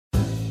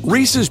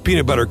Reese's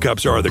peanut butter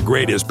cups are the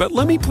greatest, but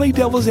let me play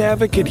devil's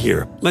advocate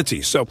here. Let's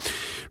see. So,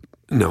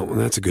 no,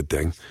 that's a good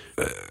thing.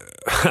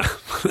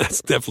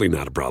 That's definitely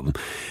not a problem.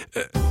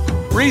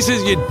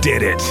 Reese's, you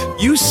did it.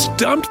 You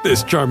stumped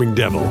this charming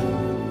devil.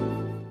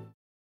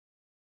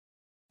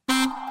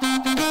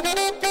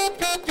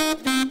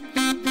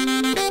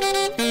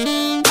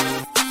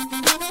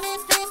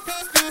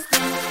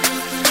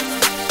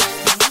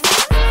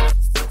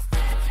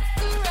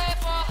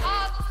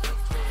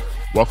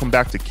 Welcome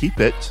back to Keep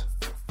It.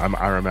 I'm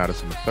Ira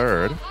Madison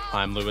III.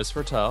 I'm Louis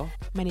Vertel.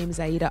 My name is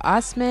Aida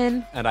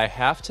Osman. And I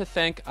have to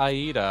thank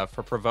Aida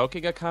for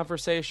provoking a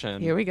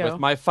conversation Here we go. with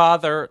my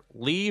father,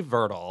 Lee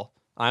Vertel.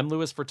 I'm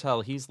Louis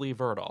Vertel. He's Lee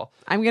Vertel.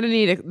 I'm going to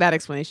need that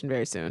explanation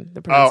very soon.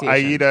 The Oh,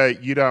 pronunciation.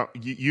 Aida,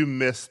 you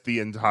missed the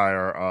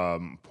entire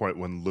point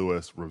when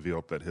Louis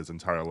revealed that his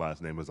entire last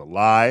name is a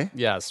lie.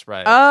 Yes,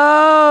 right.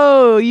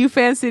 Oh, you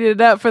fancied it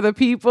up for the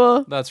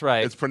people? That's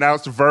right. It's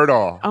pronounced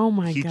Vertel. Oh,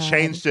 my He God.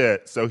 changed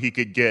it so he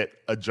could get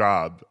a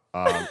job.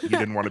 He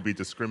didn't want to be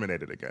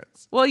discriminated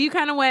against. Well, you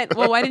kind of went,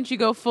 why didn't you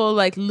go full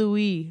like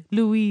Louis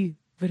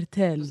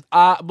Vertel?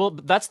 Well,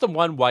 that's the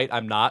one white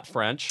I'm not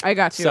French. I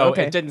got you, So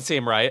okay. it didn't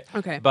seem right.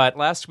 Okay. But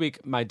last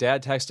week, my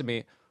dad texted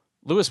me,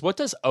 Louis, what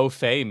does au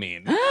fait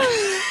mean?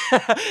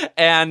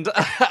 And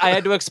I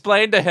had to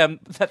explain to him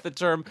that the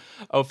term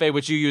au fait,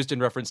 which you used in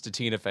reference to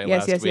Tina Fey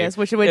last week. Yes,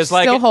 which is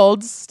still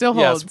holds.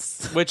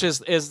 Yes, which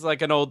is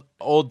like an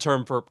old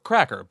term for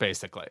cracker,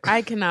 basically.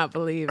 I cannot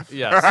believe.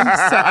 Yes.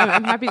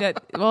 I'm happy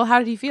that, how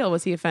did he feel?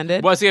 Was he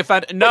offended? Was he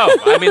offended? No.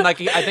 I mean,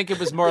 like, I think it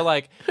was more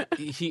like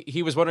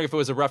he was wondering if it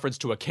was a reference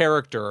to a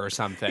character or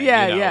something.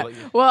 Yeah, you know, yeah. like,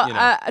 Well, you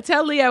know.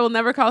 tell Lee I will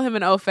never call him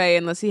an au fait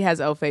unless he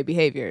has au fait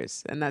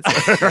behaviors. And that's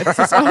it. That's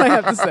just all I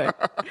have to say.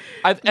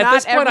 At not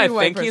this point, I every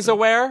white think he's person.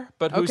 aware,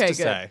 but who's Okay, to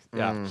good. say?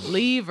 Yeah.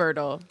 Lee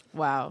Vertel.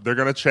 Wow. They're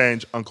going to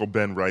change Uncle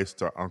Ben Rice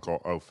to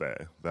Uncle Au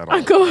fait.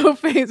 Uncle au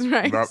fait's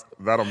right.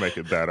 That'll make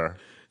it better.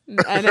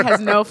 And it has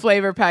no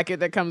flavor packet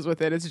that comes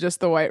with it. It's just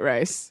the white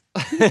rice.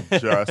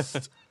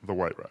 Just the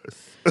white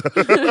rice.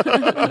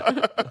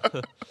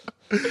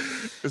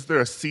 Is there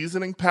a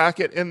seasoning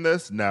packet in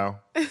this? No.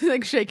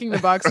 Like shaking the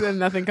box and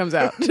nothing comes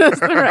out. Just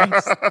the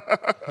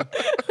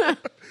rice.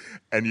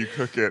 And you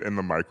cook it in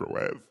the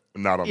microwave,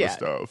 not on the Yeah.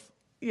 stove.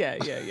 Yeah.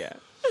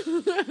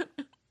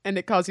 And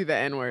it calls you the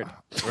N-word.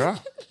 Yeah.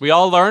 We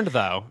all learned,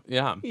 though.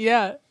 Yeah.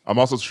 Yeah. I'm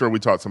also sure we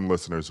taught some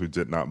listeners who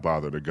did not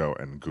bother to go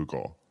and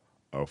Google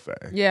au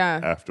fait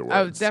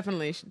afterwards. Oh,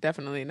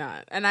 definitely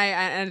not.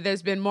 And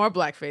there's been more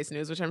blackface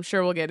news, which I'm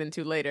sure we'll get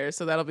into later.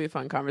 So that'll be a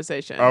fun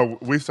conversation. Oh,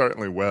 we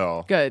certainly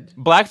will. Good.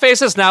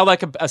 Blackface is now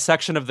like a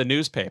section of the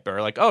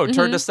newspaper. Like,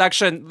 turn to the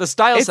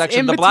style It's section,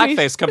 in the between-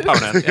 blackface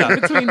component. Yeah.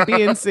 Between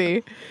B and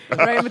C.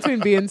 Right in between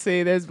B and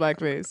C, there's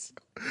blackface.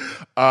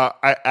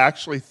 I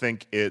actually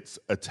think it's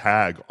a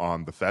tag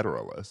on the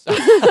Federalist.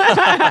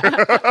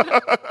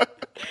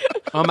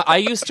 I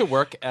used to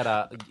work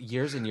at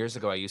years and years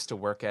ago, I used to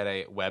work at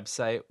a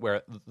website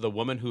where the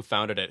woman who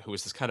founded it, who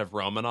was this kind of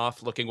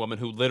Romanoff-looking woman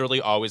who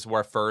literally always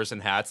wore furs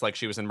and hats like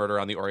she was in Murder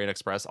on the Orient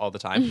Express all the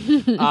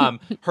time,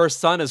 her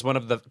son is one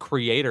of the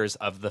creators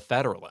of The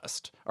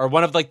Federalist, or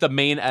one of like the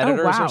main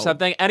editors wow. or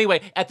something.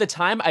 Anyway, at the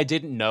time, I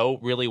didn't know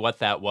really what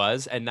that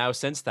was, and now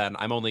since then,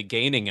 I'm only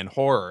gaining in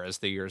horror as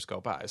the years go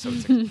by, so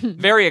it's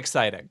very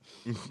exciting.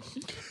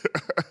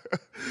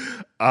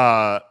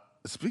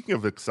 Speaking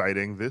of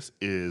exciting, this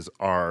is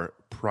our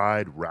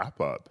Pride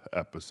wrap-up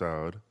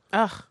episode.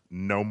 Ugh.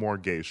 No more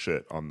gay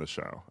shit on the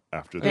show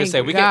after I was gonna this. say,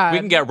 Thank we God.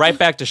 can get right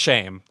back to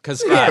shame,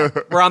 because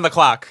we're on the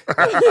clock.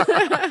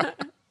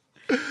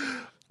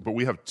 But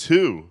we have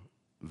two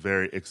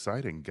very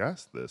exciting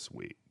guests this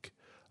week.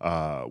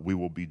 We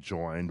will be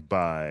joined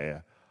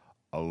by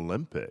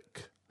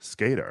Olympic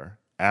skater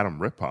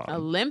Adam Rippon.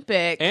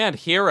 Olympic. And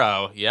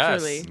hero, yes.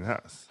 Truly.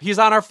 Yes. He's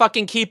on our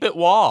fucking Keep It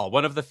wall.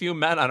 One of the few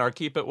men on our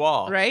Keep It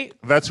wall. Right?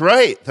 That's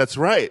right. That's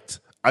right.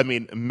 I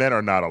mean, men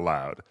are not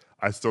allowed.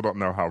 I still don't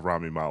know how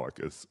Rami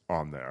Malek is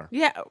on there.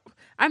 Yeah.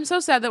 I'm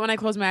so sad that when I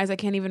close my eyes, I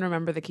can't even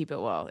remember the Keep It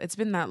wall. It's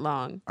been that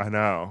long. I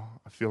know.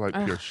 I feel like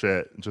pure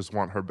shit. Just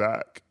want her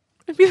back.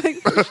 I feel like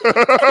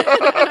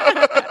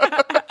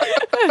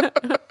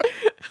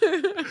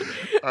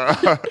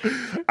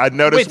I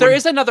noticed. Wait, there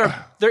is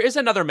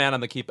another man on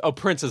the Keep. Oh,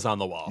 Prince is on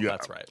the wall. Yeah.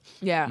 That's right.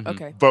 yeah,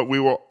 okay. But we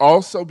will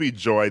also be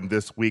joined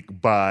this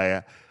week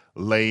by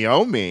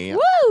Leomi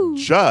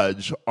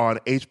Judge on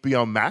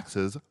HBO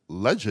Max's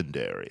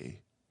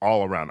Legendary,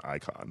 all-around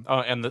icon. Oh,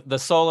 and the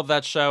soul of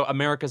that show,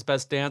 America's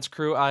Best Dance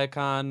Crew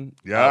icon.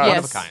 Yeah. One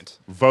of a Yes. kind.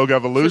 Vogue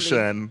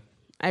Evolution.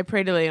 I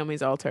pray to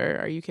Naomi's altar.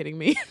 Are you kidding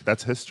me?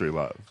 That's history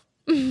love.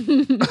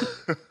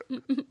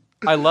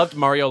 I loved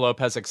Mario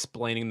Lopez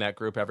explaining that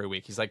group every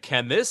week. He's like,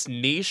 "Can this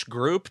niche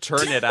group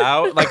turn it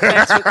out?"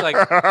 Thanks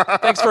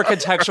for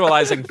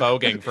contextualizing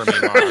voguing for me,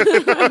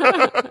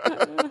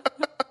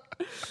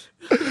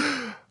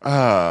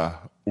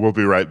 Mom. We'll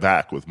be right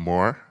back with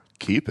more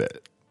Keep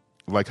It.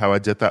 Like how I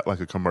did that like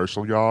a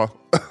commercial, y'all.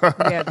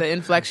 Yeah, the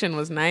inflection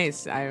was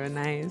nice. Ira,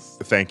 nice.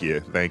 Thank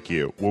you. Thank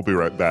you. We'll be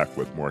right back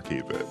with more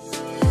Keep It.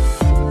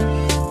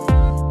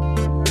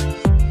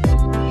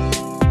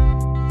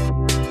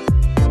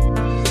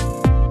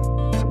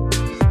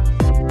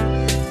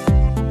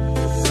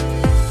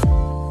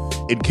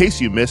 case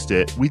you missed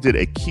it, we did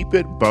a Keep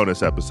It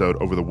bonus episode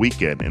over the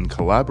weekend in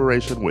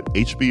collaboration with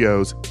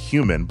HBO's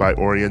Human by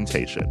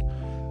Orientation.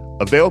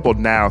 Available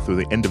now through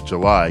the end of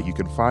July, you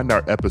can find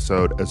our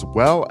episode as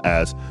well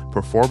as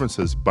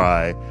performances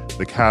by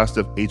the cast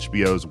of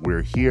HBO's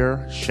We're Here,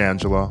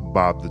 Shangela,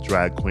 Bob the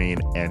Drag Queen,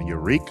 and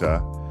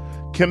Eureka,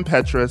 Kim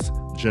Petras,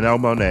 Janelle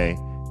Monáe,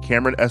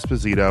 Cameron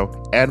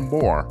Esposito, and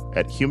more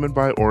at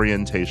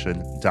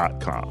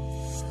humanbyorientation.com.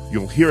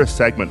 You'll hear a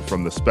segment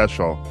from the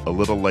special a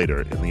little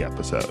later in the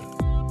episode.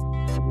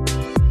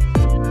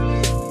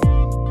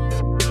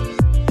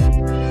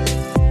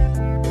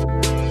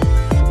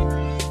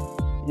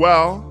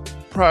 Well,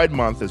 Pride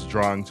Month is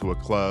drawing to a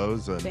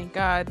close, and Thank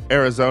God.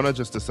 Arizona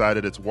just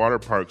decided its water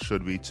park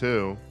should be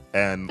too,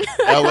 and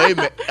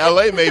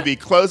LA may be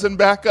closing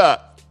back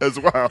up as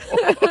well.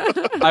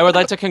 I would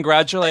like to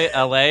congratulate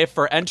LA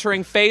for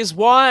entering phase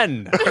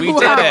 1. We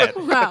did it.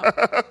 Wow.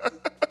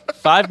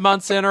 5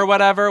 months in or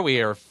whatever,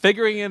 we are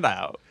figuring it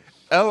out.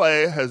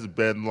 LA has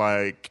been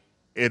like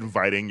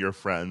inviting your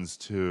friends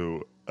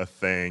to a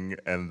thing,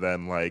 and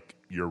then like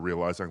you're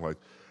realizing like,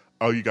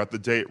 oh, you got the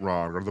date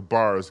wrong, or the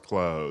bar is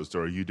closed,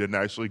 or you didn't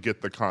actually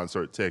get the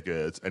concert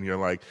tickets, and you're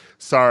like,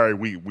 sorry,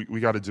 we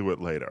got to do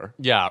it later.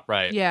 Yeah,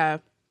 right. Yeah.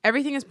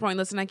 Everything is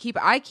pointless, and I keep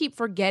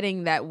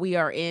forgetting that we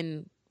are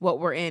in what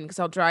we're in, because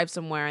I'll drive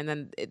somewhere and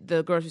then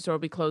the grocery store will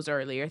be closed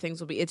early, or things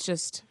will be. It's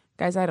just,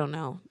 guys, I don't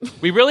know.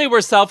 We really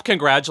were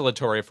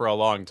self-congratulatory for a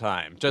long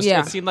time.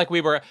 Yeah. It seemed like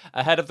we were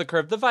ahead of the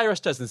curve. The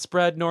virus doesn't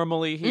spread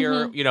normally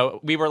here. Mm-hmm. You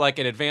know, we were like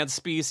an advanced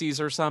species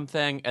or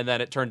something, and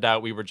then it turned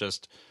out we were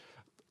just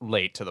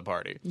late to the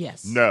party.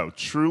 Yes. No,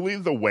 truly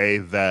the way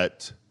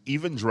that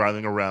even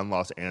driving around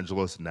Los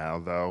Angeles now,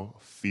 though,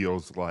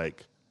 feels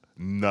like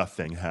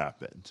nothing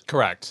happened.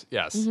 Correct.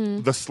 Yes.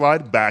 Mm-hmm. The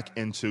slide back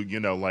into,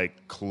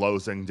 like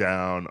closing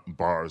down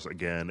bars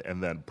again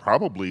and then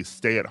probably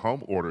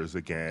stay-at-home orders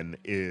again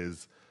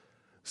is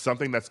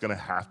something that's going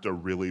to have to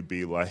really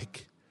be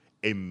like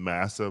a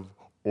massive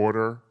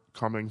order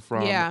coming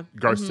from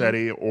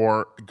Garcetti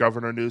or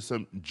Governor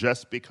Newsom,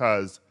 just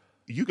because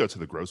you go to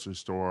the grocery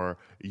store,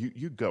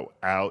 you go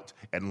out,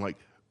 and like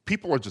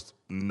people are just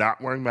not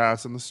wearing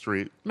masks in the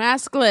street.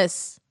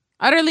 Maskless.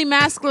 Utterly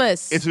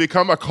maskless. It's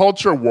become a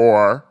culture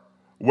war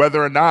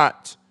whether or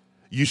not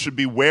you should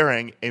be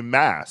wearing a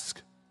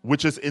mask,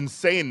 which is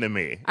insane to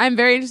me. I'm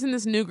very interested in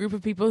this new group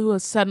of people who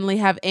suddenly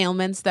have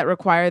ailments that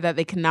require that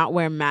they cannot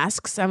wear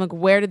masks. I'm like,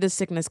 where did this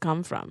sickness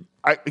come from?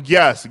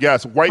 Yes.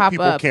 White Pop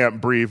people up. can't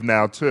breathe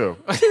now, too.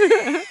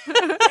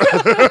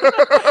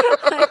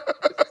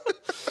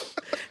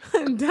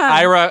 I'm done.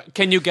 Ira,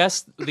 can you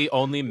guess the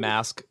only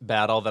mask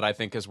battle that I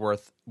think is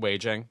worth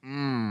waging?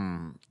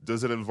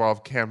 Does it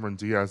involve Cameron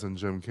Diaz and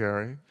Jim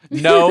Carrey?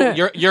 No,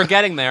 you're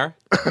getting there.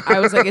 I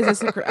was like, is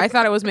this I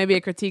thought it was maybe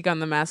a critique on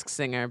The Masked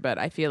Singer, but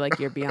I feel like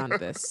you're beyond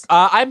this.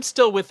 I'm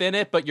still within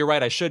it, but you're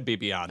right. I should be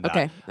beyond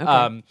that.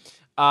 Okay.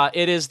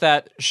 It is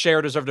that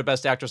Cher deserved a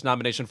Best Actress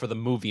nomination for the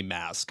movie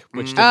Mask,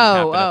 which didn't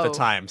Oh, happen at the oh.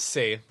 time.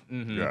 See?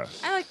 Mhm.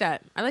 Yes. I like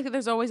that. I like that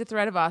there's always a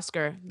threat of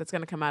Oscar that's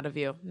going to come out of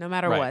you, no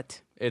matter Right.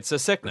 what. It's a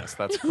sickness.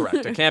 That's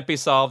correct. It can't be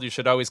solved. You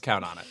should always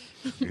count on it.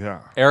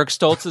 Yeah. Eric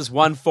Stoltz's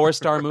one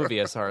 4-star movie,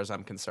 as far as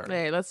I'm concerned.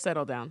 Hey, let's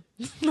settle down.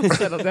 Let's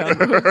settle down.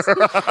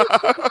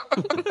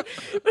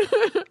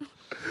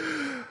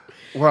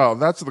 Well,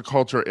 that's the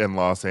culture in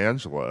Los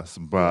Angeles,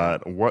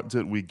 but what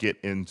did we get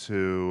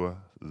into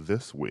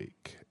this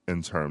week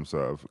in terms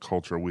of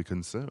culture we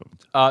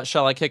consumed?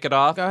 Shall I kick it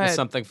off Go with ahead.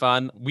 something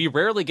fun? We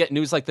rarely get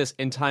news like this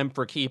in time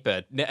for Keep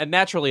It. And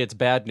naturally, it's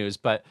bad news,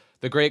 but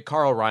the great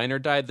Carl Reiner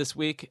died this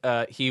week.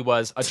 He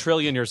was a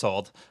trillion years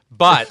old.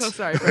 But So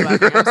sorry for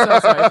laughing. I'm so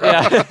sorry for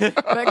laughing.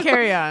 But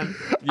carry on.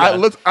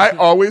 I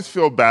always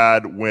feel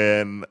bad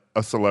when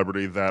a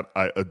celebrity that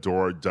I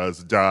adore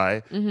does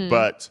die,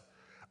 but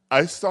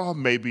I saw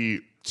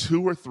maybe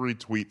 2 or 3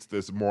 tweets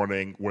this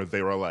morning where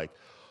they were like,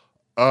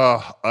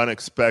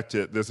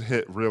 unexpected. This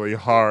hit really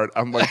hard.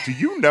 I'm like, do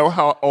you know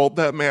how old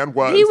that man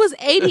was? He was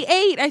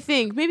 88, I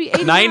think. Maybe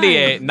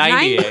 89.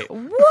 98.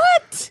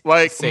 What?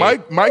 like, See.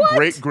 my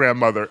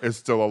great-grandmother is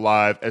still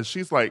alive, and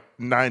she's like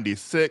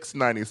 96,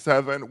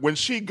 97. When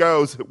she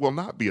goes, it will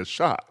not be a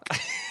shock.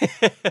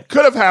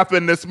 Could have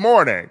happened this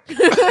morning.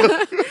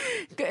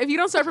 If you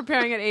don't start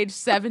preparing at age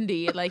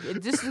 70, like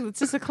it's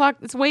just a clock.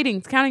 It's waiting.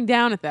 It's counting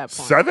down at that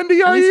point. 70,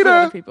 At least for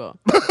other Aida? people.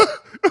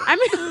 I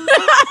mean,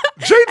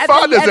 Jane At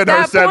Fonda's at in her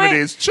that point-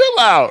 70s. Chill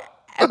out.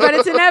 but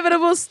it's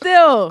inevitable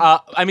still.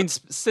 I mean,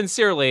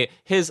 sincerely,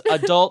 his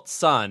adult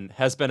son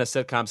has been a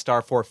sitcom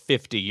star for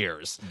 50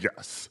 years.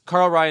 Yes.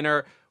 Carl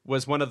Reiner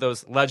was one of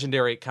those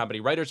legendary comedy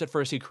writers at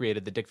first. He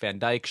created The Dick Van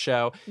Dyke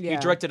Show. Yeah. He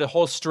directed a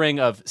whole string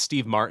of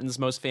Steve Martin's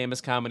most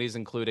famous comedies,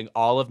 including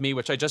All of Me,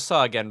 which I just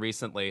saw again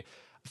recently.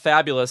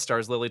 Fabulous,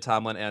 stars Lily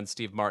Tomlin and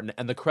Steve Martin.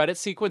 And the credit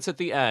sequence at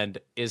the end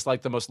is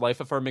like the most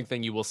life-affirming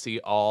thing you will see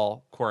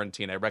all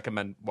quarantine. I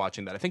recommend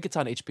watching that. I think it's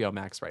on HBO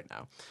Max right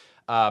now.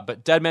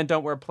 But Dead Men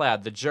Don't Wear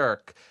Plaid, The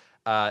Jerk.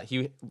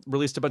 He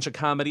released a bunch of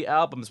comedy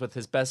albums with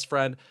his best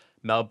friend,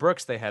 Mel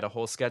Brooks, they had a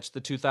whole sketch,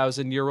 The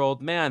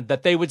 2,000-Year-Old Man,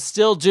 that they would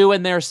still do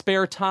in their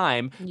spare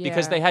time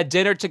because Yeah. they had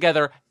dinner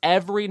together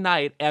every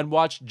night and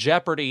watched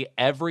Jeopardy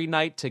every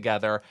night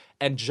together.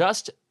 And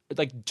just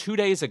like 2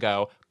 days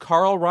ago,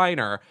 Carl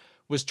Reiner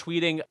was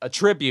tweeting a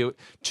tribute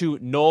to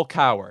Noel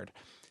Coward.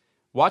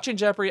 Watching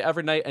Jeopardy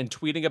every night and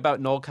tweeting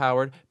about Noel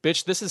Coward,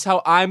 bitch, this is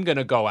how I'm going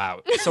to go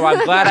out. So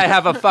I'm glad I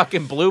have a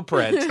fucking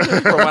blueprint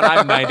for when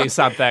I'm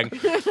 90-something.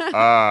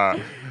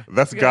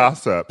 That's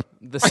gossip.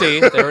 See,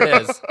 there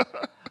it is.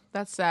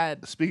 That's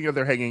sad. Speaking of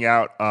their hanging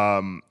out,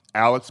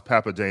 Alex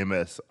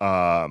Papademos,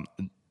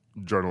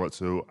 journalist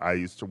who I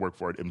used to work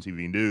for at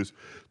MTV News,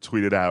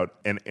 tweeted out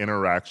an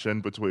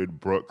interaction between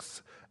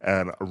Brooks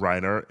and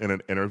Reiner in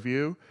an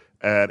interview.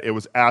 And it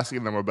was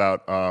asking them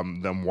about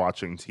them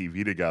watching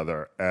TV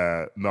together.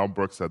 Mel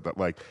Brooks said that,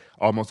 like,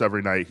 almost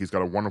every night he's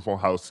got a wonderful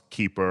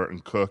housekeeper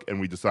and cook, and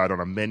we decide on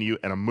a menu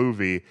and a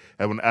movie.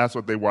 And when asked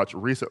what they watched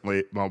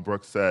recently, Mel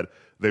Brooks said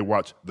they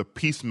watched The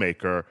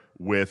Peacemaker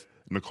with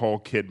Nicole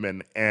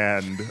Kidman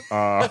and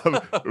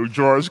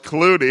George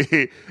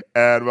Clooney.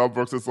 And Mel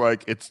Brooks is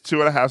like, it's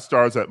 2.5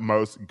 stars at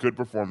most. Good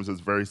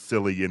performances, very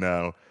silly, you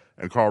know.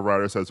 And Carl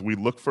Reiner says, we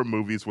look for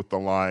movies with the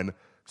line,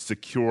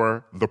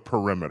 secure the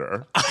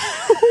perimeter.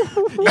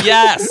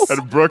 Yes.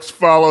 And Brooks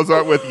follows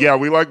up with, yeah,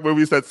 we like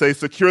movies that say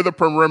secure the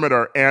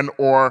perimeter and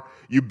or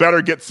you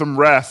better get some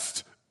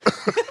rest.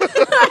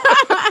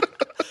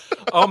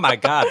 Oh my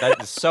God, that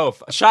is so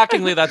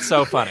shockingly, that's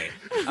so funny.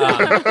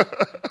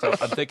 So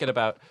I'm thinking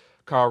about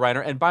Carl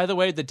Reiner. And by the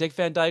way, the Dick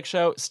Van Dyke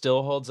Show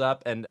still holds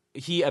up, and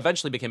he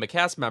eventually became a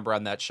cast member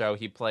on that show.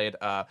 He played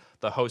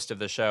the host of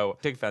the show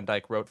Dick Van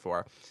Dyke wrote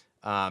for.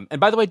 And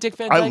by the way, Dick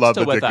Van Dyke's I love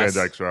still the with Dick us.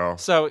 Van Dyke Show.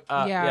 So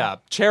Yeah.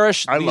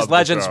 cherish I these love the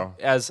legends show.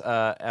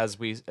 as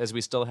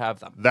we still have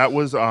them. That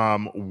was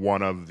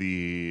one of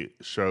the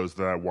shows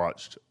that I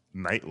watched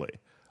nightly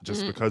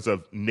just because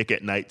of Nick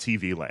at Night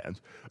TV land.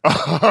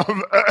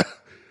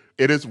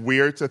 It is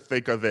weird to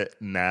think of it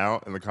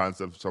now in the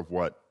concept of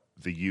what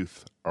the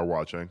youth are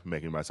watching,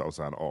 making myself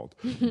sound old.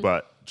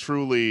 But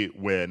truly,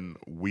 when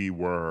we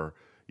were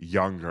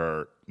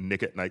younger,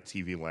 Nick at Night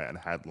TV land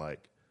had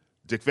like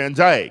Dick Van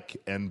Dyke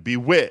and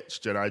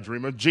Bewitched and I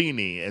Dream of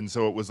Jeannie. And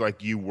so it was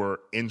like you were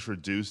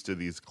introduced to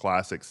these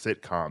classic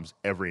sitcoms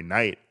every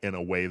night in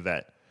a way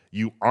that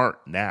you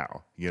aren't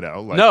now, you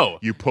know? Like, No.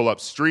 You pull up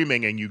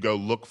streaming and you go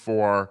look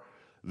for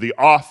The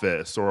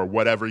Office or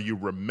whatever you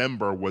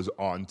remember was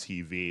on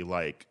TV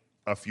like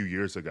a few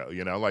years ago,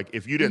 you know? Like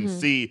if you didn't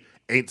see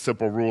 8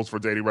 Simple Rules for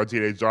Dating My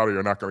Teenage Daughter,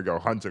 you're not going to go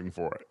hunting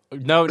for it.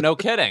 No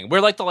kidding.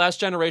 We're like the last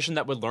generation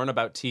that would learn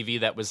about TV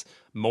that was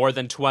more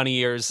than 20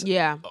 years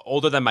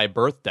older than my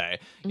birthday,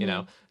 you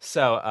know?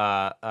 So,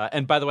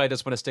 and by the way, I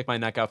just want to stick my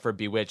neck out for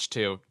Bewitched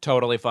too.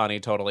 Totally funny,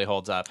 totally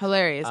holds up.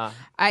 Hilarious.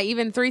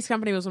 Even Three's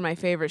Company was one of my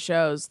favorite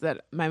shows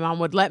that my mom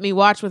would let me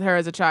watch with her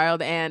as a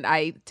child, and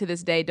I, to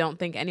this day, don't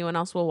think anyone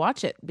else will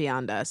watch it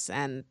beyond us,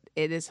 and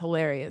it is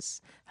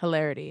hilarious.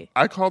 Hilarity.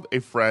 I called a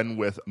friend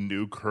with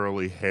new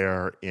curly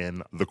hair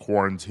in the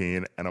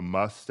quarantine and a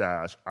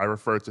mustache. I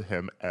referred to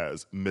him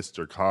as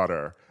Mr.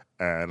 Cotter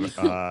and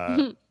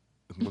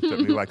looked at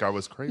me like I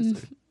was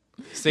crazy.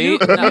 See?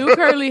 New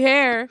curly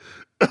hair.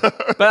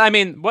 But I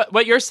mean,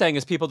 what you're saying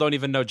is people don't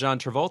even know John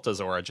Travolta's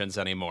origins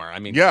anymore. I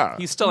mean, Yeah.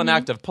 he's still an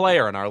active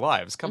player in our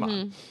lives. Come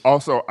on.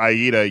 Also,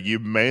 Aida, you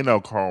may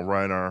know Carl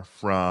Reiner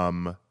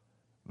from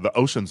the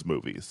Ocean's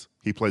movies.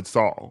 He played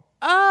Saul.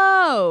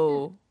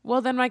 Oh. Well,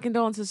 then my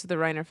condolences to the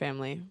Reiner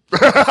family. Now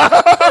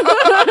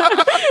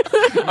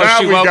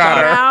she we woke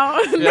got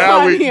up. her.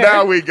 Now I'm here.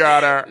 Now we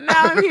got her.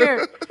 Now I'm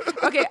here.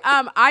 Okay,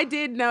 I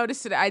did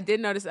notice today.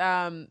 Did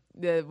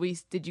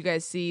you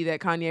guys see that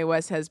Kanye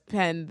West has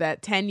penned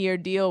that 10-year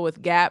deal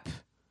with Gap?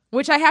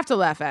 Which I have to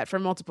laugh at for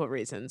multiple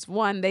reasons.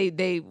 One,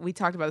 we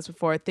talked about this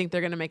before. I think they're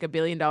going to make $1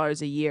 billion a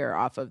year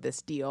off of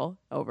this deal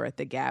over at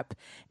the Gap.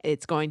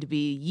 It's going to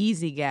be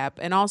Yeezy Gap.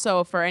 And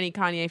also for any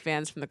Kanye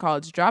fans from the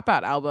College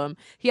Dropout album,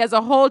 he has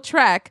a whole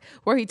track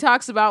where he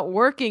talks about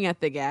working at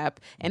the Gap.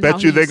 And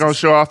Bet you they're going to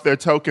show off their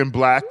token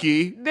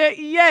blackie.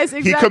 Yes,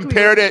 exactly. He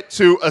compared it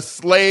to a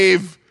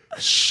slave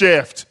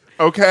shift.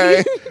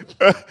 Okay,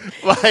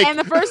 And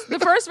the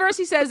first verse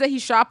he says that he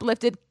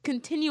shoplifted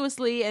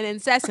continuously and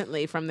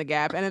incessantly from the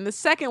Gap, and in the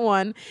second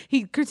one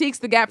he critiques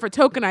the Gap for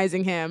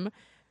tokenizing him.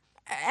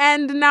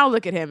 And now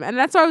look at him, and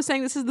that's why I was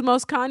saying this is the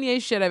most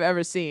Kanye shit I've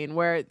ever seen,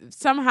 where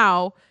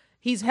somehow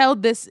he's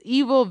held this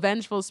evil,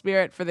 vengeful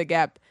spirit for the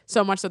Gap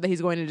so much so that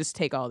he's going to just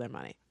take all their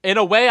money. In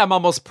a way, I'm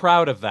almost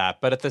proud of that,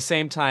 but at the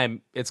same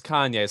time, it's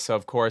Kanye, so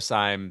of course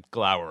I'm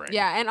glowering.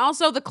 Yeah, and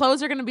also the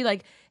clothes are going to be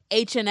like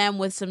H&M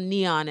with some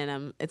neon in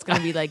them. It's going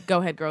to be like, go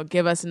ahead, girl,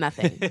 give us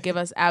nothing. Give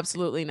us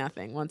absolutely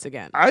nothing once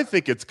again. I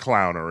think it's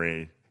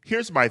clownery.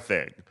 Here's my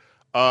thing.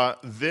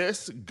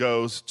 This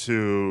goes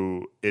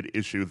to an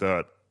issue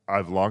that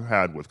I've long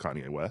had with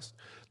Kanye West,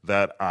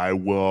 that I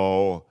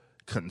will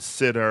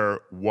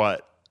consider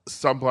what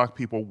some Black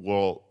people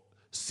will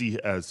see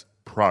as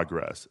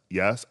progress,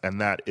 yes? And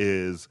that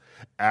is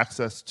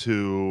access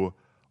to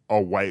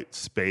a white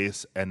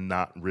space and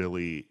not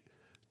really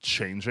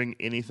changing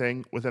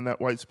anything within that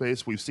white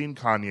space. We've seen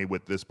Kanye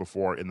with this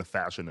before in the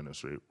fashion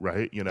industry,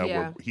 right? You know,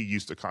 where he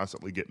used to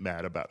constantly get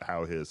mad about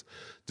how his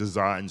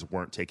designs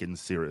weren't taken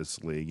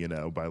seriously, you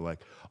know, by like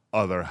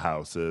other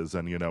houses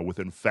and, you know,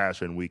 within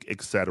Fashion Week,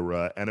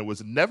 etc. And it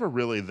was never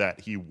really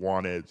that he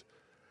wanted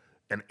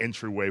an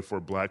entryway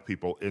for Black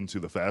people into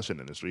the fashion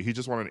industry. He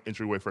just wanted an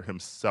entryway for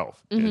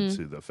himself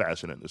into the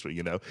fashion industry,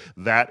 you know?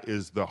 That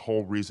is the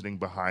whole reasoning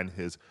behind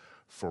his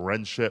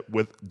friendship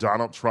with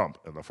Donald Trump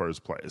in the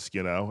first place,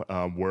 you know,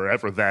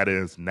 wherever that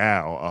is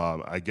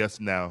now. I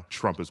guess now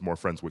Trump is more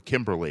friends with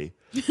Kimberly.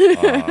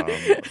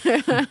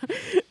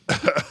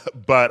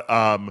 But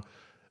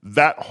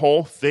that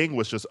whole thing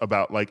was just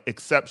about like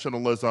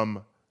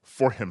exceptionalism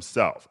for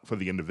himself, for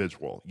the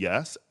individual,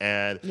 yes?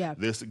 And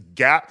this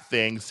Gap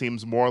thing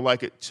seems more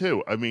like it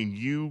too. I mean,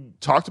 you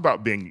talked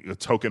about being a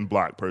token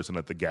Black person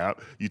at the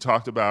Gap. You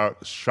talked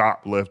about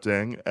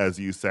shoplifting, as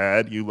you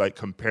said. You like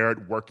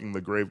compared working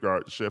the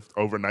graveyard shift,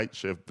 overnight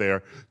shift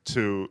there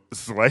to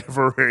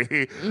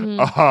slavery, you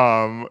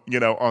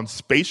know, on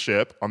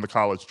Spaceship, on The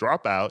College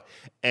Dropout.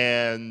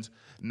 And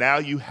now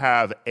you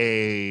have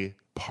a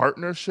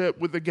partnership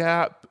with the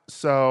Gap,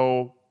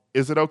 so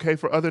is it okay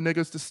for other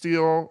niggas to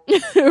steal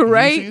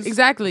right? Yeezys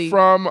Exactly.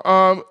 from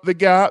the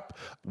Gap?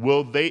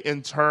 Will they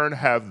in turn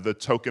have the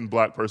token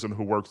Black person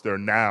who works there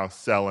now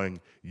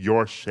selling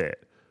your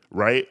shit?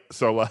 Right?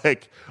 So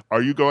like,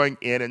 are you going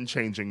in and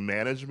changing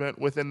management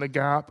within the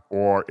Gap,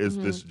 or is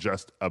this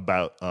just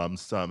about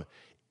some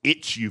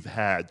itch you've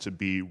had to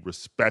be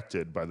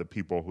respected by the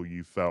people who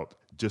you felt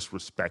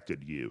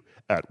disrespected you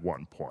at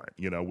one point,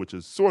 you know, which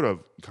is sort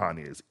of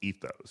Kanye's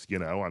ethos, you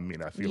know? I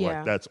mean, I feel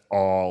like that's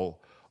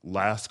all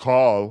Last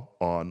Call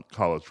on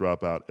College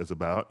Dropout is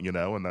about, you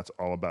know, and that's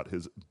all about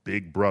his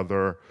Big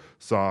Brother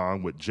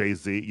song with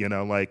Jay-Z, you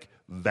know, like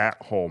that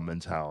whole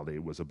mentality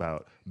was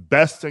about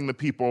besting the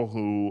people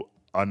who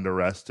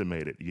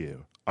underestimated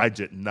you. I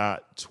did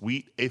not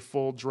tweet a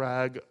full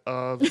drag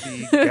of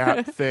the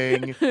Gap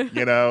thing,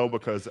 you know,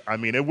 because, I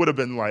mean, it would have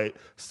been like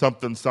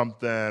something,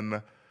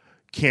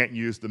 can't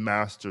use the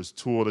master's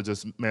tool to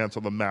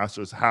dismantle the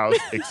master's house,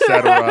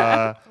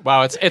 etc.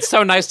 Wow, it's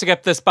so nice to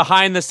get this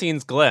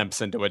behind-the-scenes glimpse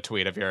into a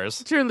tweet of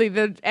yours. Truly,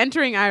 the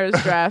entering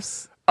Iris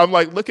drafts. I'm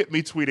like, look at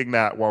me tweeting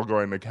that while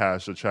going to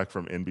cash a check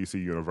from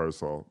NBC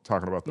Universal,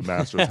 talking about the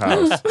master's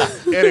house.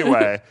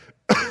 Anyway.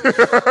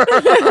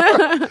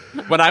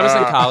 When I was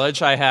in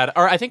college, I had,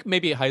 or I think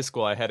maybe high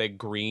school, I had a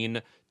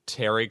green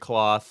terry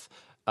cloth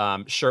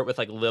shirt with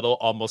like little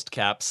almost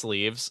cap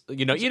sleeves.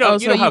 You know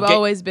So how you've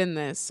always been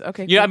this.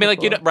 Okay. Yeah, I mean, like,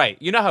 cool. right.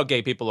 You know how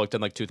gay people looked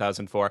in like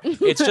 2004.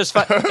 It's just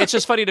it's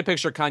just funny to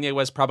picture Kanye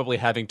West probably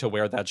having to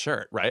wear that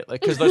shirt, right? Like,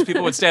 because those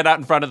people would stand out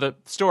in front of the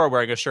store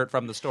wearing a shirt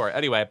from the store.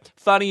 Anyway,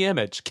 funny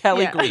image.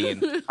 Kelly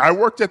Green. I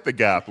worked at the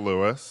Gap,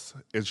 Lewis,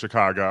 in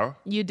Chicago.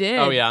 You did.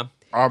 Oh yeah.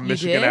 On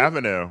Michigan did?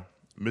 Avenue.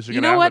 Michigan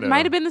You know what? Avenue.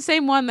 Might have been the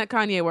same one that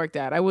Kanye worked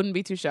at. I wouldn't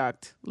be too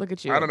shocked. Look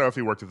at you. I don't know if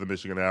he worked at the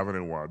Michigan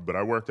Avenue one, but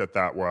I worked at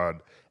that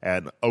one,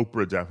 and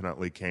Oprah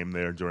definitely came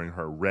there during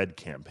her Red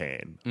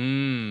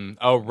campaign.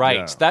 Oh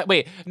right. Yeah.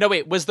 Wait.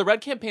 Was the Red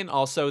campaign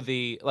also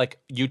the like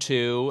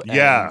U2? And,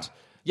 Yeah.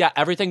 Yeah.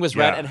 Everything was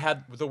red Yeah. and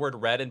had the word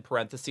 "red" in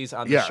parentheses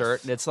on the Yes.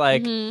 shirt, and it's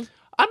like.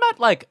 I'm not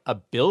like a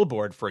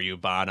billboard for you,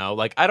 Bono.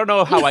 Like, I don't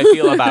know how I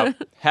feel about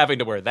having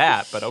to wear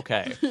that, but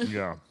okay.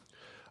 Yeah.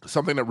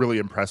 Something that really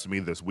impressed me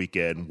this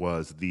weekend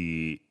was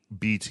the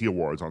BET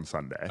Awards on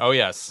Sunday. Oh,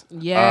 yes.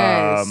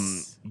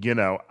 Yes. You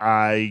know,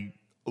 I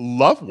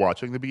love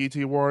watching the BET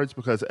Awards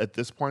because at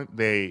this point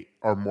they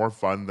are more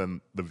fun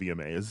than the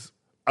VMAs.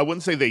 I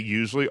wouldn't say they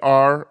usually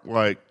are.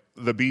 Like,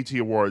 the BET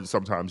Awards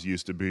sometimes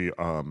used to be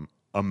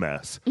a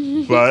mess.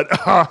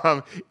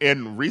 But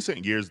in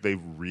recent years, they've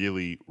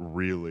really,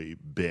 really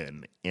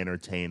been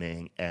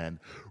entertaining and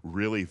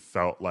really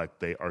felt like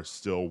they are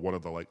still one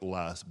of the like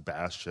last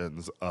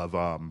bastions of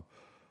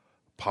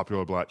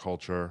popular Black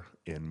culture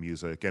in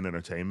music and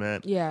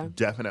entertainment. Yeah.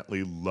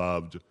 Definitely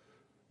loved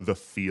the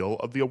feel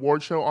of the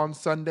award show on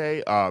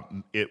Sunday.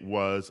 It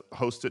was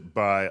hosted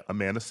by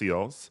Amanda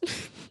Seales,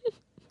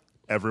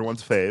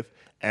 everyone's fave.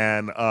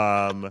 And,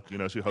 you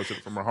know, she hosted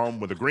it from her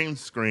home with a green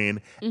screen.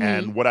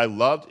 And what I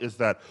loved is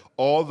that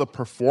all the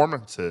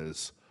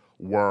performances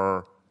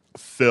were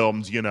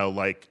filmed, you know,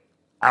 like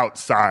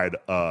outside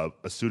of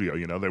a studio.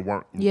 You know, they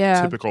weren't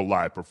typical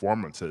live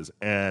performances.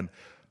 And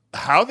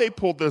how they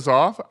pulled this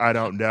off, I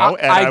don't know.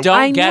 And I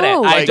don't get it.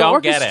 I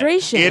don't get it.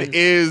 Orchestration. It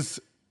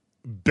is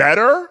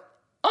better,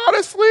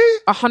 honestly,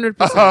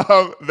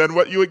 100%. than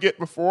what you would get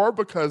before.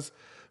 Because,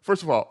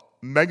 first of all,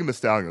 Megan Thee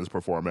Stallion's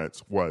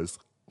performance was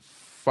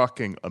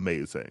fucking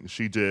amazing.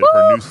 She did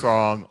her new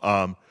song,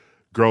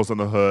 Girls in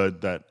the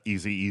Hood, that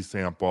Eazy-E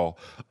sample,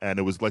 and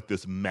it was like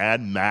this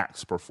Mad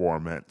Max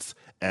performance,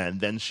 and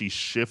then she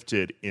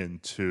shifted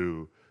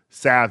into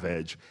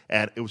Savage,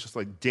 and it was just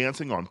like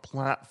dancing on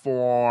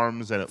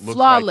platforms, and it looked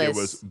like it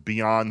was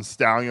beyond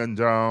Stallion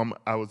Dome.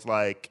 I was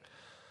like,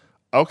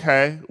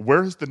 okay,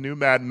 where's the new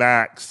Mad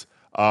Max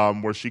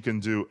where she can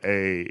do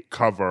a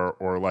cover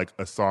or like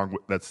a song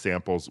that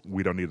samples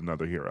We Don't Need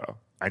Another Hero?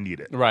 I need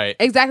it. Right.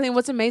 Exactly. And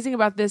what's amazing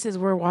about this is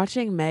we're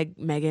watching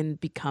Megan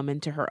become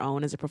into her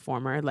own as a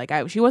performer. Like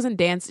she was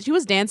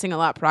dancing a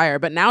lot prior,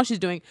 but now she's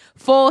doing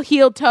full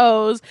heel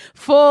toes,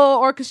 full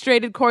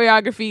orchestrated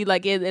choreography.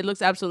 Like it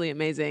looks absolutely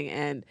amazing,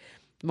 and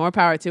more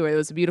power to her. It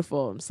was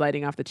beautiful. I'm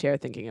sliding off the chair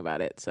thinking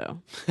about it.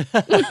 So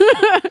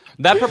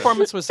that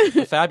performance was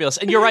fabulous.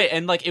 And you're right.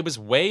 And like it was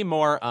way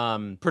more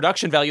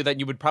production value than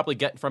you would probably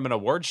get from an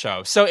award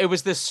show. So it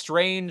was this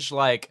strange,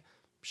 like,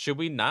 should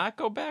we not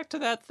go back to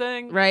that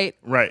thing? Right.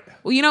 Right.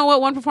 Well, you know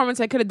what? One performance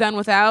I could have done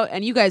without,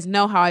 and you guys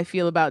know how I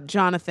feel about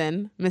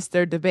Jonathan,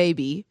 Mr.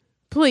 DaBaby.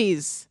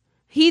 Please.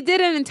 He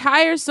did an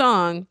entire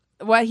song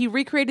while he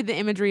recreated the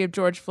imagery of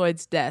George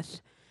Floyd's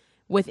death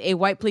with a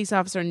white police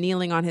officer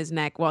kneeling on his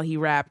neck while he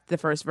rapped the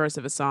first verse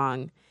of a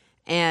song.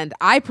 And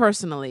I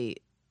personally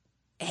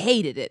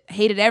hated it.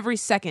 Hated every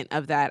second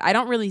of that. I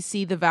don't really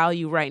see the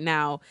value right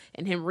now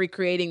in him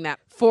recreating that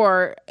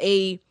for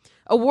a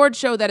award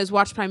show that is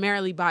watched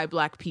primarily by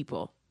Black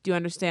people. Do you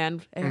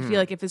understand? And I feel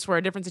like if this were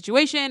a different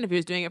situation, if he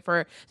was doing it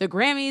for the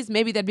Grammys,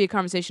 maybe that'd be a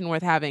conversation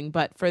worth having.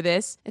 But for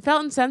this, it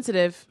felt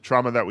insensitive.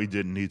 Trauma that we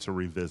didn't need to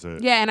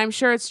revisit. Yeah, and I'm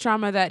sure it's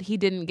trauma that he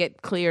didn't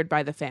get cleared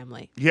by the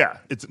family. Yeah,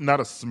 it's not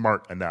a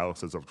smart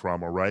analysis of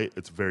trauma, right?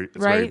 It's very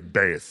Right.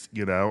 base,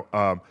 you know?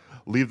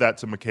 Leave that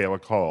to Michaela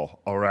Cole,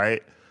 all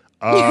right?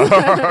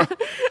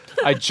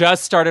 I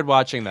just started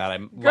watching that.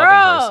 I'm loving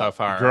her so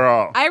far.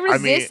 Girl. I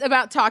resist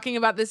about talking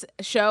about this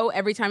show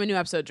every time a new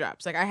episode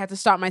drops. Like, I have to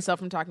stop myself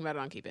from talking about it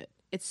on Keep It.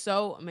 It's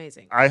so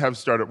amazing. I have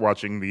started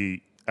watching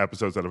the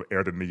episodes that have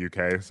aired in the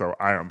UK, so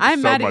I'm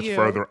mad so at much you.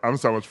 further. I'm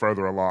so much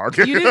further along.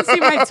 You didn't see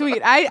my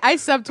tweet. I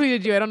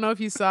subtweeted you. I don't know if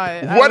you saw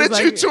it. What did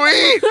you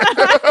tweet?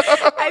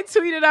 I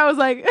tweeted. I was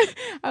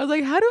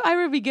like, how do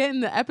Ira be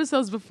getting the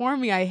episodes before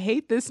me? I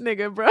hate this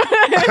nigga, bro.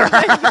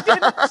 Like, you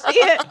didn't see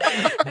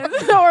it.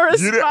 There's no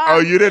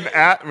response. You didn't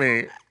at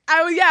me.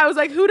 I was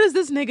like, who does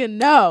this nigga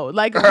know?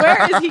 Like,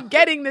 where is he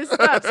getting this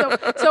stuff?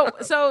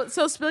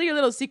 So spill your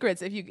little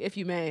secrets if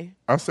you may.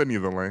 I'll send you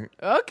the link.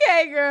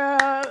 Okay, girl.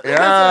 That's what Yes,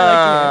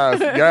 I like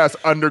to hear. yes.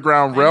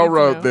 Underground I need to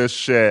Railroad know. this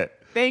shit.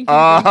 Thank you.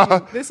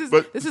 but- This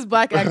is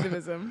Black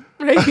activism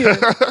right here.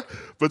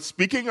 But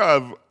speaking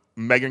of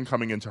Megan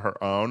coming into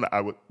her own, I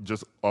would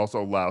just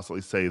also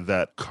lastly say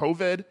that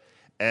COVID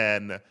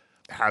and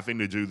having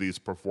to do these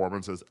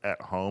performances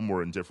at home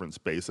or in different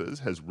spaces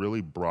has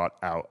really brought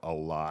out a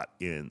lot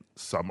in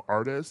some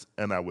artists.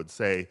 And I would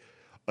say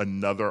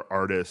another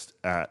artist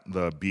at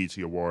the BET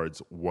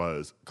Awards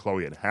was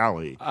Chloe and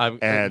Halle.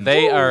 And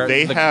they are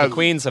have the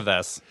queens of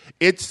this.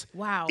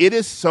 Wow. It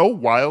is so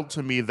wild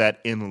to me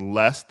that in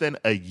less than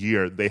a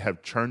year, they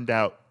have churned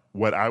out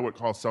what I would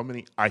call so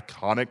many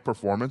iconic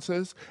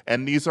performances.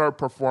 And these are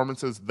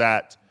performances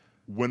that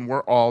when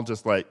we're all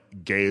just like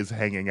gays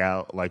hanging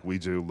out like we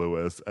do,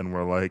 Lewis, and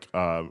we're like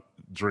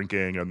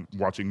drinking and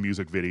watching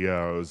music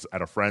videos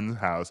at a friend's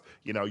house,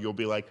 you know, you'll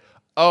be like,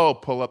 oh,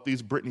 pull up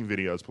these Britney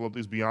videos, pull up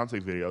these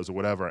Beyonce videos or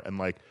whatever. And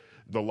like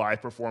the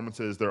live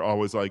performances, they're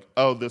always like,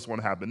 oh, this one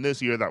happened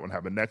this year, that one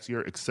happened next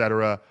year,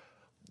 etc.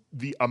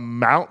 The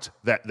amount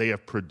that they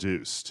have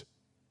produced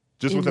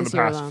just In within the this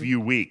year past alone. few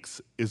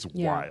weeks is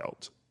Yeah.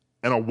 wild.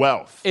 And a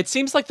wealth. It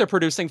seems like they're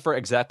producing for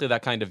exactly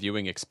that kind of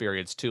viewing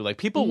experience too. Like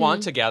people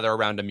want to gather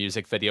around a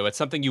music video. It's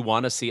something you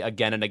want to see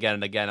again and again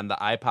and again. And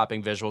the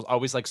eye-popping visuals,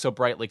 always like so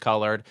brightly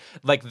colored,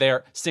 like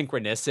their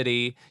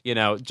synchronicity, you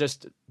know,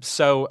 just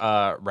so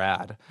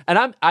rad.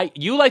 And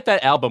you like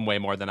that album way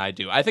more than I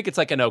do. I think it's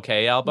like an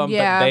okay album,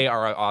 Yeah. but they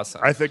are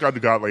awesome. I think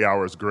Ungodly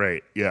Hour is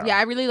great. Yeah. Yeah,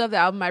 I really love the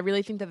album. I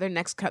really think that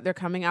their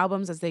coming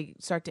albums, as they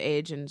start to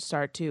age and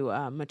start to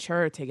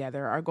mature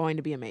together, are going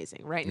to be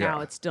amazing. Right now,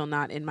 Yeah. it's still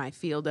not in my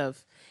field of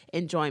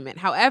enjoyment.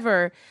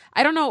 However,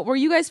 I don't know. Were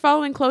you guys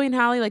following Chloe and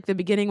Halle like the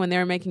beginning when they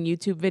were making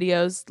YouTube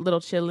videos, little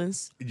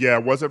chillins? Yeah,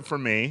 it wasn't for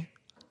me.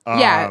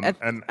 Yeah,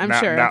 and I'm now,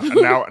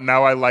 sure.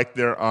 Now I like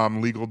their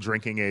legal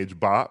drinking age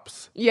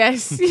bops.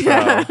 Yes,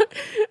 yeah.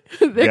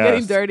 They're yes.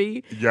 getting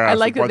dirty. Yes, I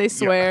like that what- they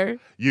swear.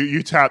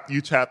 You tap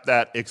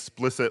that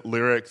explicit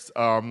lyrics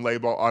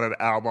label on an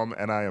album,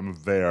 and I am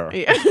there.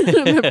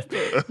 Yeah.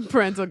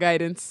 Parental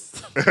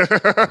guidance.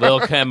 Lil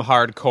Kim,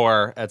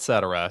 hardcore,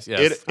 etc.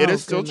 Yes. It Oh,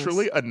 is still goodness.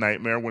 truly a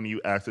nightmare when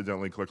you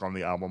accidentally click on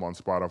the album on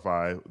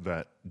Spotify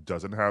that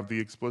doesn't have the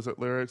explicit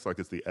lyrics, like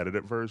it's the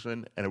edited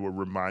version, and it would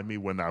remind me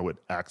when I would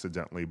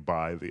accidentally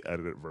buy the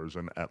edited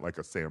version at like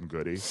a Sam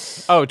Goody.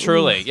 Oh,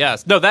 truly,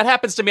 yes. No, that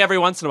happens to me every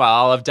once in a while.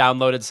 I'll have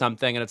downloaded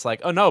something and it's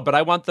like, oh no, but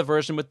I want the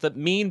version with the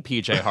mean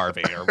PJ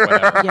Harvey or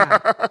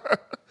whatever.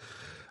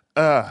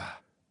 Yeah.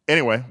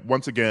 Anyway,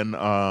 once again,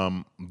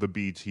 the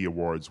BET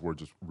Awards were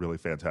just really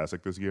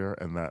fantastic this year,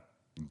 and that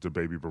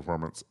DaBaby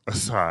performance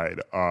aside,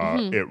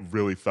 it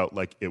really felt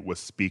like it was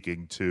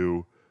speaking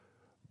to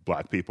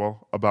Black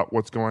people about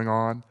what's going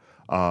on,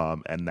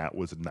 and that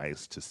was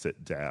nice to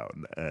sit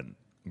down and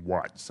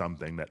watch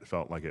something that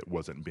felt like it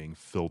wasn't being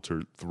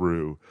filtered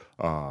through.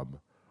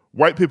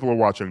 White people are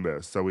watching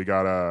this, so we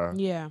gotta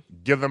Yeah.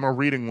 give them a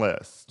reading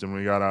list, and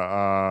we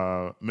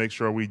gotta make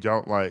sure we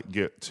don't like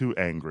get too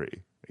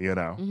angry, you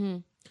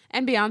know.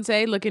 And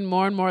Beyonce looking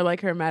more and more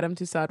like her Madame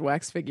Tussauds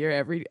wax figure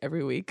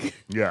every week.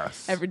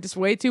 Yes. Just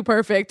way too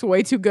perfect,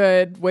 way too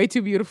good, way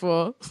too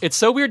beautiful. It's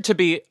so weird to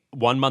be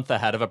 1 month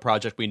ahead of a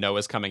project we know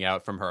is coming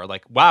out from her.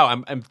 Like, wow,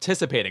 I'm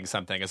anticipating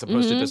something as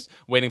opposed to just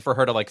waiting for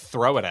her to like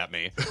throw it at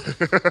me.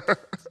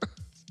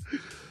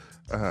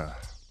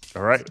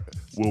 All right.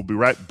 We'll be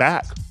right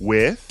back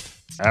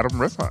with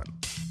Adam Rippon.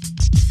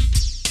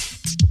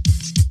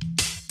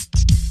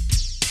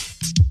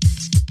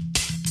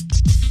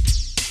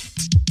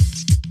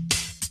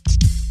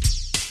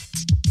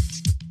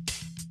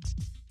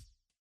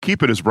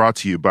 Keep It is brought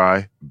to you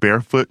by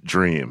Barefoot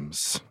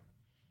Dreams.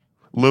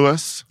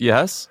 Lewis,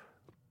 Yes?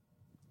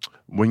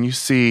 when you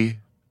see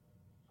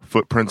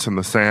footprints in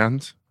the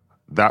sand,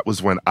 that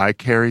was when I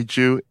carried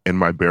you in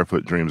my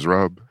Barefoot Dreams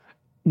robe.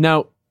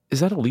 Now,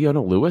 is that a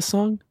Leona Lewis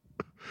song?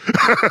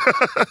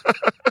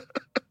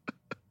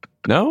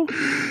 No?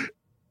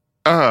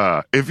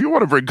 If you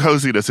want to bring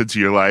coziness into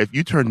your life,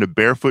 you turn to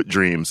Barefoot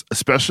Dreams,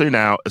 especially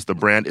now as the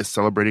brand is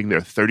celebrating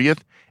their 30th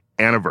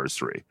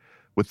anniversary.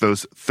 With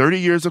those 30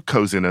 years of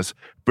coziness,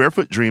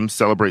 Barefoot Dreams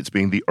celebrates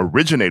being the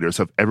originators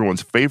of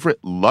everyone's favorite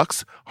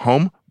luxe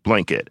home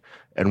blanket.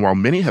 And while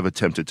many have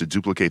attempted to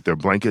duplicate their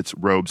blankets,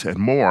 robes, and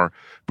more,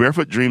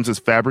 Barefoot Dreams'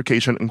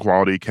 fabrication and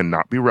quality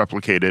cannot be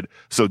replicated,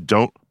 so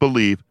don't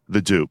believe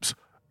the dupes.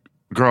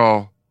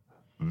 Girl,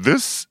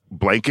 this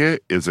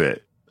blanket is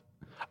it.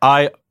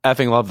 I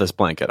effing love this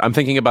blanket. I'm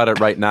thinking about it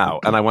right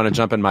now, and I want to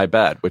jump in my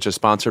bed, which is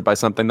sponsored by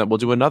something that we'll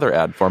do another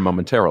ad for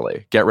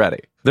momentarily. Get ready.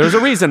 There's a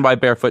reason why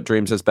Barefoot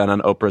Dreams has been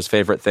on Oprah's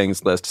favorite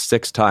things list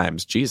 6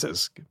 times.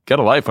 Jesus, get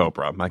a life,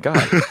 Oprah. My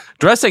God.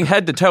 Dressing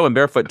head to toe in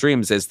Barefoot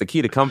Dreams is the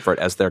key to comfort,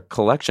 as their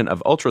collection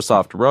of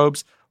ultra-soft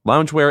robes,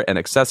 loungewear, and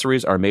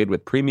accessories are made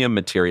with premium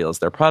materials.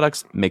 Their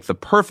products make the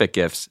perfect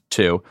gifts,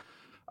 too.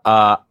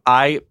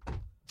 I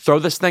throw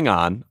this thing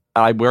on.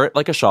 I wear it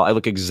like a shawl. I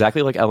look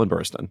exactly like Ellen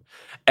Burstyn.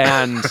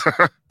 And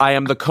I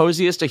am the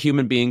coziest a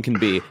human being can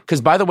be. Because,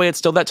 by the way, it's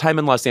still that time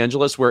in Los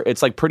Angeles where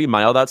it's like pretty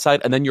mild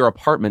outside and then your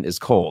apartment is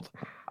cold.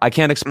 I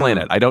can't explain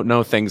it. I don't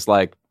know things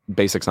like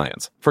basic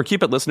science. For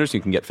Keep It listeners,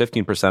 you can get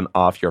 15%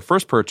 off your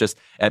first purchase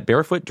at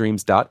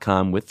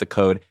barefootdreams.com with the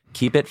code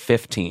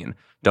KEEPIT15.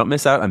 Don't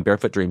miss out on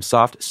Barefoot Dreams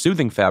soft,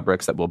 soothing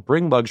fabrics that will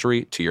bring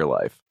luxury to your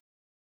life.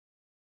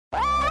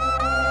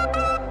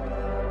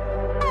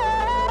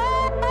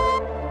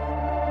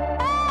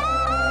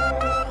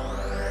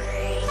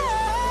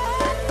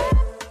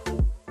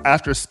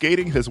 After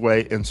skating his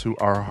way into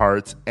our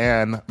hearts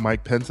and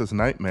Mike Pence's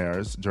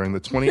nightmares during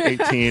the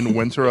 2018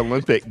 Winter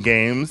Olympic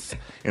Games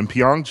in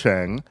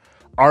Pyeongchang,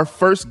 our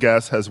first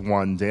guest has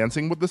won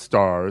Dancing with the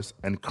Stars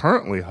and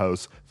currently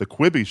hosts The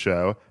Quibi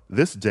Show,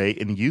 This Day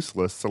in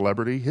Useless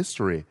Celebrity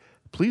History.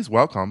 Please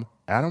welcome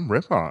Adam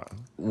Rippon.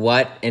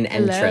 What an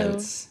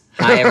entrance.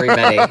 Hi,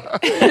 everybody.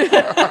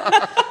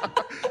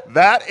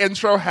 That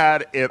intro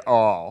had it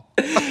all.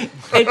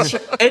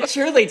 It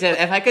truly did.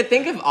 If I could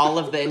think of all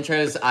of the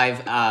intros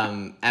I've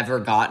ever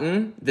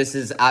gotten, this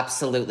is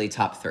absolutely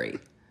top 3.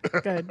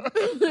 Good.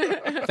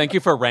 Thank you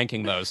for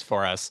ranking those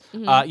for us.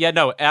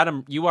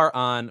 Adam, you are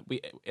on.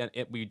 We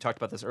talked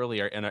about this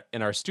earlier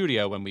in our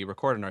studio when we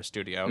record in our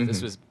studio. Mm-hmm.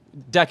 This was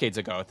decades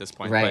ago at this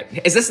point. Right.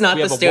 But is this not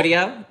the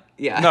studio?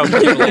 Yeah. No,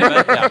 can you believe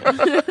it?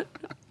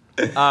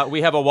 Yeah.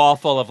 We have a wall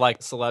full of like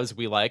celebs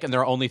we like, and there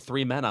are only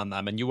 3 men on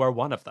them, and you are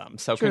one of them.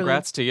 So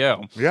congrats to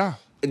you. Yeah.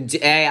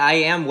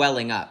 I am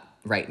welling up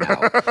right now.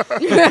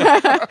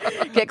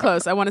 Get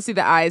close. I want to see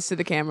the eyes to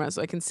the camera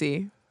so I can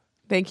see.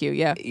 Thank you.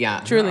 Yeah. Yeah.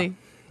 Truly.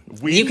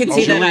 You can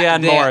see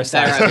Julianne Moore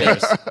they're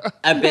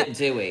a bit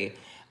dewy.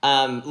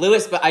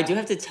 Lewis, but I do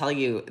have to tell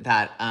you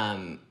that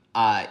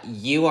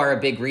you are a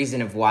big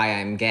reason of why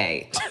I'm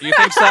gay. You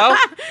think so?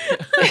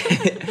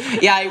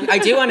 Yeah, I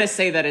do want to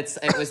say that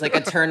it was like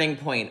a turning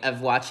point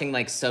of watching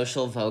like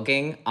social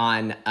voguing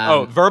on.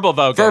 Verbal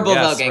voguing. Verbal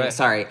yes, voguing. right.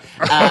 Sorry.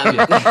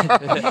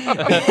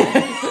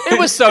 It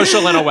was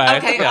social in a way.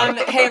 Okay. Yeah.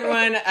 Hey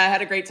everyone, I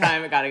had a great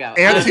time. I gotta go.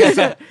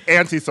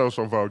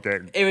 Anti-social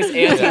voguing. It was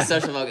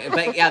anti-social voguing,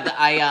 but yeah,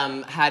 I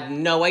had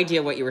no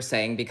idea what you were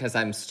saying because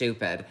I'm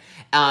stupid,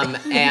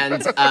 but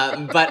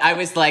I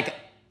was like,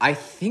 I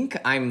think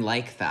I'm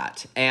like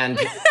that, and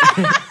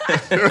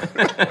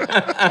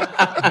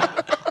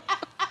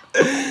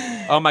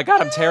oh my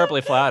God, I'm terribly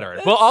flattered.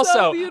 That's well, also,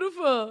 so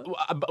beautiful.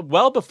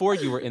 Well before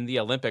you were in the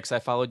Olympics, I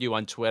followed you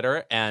on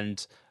Twitter,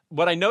 and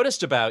what I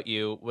noticed about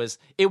you was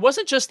it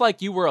wasn't just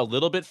like you were a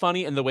little bit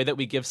funny in the way that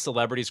we give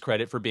celebrities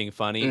credit for being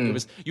funny. It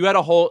was you had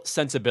a whole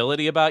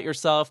sensibility about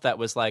yourself that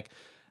was like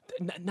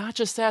not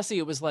just sassy.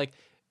 It was like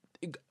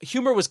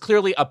humor was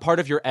clearly a part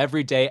of your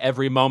everyday,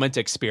 every moment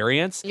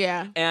experience.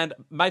 Yeah. And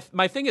my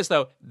thing is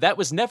though that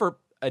was never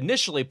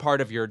initially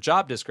part of your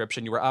job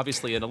description. You were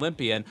obviously an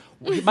Olympian.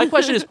 My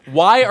question is,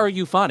 why are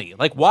you funny?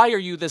 Like, why are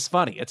you this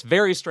funny? It's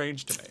very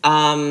strange to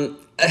me.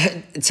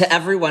 To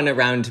everyone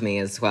around me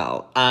as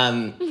well.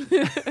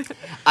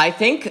 I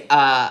think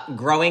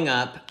growing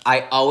up,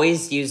 I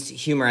always used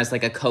humor as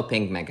like a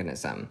coping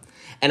mechanism.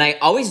 And I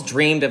always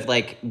dreamed of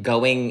like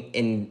going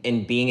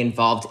and being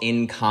involved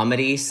in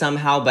comedy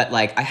somehow, but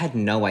like I had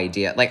no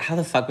idea. Like, how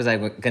the fuck was I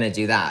gonna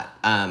do that?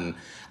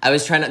 I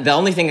was trying to. The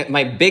only thing,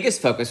 my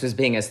biggest focus was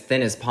being as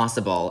thin as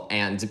possible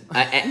and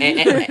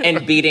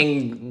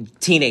beating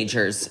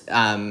teenagers.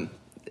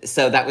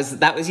 So that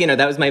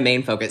was my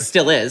main focus.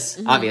 Still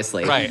is,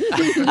 obviously. Right.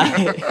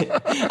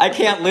 I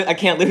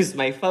can't lose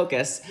my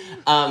focus.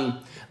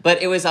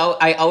 But it was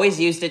I always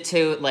used it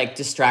to like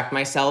distract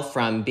myself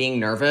from being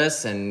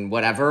nervous and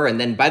whatever. And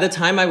then by the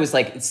time I was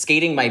like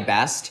skating my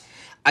best,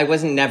 I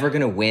wasn't never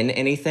gonna win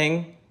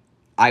anything.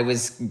 I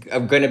was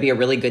going to be a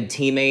really good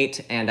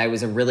teammate and I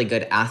was a really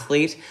good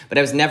athlete, but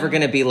I was never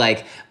going to be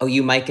like, oh,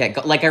 you might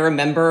get like, I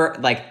remember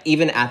like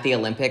even at the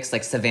Olympics,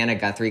 like Savannah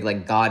Guthrie,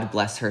 like God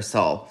bless her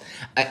soul,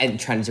 and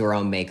trying to do her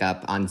own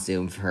makeup on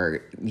Zoom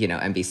for,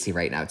 NBC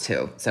right now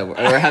too. So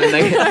we're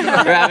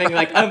having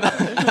like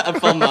a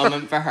full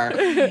moment for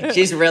her.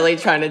 She's really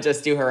trying to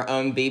just do her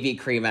own BB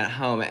cream at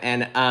home.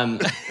 And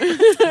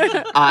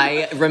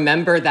I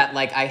remember that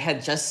like I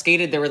had just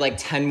skated, there were like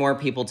 10 more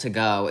people to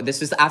go.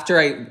 This was after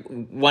I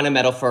won a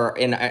medal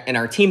in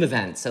our team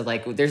event. So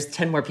like there's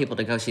 10 more people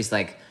to go. She's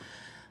like,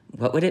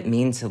 what would it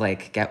mean to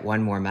like get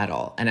one more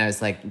medal? And I was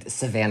like,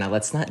 Savannah,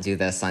 let's not do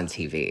this on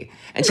TV.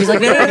 And she's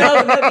like,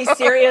 no, be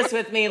serious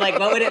with me. Like,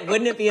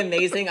 wouldn't it be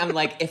amazing? I'm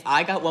like, if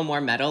I got one more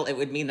medal, it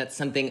would mean that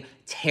something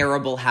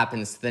terrible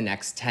happens to the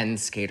next 10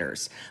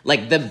 skaters.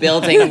 Like the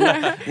building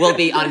will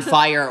be on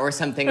fire or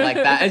something like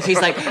that. And she's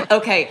like,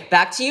 okay,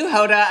 back to you,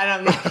 Hoda. And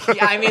I'm like,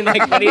 yeah, I mean,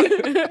 like, what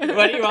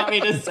do you want me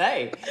to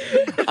say?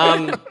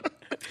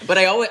 But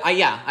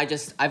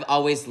I've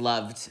always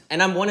loved,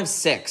 and I'm one of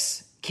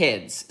 6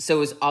 kids, so it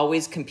was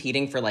always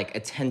competing for like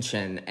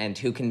attention and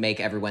who can make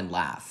everyone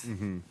laugh.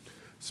 Mm-hmm.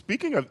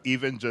 Speaking of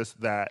even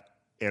just that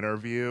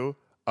interview,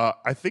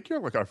 I think you're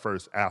like our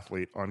first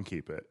athlete on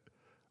Keep It.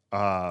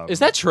 Is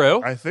that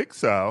true? I think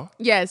so.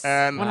 Yes,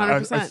 and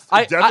 100%.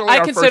 Definitely I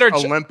our consider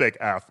first Olympic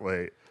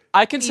athlete.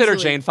 I consider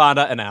Easily. Jane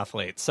Fonda an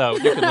athlete, so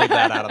you can leave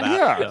that out of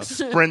that. Yeah,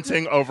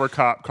 sprinting over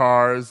cop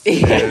cars.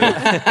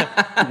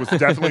 It was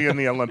definitely in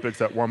the Olympics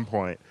at one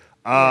point.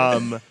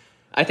 I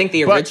think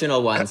the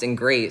original ones in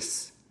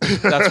Greece.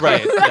 That's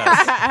right.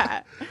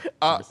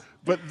 Yes.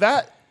 But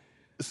that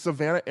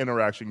Savannah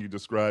interaction you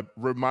described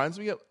reminds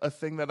me of a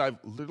thing that I've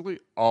literally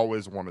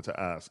always wanted to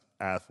ask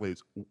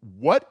athletes.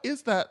 What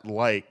is that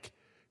like?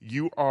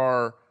 You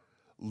are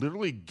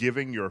literally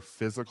giving your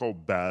physical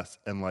best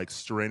and like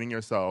straining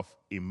yourself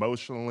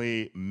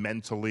emotionally,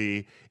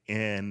 mentally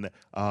in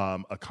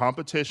a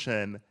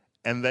competition,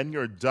 and then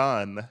you're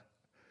done,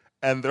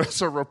 and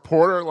there's a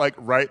reporter like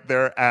right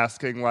there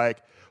asking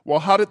like, well,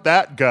 how did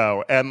that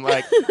go? And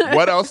like,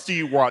 what else do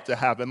you want to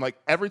happen? Like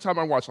every time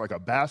I watch like a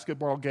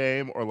basketball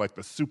game or like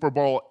the Super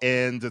Bowl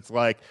ends, it's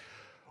like,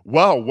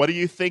 well, what do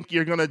you think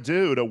you're gonna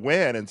do to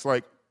win? And it's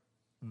like,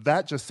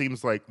 that just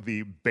seems like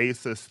the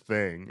basest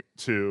thing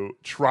to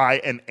try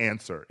and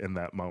answer in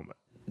that moment.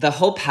 The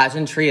whole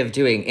pageantry of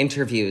doing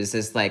interviews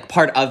is like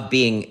part of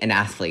being an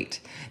athlete.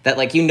 That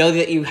like,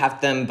 that you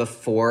have them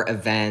before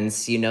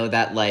events,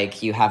 that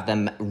like you have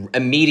them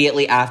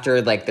immediately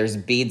after, like there's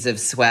beads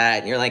of sweat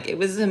and you're like, it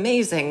was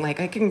amazing.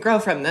 Like I can grow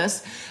from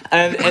this.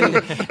 But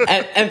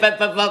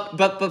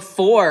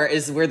before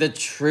is where the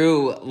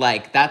true,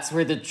 like, that's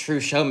where the true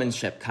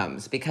showmanship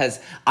comes, because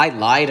I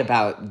lied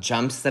about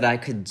jumps that I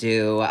could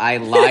do. I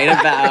lied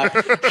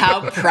about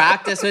how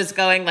practice was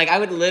going. Like I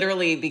would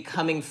literally be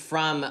coming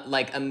from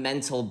like a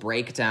mental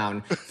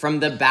breakdown from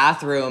the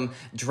bathroom,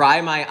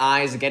 dry my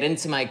eyes, get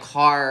into my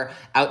car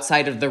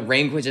outside of the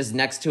rink, which is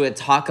next to a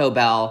Taco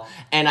Bell,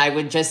 and I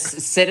would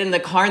just sit in the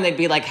car and they'd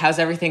be like, how's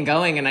everything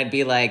going? And I'd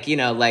be like,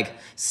 like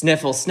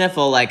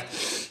sniffle, like,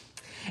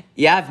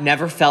 yeah, I've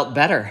never felt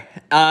better.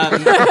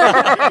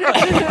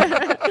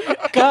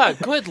 God,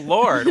 good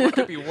Lord, what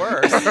could be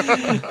worse?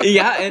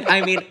 Yeah, and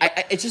I mean,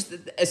 it's just,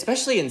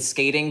 especially in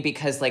skating,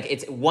 because like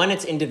it's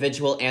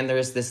individual and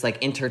there's this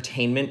like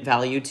entertainment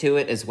value to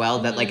it as well,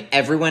 that like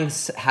everyone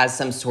has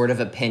some sort of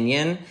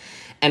opinion.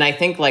 And I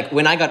think like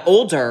when I got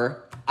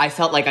older, I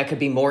felt like I could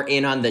be more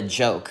in on the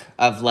joke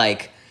of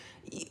like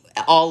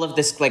all of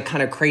this like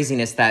kind of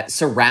craziness that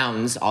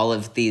surrounds all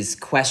of these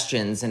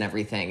questions and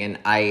everything. And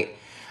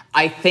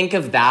I think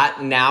of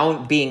that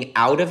now being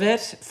out of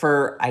it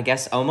for, I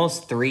guess,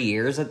 almost 3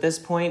 years at this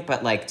point,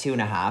 but like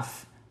 2.5.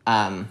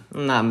 I'm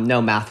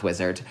no math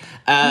wizard.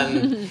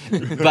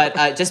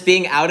 But just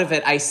being out of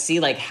it, I see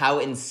like how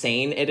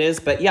insane it is.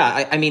 But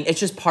yeah, I mean,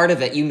 it's just part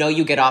of it.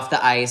 You get off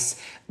the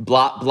ice,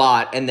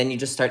 blot, and then you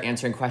just start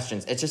answering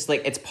questions. It's just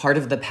like, it's part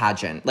of the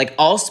pageant. Like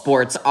all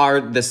sports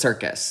are the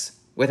circus.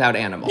 without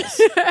animals.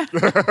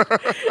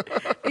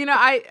 You know,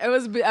 it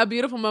was a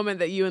beautiful moment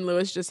that you and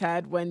Lewis just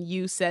had when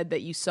you said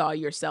that you saw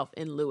yourself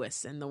in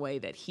Lewis and the way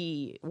that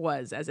he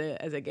was as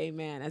a gay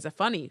man, as a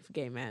funny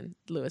gay man.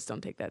 Lewis,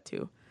 don't take that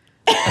too.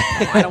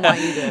 I don't want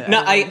you to.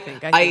 No, I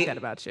think that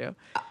about you.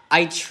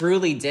 I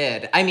truly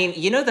did. I mean,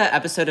 you know that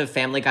episode of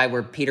Family Guy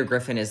where Peter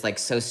Griffin is like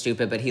so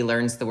stupid, but he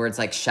learns the words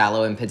like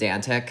shallow and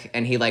pedantic,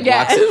 and he like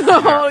walks.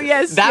 Oh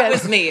yes, that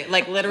yes. was me.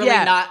 Like literally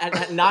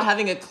not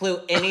having a clue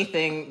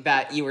anything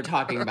that you were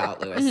talking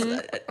about,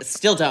 Lewis.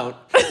 Still don't.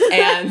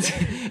 And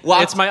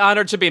it's my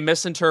honor to be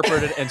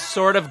misinterpreted and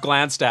sort of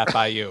glanced at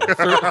by you.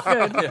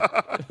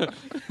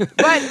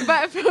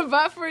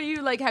 But for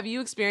you, like, have you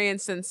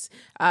experienced since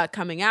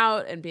coming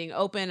out and being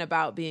open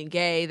about being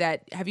gay?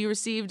 That have you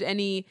received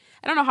any?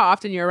 I don't know how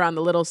often you're around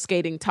the little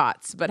skating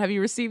tots, but have you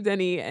received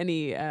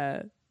any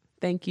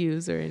thank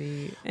yous or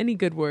any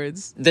good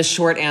words? The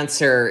short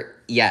answer,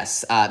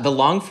 yes. The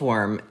long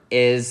form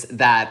is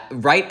that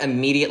right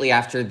immediately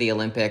after the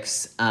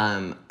Olympics,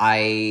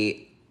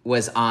 I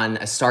was on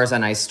a Stars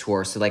on Ice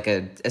tour, so like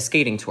a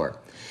skating tour.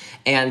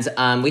 And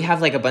we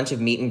have like a bunch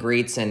of meet and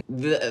greets, and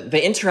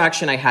the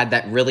interaction I had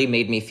that really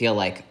made me feel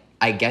like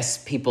I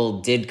guess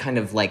people did kind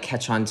of like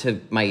catch on to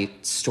my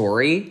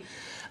story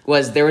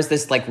was there was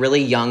this like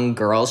really young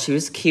girl. She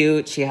was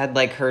cute. She had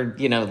like her,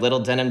 little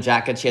denim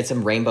jacket. She had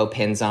some rainbow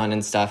pins on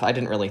and stuff. I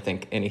didn't really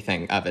think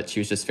anything of it. She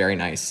was just very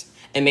nice.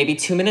 And maybe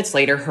 2 minutes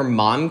later, her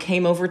mom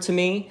came over to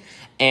me,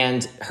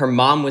 and her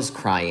mom was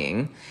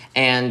crying.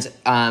 And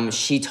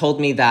she told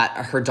me that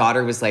her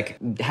daughter was like,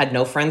 had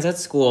no friends at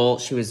school.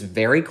 She was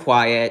very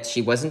quiet.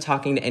 She wasn't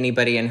talking to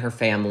anybody in her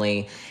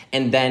family.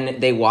 And then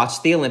they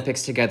watched the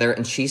Olympics together,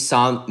 and she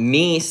saw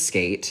me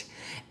skate.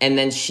 And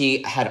then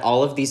she had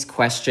all of these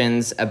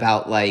questions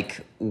about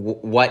like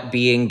what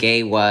being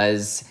gay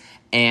was.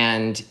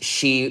 And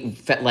she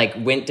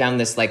went down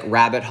this like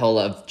rabbit hole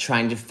of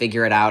trying to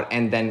figure it out.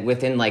 And then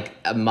within like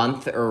a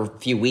month or a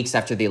few weeks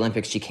after the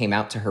Olympics, she came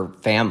out to her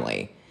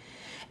family.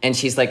 And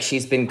she's like,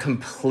 she's been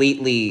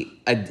completely,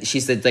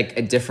 she's like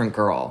a different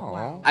girl.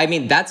 Wow. I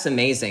mean, that's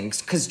amazing.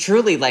 Because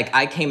truly, like,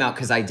 I came out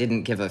because I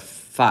didn't give a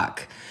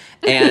fuck.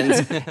 And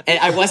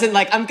I wasn't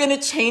like, I'm going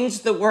to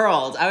change the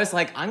world. I was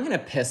like, I'm going to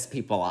piss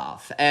people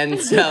off. And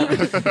so.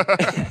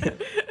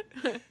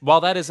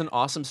 While that is an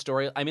awesome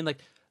story, I mean, like,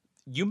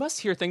 you must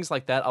hear things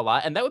like that a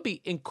lot, and that would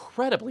be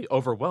incredibly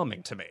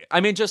overwhelming to me.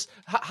 I mean, just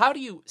how do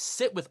you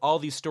sit with all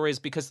these stories?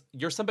 Because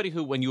you're somebody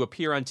who, when you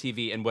appear on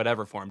TV in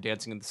whatever form,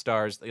 Dancing in the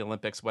Stars, the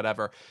Olympics,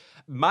 whatever,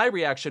 my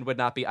reaction would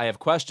not be, I have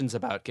questions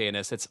about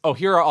gayness. It's, oh,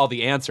 here are all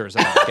the answers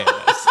about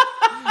gayness,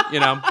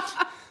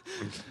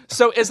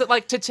 So is it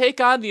like to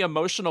take on the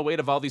emotional weight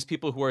of all these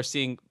people who are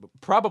seeing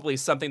probably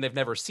something they've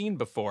never seen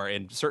before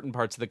in certain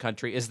parts of the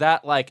country? Is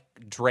that like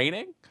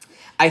draining?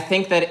 I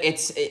think that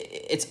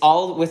it's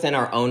all within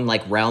our own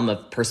like realm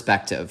of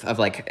perspective of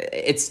like,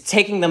 it's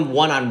taking them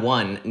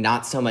one-on-one,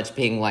 not so much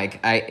being like,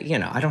 I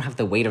don't have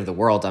the weight of the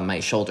world on my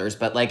shoulders,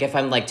 but like if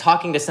I'm like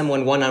talking to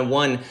someone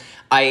one-on-one,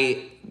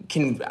 I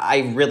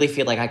really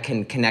feel like I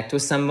can connect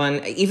with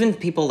someone. Even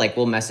people like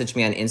will message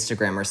me on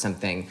Instagram or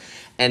something,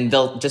 and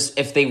they'll just,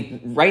 if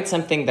they write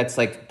something that's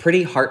like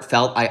pretty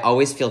heartfelt, I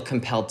always feel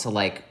compelled to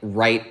like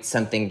write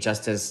something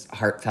just as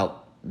heartfelt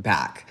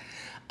back.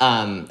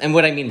 And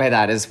what I mean by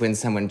that is when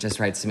someone just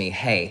writes to me,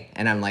 "Hey,"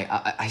 and I'm like,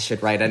 I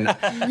should write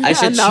I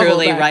should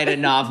truly write a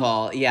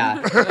novel.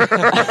 Yeah.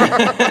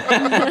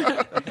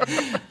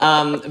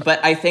 But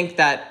I think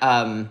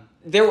that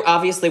there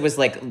obviously was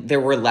like, there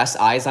were less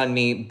eyes on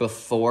me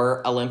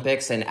before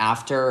Olympics, and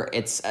after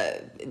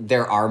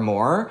there are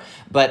more.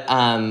 But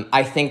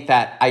I think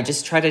that I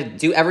just try to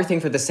do everything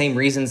for the same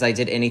reasons I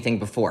did anything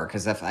before.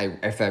 Because if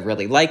I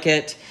really like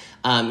it,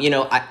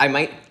 I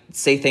might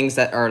say things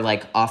that are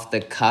like off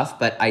the cuff,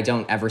 but I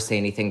don't ever say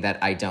anything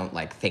that I don't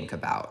like think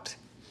about.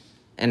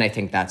 And I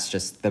think that's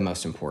just the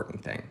most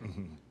important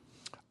thing.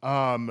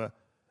 Mm-hmm.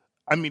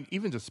 I mean,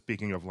 even just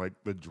speaking of like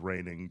the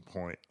draining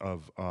point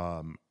of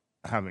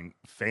having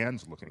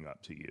fans looking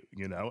up to you,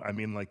 I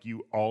mean, like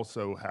you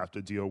also have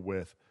to deal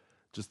with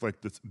just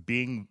like this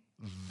being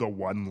the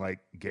one like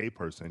gay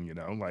person,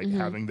 like mm-hmm.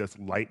 having this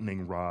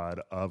lightning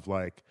rod of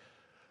like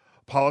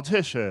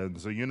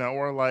politicians,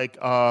 or like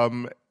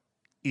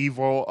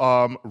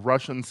evil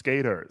Russian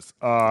skaters,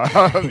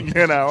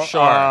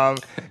 Sure.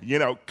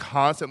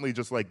 Constantly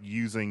just like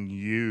using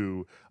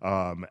you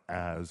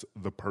as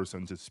the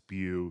person to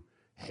spew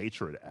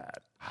hatred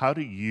at. How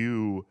do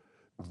you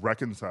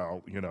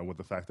reconcile, with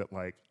the fact that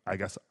like, I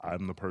guess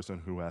I'm the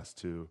person who has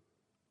to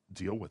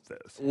deal with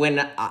this?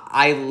 When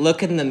I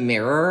look in the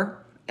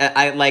mirror,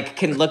 I like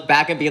can look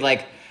back and be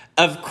like,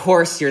 of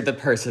course you're the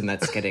person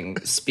that's getting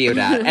spewed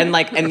at. And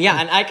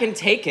I can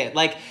take it.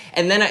 Like,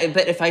 and then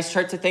but if I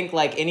start to think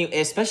like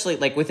especially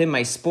like within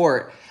my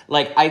sport,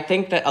 like I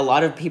think that a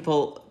lot of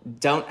people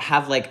don't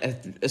have like a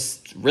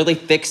really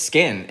thick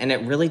skin, and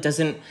it really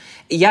doesn't,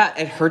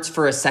 it hurts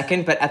for a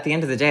second, but at the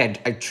end of the day,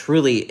 I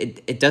truly,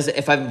 it doesn't,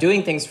 if I'm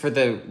doing things for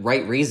the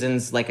right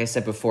reasons, like I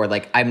said before,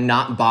 like I'm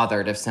not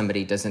bothered if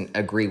somebody doesn't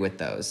agree with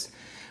those.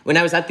 when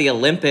I was at the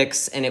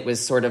Olympics and it was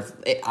sort of,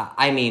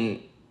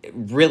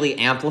 really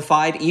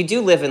amplified. You do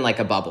live in like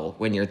a bubble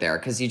when you're there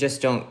because you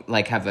just don't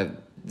like have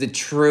the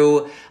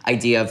true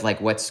idea of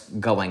like what's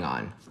going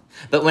on.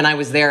 But when I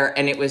was there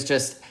and it was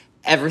just,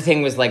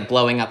 everything was like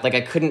blowing up. Like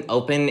I couldn't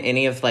open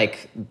any of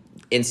like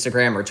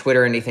Instagram or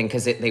Twitter or anything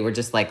because they were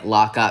just like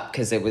lock up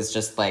because it was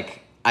just like,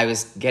 I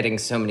was getting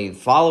so many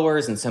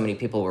followers and so many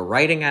people were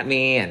writing at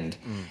me and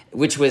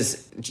which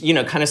was, kind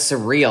of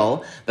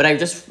surreal. But I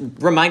just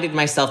reminded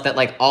myself that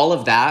like all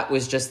of that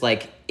was just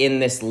like in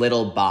this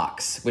little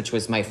box, which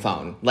was my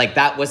phone. Like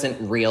that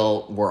wasn't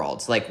real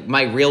world. Like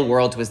my real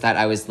world was that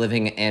I was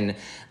living in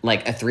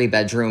like a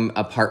 3-bedroom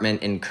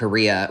apartment in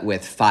Korea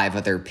with 5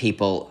 other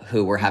people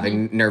who were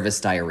having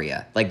nervous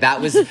diarrhea. Like that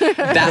was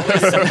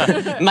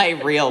my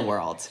real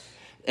world.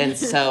 And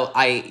so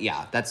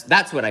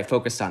that's what I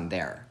focused on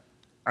there.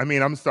 I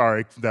mean, I'm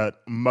sorry that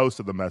most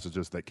of the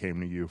messages that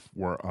came to you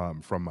were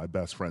from my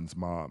best friend's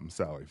mom,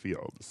 Sally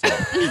Field. So,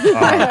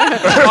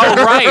 Oh,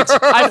 right.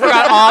 I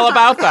forgot all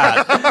about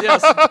that.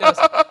 Yes.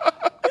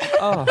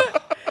 Oh.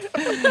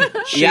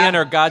 She and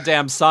her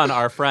goddamn son,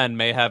 our friend,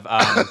 may have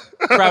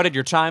crowded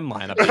your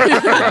timeline a bit.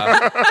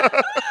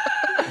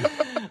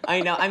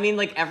 I know. I mean,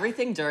 like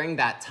everything during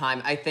that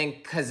time, I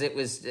think because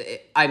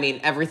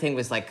everything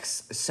was like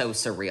so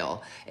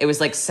surreal. It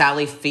was like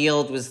Sally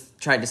Field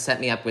tried to set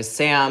me up with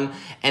Sam.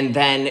 And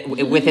then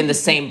within the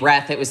same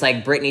breath, it was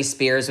like Britney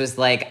Spears was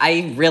like,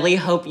 I really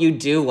hope you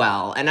do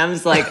well. And I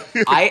was like,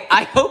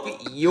 I hope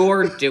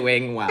you're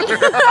doing well.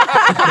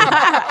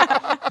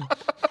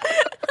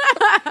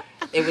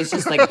 It was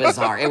just like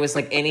bizarre. It was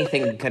like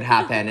anything could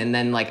happen. And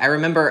then like I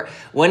remember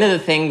one of the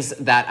things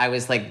that I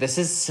was like, this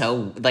is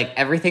so like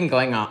everything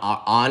going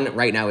on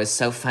right now is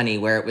so funny,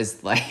 where it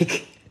was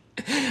like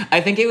I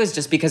think it was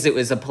just because it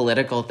was a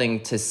political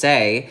thing to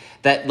say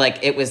that like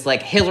it was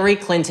like Hillary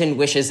Clinton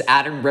wishes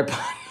Adam Rippon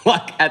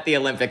luck at the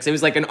Olympics. It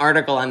was like an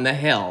article on The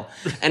Hill.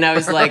 And I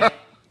was like,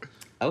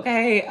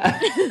 okay.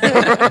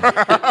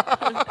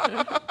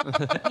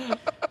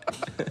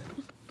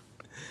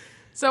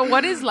 So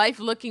what is life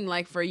looking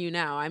like for you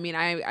now? I mean,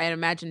 I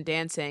imagine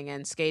dancing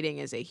and skating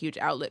is a huge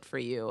outlet for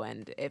you.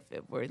 And if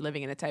we're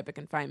living in a type of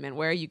confinement,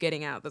 where are you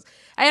getting out of this?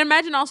 I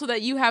imagine also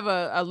that you have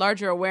a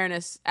larger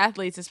awareness,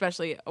 athletes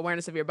especially,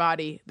 awareness of your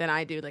body than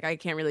I do. Like I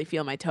can't really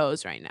feel my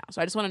toes right now.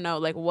 So I just want to know,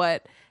 like,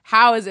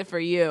 how is it for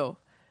you?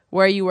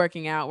 Where are you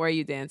working out? Where are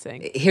you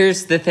dancing?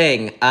 Here's the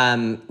thing.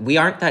 We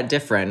aren't that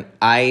different.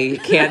 I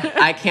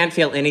can't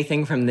feel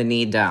anything from the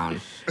knee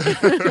down.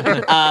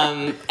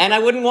 And I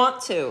wouldn't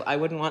want to. I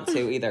wouldn't want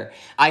to either.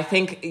 I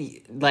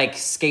think like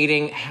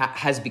skating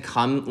has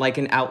become like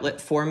an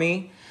outlet for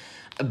me.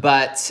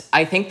 But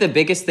I think the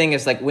biggest thing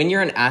is like when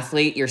you're an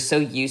athlete, you're so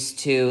used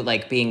to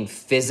like being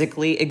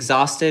physically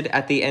exhausted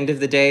at the end of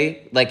the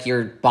day. Like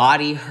your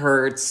body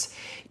hurts.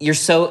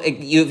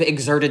 You've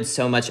exerted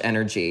so much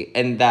energy.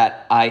 And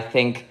that I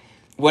think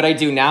what I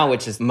do now,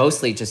 which is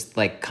mostly just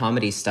like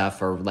comedy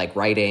stuff or like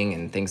writing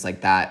and things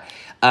like that,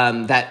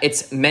 that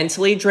it's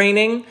mentally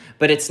draining,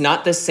 but it's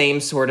not the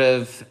same sort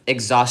of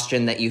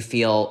exhaustion that you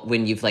feel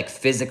when you've like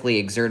physically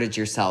exerted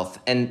yourself,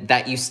 and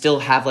that you still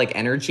have like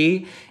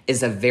energy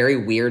is a very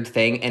weird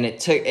thing. And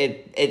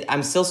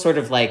I'm still sort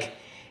of like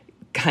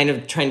kind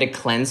of trying to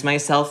cleanse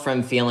myself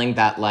from feeling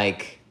that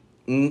like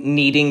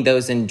needing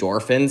those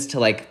endorphins to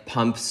like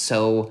pump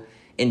so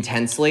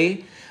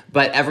intensely.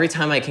 But every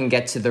time I can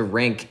get to the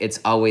rink, it's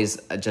always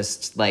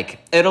just like,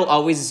 it'll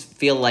always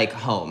feel like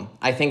home.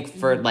 I think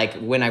for like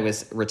when I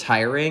was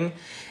retiring,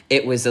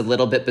 it was a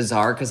little bit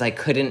bizarre because I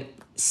couldn't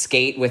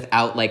skate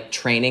without like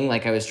training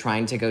like I was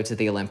trying to go to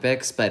the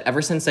Olympics. But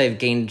ever since I've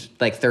gained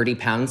like 30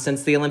 pounds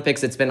since the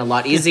Olympics, it's been a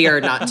lot easier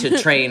not to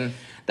train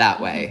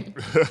that way.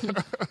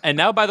 And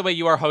now, by the way,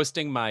 you are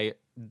hosting my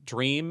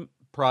dream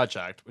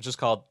project, which is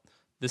called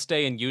This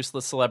Day in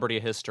Useless Celebrity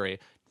History.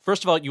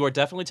 First of all, you are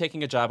definitely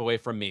taking a job away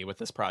from me with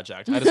this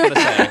project. I just want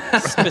to say,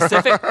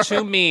 specific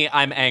to me,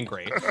 I'm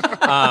angry.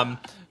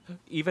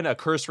 Even a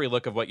cursory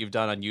look of what you've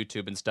done on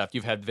YouTube and stuff,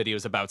 you've had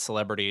videos about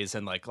celebrities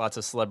and like lots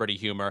of celebrity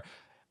humor.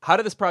 How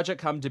did this project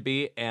come to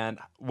be, and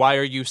why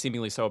are you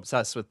seemingly so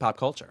obsessed with pop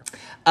culture?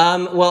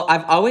 Well,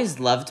 I've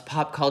always loved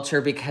pop culture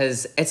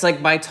because it's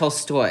like my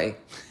Tolstoy.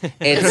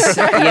 It's,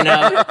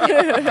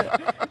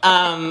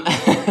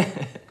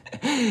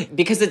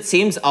 because it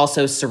seems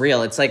also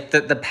surreal. It's like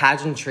the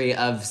pageantry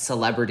of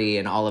celebrity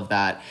and all of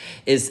that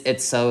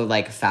it's so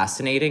like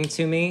fascinating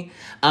to me.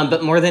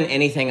 But more than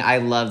anything, I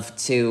love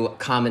to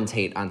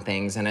commentate on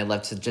things, and I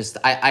love to just,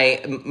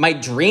 my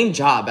dream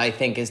job, I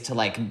think, is to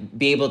like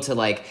be able to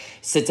like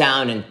sit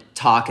down and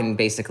talk and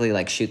basically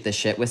like shoot the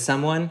shit with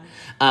someone.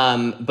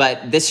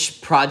 But this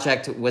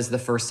project was the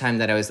first time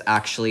that I was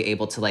actually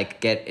able to like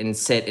get and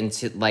sit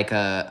into like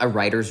a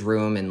writer's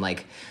room and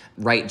like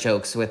write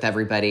jokes with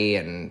everybody,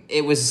 and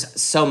it was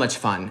so much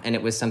fun, and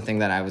it was something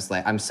that I was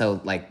like, I'm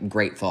so like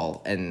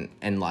grateful and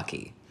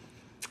lucky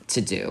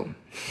to do.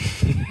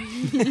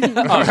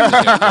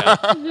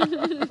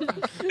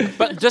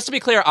 But just to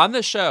be clear, on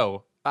the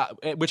show,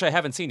 which I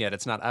haven't seen yet,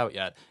 it's not out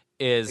yet,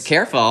 is...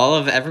 Careful, all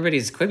of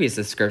everybody's Quibi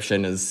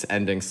subscription is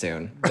ending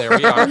soon. There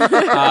we are.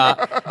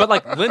 But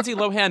like Lindsay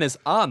Lohan is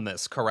on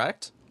this,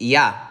 correct?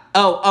 Yeah.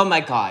 Oh my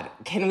God.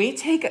 Can we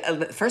take...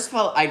 First of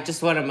all, I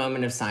just want a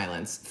moment of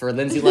silence for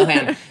Lindsay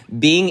Lohan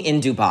being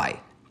in Dubai.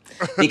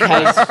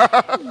 Because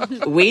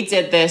we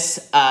did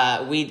this,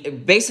 we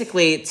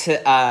basically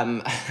to,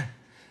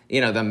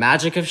 the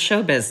magic of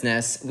show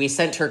business, we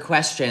sent her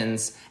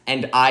questions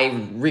and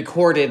I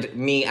recorded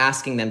me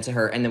asking them to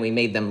her and then we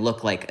made them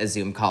look like a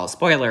Zoom call.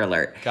 Spoiler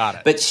alert. Got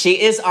it. But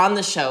she is on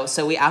the show,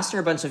 so we asked her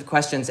a bunch of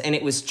questions and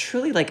it was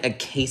truly like a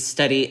case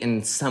study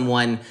in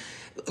someone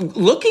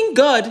looking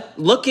good,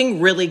 looking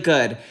really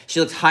good. She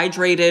looked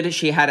hydrated.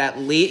 She had at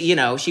least,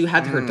 she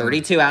had her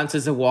 32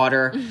 ounces of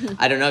water.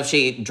 I don't know if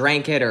she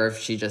drank it or if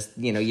she just,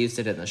 used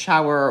it in the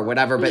shower or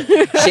whatever, but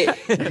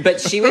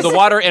she was... The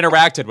water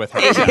interacted with her.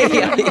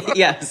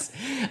 Yes.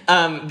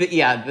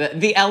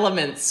 The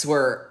elements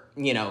were,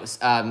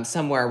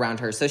 somewhere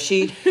around her. So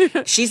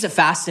she's a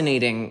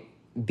fascinating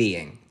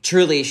being.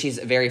 Truly, she's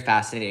very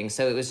fascinating.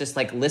 So it was just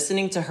like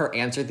listening to her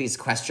answer these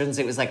questions.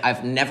 It was like,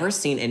 I've never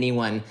seen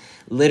anyone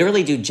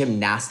literally do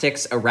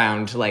gymnastics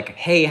around like,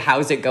 hey,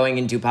 how's it going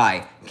in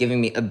Dubai?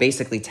 Giving me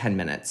basically 10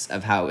 minutes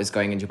of how it was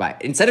going in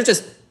Dubai. Instead of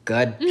just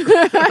good.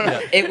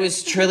 It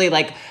was truly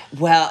like,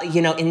 well,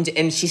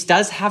 and she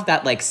does have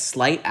that like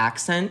slight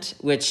accent,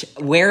 which,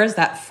 where is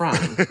that from?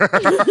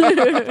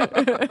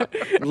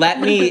 Let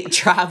me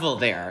travel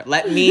there.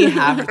 Let me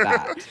have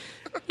that.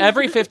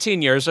 Every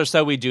 15 years or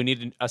so, we do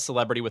need a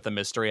celebrity with a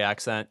mystery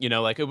accent.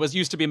 Like it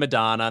used to be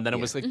Madonna, and then it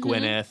was like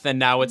Gwyneth, and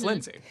now it's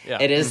Lindsay. Yeah.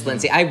 It is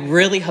Lindsay. I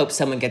really hope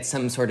someone gets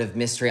some sort of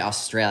mystery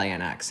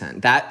Australian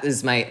accent. That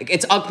is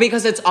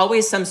because it's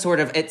always some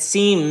sort of, it's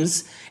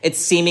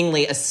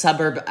seemingly a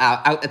suburb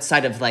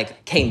outside of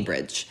like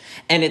Cambridge.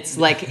 And it's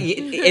like,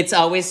 it's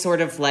always sort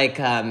of like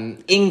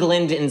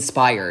England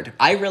inspired.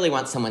 I really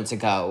want someone to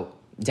go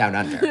down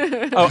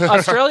under.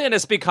 Australian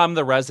has become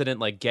the resident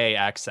like gay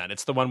accent.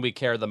 It's the one we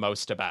care the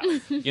most about.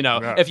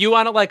 If you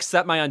want to like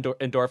set my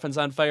endorphins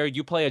on fire,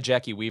 you play a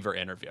Jackie Weaver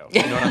interview.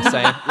 You know what I'm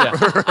saying?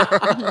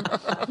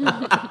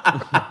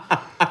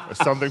 Yeah.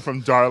 Something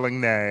from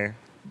Darling Nay.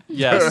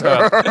 Yes.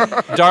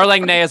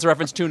 Darling Nay is a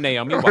reference to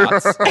Naomi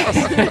Watts.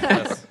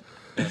 Yes.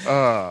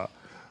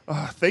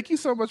 Thank you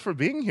so much for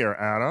being here,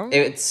 Adam.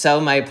 It's so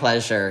my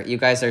pleasure. You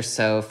guys are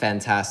so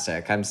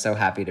fantastic. I'm so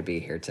happy to be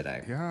here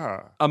today.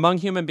 Yeah. Among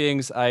human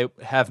beings I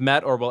have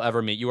met or will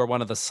ever meet, you are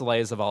one of the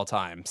slays of all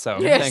time. So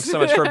Thanks so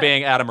much for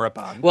being Adam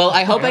Rippon. Well,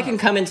 I hope I can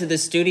come into the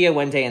studio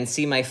one day and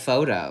see my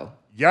photo.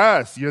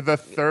 Yes, you're the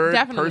third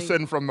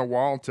person from the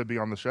wall to be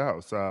on the show.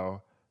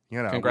 So,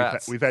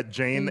 congrats. We've had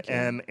Jane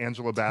and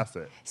Angela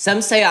Bassett.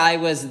 Some say I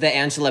was the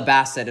Angela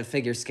Bassett of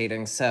figure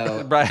skating,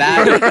 so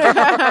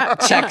that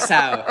checks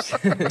out.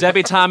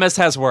 Debbie Thomas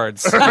has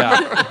words.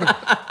 Yeah.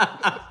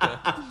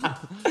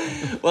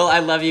 Well, I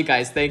love you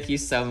guys. Thank you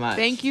so much.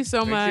 Thank you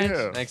so much.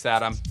 You. Thanks,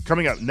 Adam.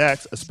 Coming up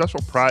next, a special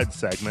Pride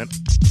segment.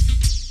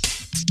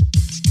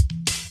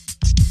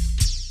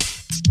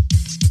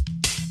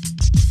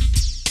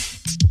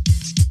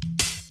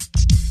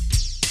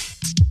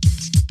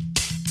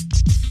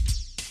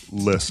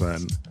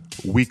 Listen,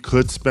 we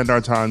could spend our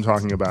time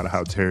talking about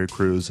how Terry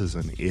Crews is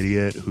an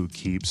idiot who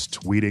keeps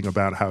tweeting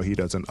about how he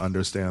doesn't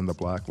understand the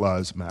Black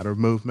Lives Matter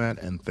movement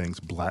and thinks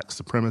black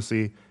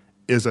supremacy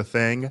is a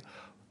thing.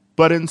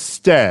 But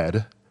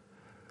instead,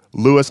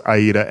 Louis,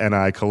 Aida, and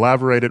I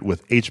collaborated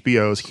with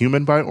HBO's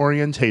Human by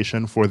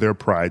Orientation for their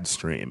Pride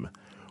stream.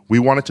 We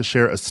wanted to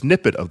share a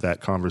snippet of that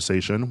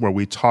conversation where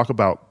we talk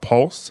about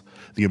Pulse,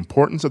 the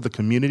importance of the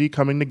community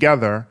coming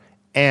together,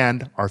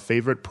 and our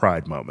favorite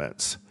Pride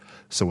moments.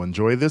 So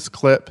enjoy this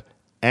clip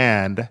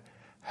and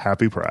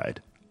happy Pride.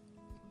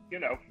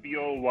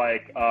 Feel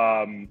like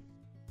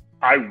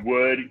I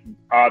would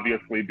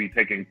obviously be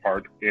taking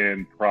part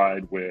in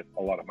Pride with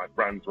a lot of my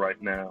friends right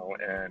now.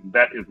 And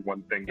that is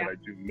one thing that I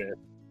do miss.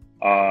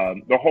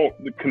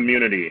 The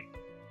community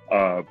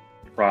of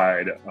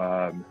Pride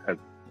has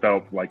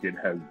felt like it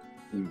has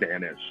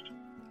vanished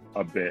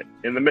a bit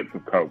in the midst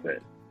of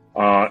COVID.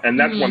 And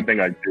that's one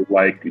thing I do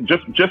like,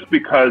 just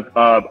because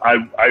of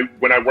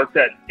when I worked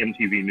at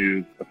MTV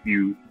News a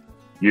few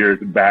years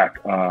back,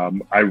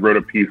 I wrote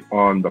a piece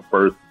on the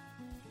first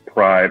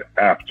Pride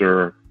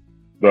after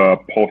the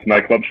Pulse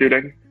nightclub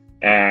shooting,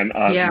 and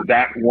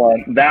that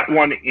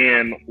one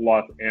in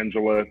Los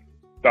Angeles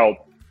felt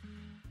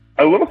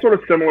a little sort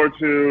of similar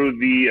to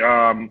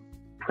the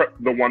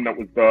one that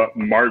was the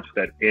march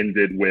that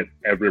ended with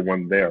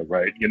everyone there,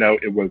 right?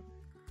 It was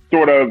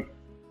sort of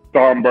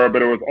somber,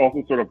 but it was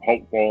also sort of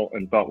hopeful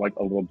and felt like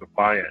a little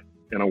defiant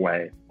in a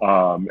way.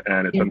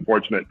 And it's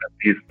unfortunate that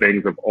these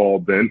things have all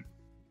been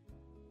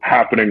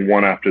happening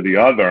one after the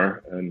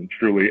other, and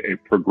truly a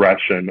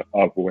progression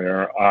of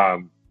where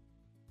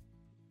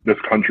this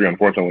country,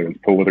 unfortunately, is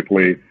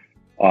politically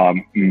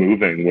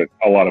moving with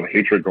a lot of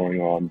hatred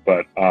going on.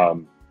 But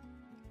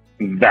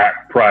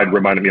that Pride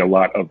reminded me a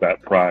lot of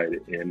that Pride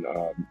in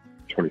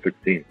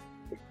 2016.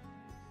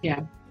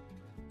 Yeah.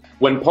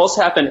 When Pulse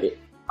happened,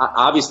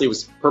 obviously it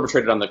was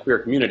perpetrated on the queer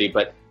community,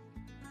 but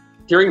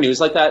hearing news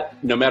like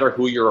that, no matter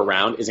who you're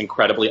around, is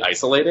incredibly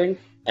isolating.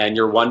 And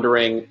you're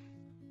wondering,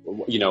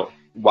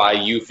 why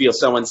you feel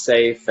so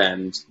unsafe,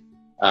 and,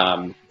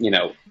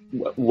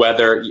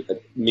 whether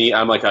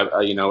I'm like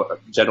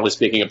generally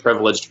speaking, a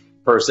privileged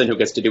person who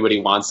gets to do what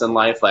he wants in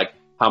life, like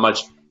how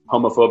much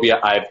homophobia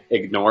I've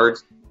ignored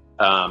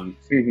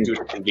due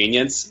to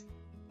convenience.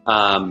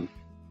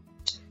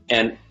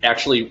 And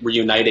actually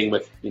reuniting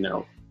with,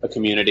 a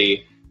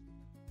community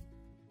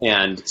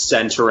and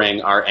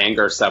centering our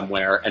anger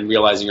somewhere and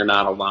realizing you're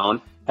not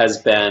alone has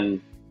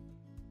been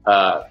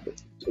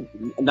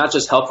not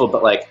just helpful,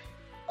 but like,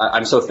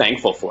 I'm so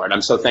thankful for it.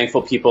 I'm so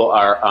thankful people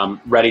are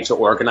ready to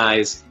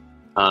organize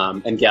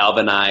and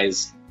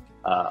galvanize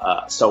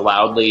so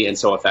loudly and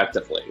so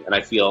effectively. And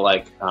I feel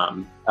like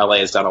LA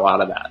has done a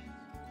lot of that.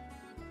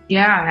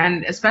 Yeah,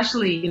 and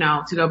especially,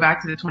 to go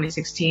back to the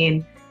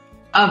 2016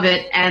 of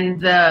it,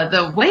 and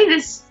the way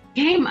this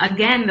came,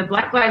 again, the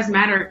Black Lives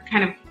Matter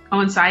kind of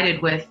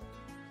coincided with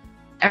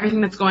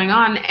everything that's going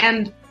on.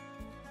 And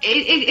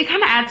it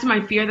kind of adds to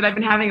my fear that I've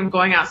been having of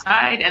going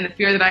outside, and the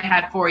fear that I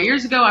had 4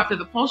 years ago after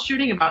the Pulse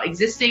shooting about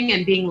existing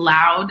and being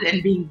loud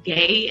and being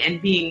gay and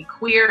being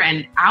queer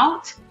and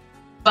out.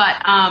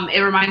 But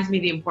it reminds me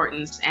the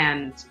importance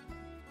and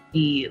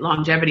the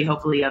longevity,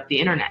 hopefully, of the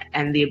internet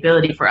and the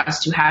ability for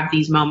us to have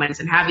these moments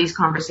and have these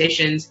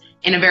conversations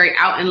in a very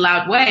out and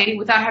loud way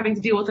without having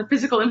to deal with the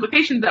physical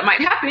implications that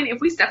might happen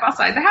if we step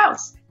outside the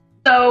house.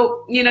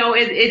 So,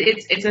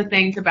 it's a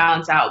thing to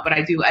balance out, but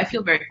I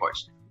feel very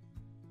fortunate.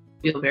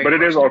 But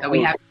it is also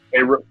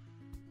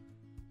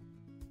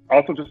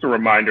also just a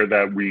reminder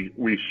that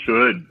we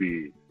should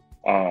be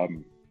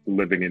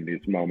living in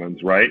these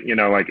moments, right?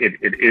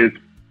 It is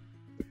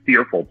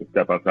fearful to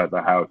step outside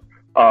the house.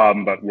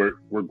 But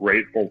we're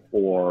grateful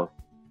for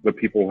the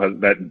people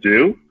that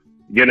do,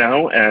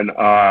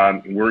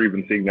 and we're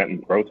even seeing that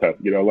in protests.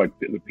 Like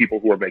the people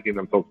who are making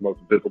themselves most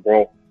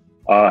visible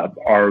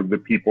are the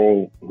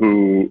people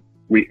who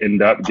we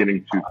end up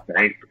getting to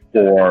thank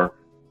for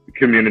the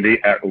community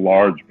at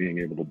large being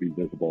able to be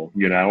visible.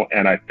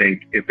 And I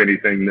think if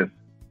anything, this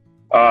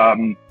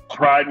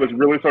Pride was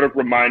really sort of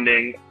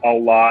reminding a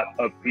lot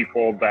of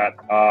people that,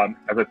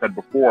 as I said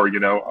before,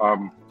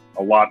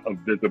 a lot of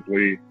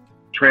visibly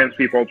trans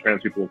people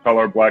of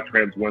color, Black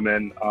trans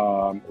women,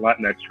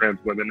 Latinx trans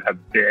women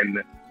have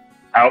been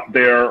out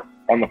there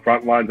on the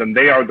front lines, and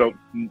they are the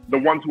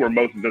ones who are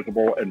most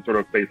visible and sort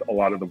of face a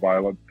lot of the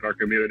violence in our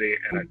community.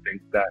 And I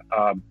think that,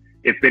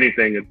 if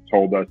anything, it's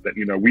told us that,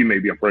 we may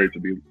be afraid to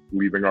be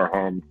leaving our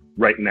home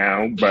right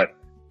now, but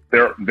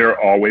they're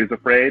always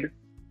afraid.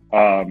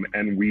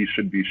 And we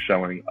should be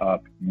showing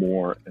up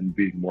more and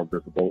being more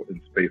visible in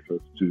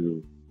spaces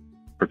to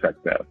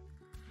protect them.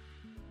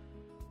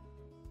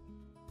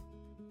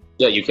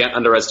 Yeah, you can't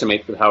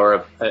underestimate the power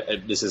of,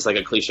 this is like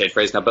a cliched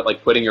phrase now, but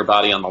like putting your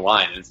body on the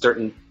line in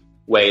certain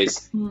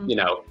ways,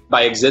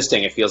 by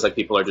existing, it feels like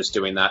people are just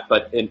doing that.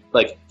 But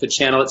to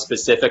channel it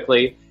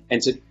specifically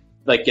and to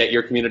like get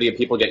your community of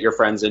people, get your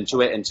friends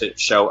into it and to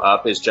show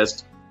up is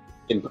just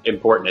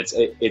important.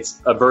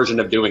 It's a version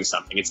of doing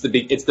something. It's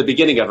the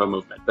beginning of a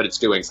movement, but it's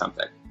doing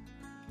something.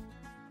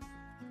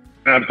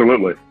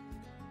 Absolutely.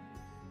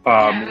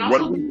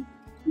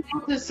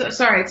 To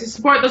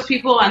support those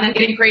people and then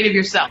getting creative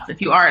yourself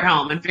if you are at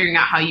home and figuring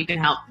out how you can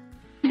help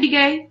be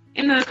gay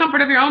in the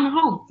comfort of your own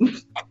home.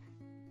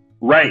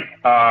 Right.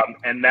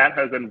 And that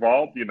has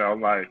involved,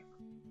 like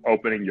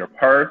opening your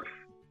purse.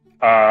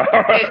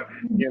 If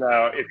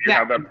you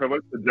have that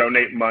privilege to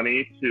donate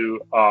money to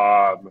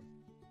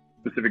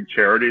specific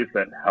charities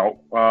that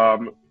help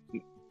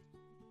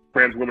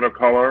trans women of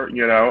color,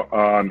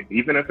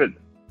 even if it's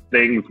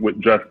things with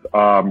just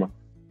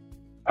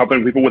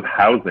helping people with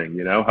housing,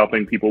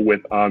 helping people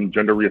with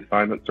gender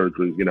reassignment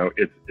surgeries,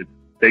 it's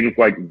things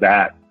like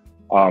that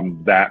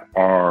that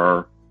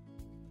are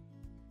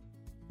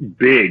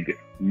big,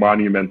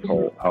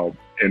 monumental help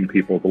in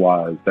people's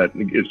lives that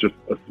is just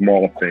a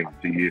small thing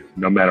to you,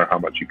 no matter how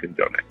much you can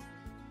donate.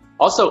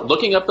 Also,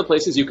 looking up the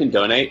places you can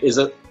donate is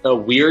a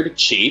weird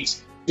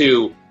cheat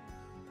to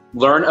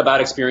learn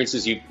about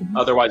experiences you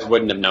otherwise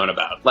wouldn't have known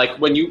about. Like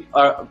when you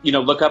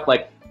look up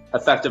like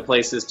effective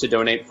places to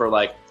donate for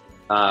like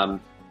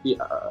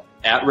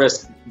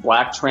at-risk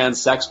Black trans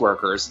sex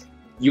workers,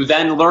 you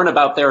then learn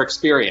about their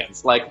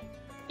experience. Like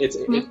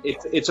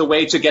it's a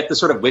way to get the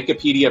sort of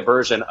Wikipedia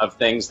version of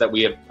things that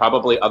we have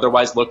probably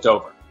otherwise looked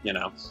over,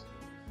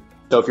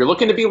 So if you're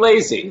looking to be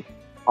lazy,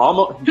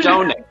 almost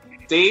donate.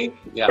 See?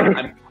 Yeah,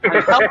 I'm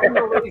helping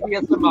the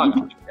laziest among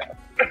us.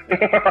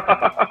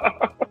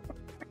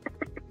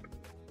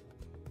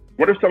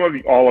 What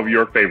are all of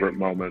your favorite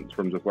moments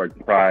from just like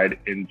Pride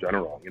in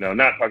general?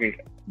 Not talking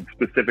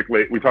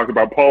specifically, we talked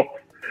about Pulse,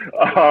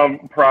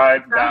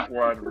 Pride, that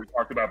one, we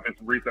talked about this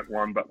recent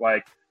one, but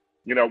like,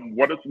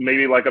 what is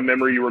maybe like a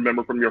memory you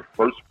remember from your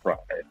first Pride?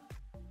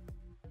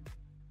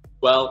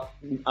 Well,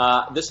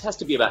 this has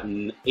to be about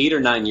 8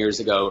 or 9 years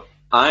ago.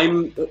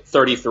 I'm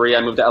 33.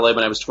 I moved to LA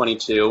when I was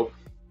 22.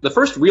 The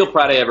first real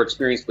Pride I ever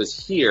experienced was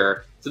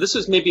here. So this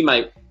was maybe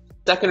my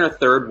second or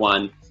third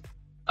one.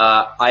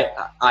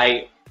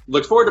 I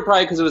looked forward to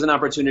Pride because it was an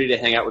opportunity to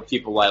hang out with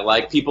people I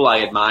like, people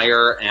I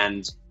admire,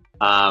 and,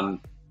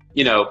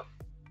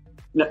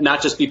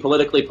 not just be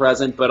politically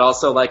present, but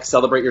also like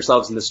celebrate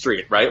yourselves in the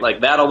street, right?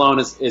 Like that alone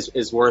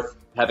is worth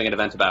having an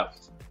event about.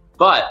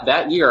 But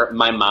that year,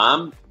 my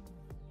mom,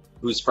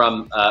 who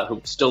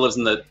still lives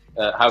in the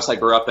house I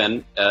grew up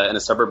in a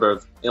suburb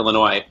of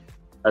Illinois,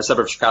 or a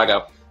suburb of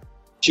Chicago,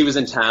 she was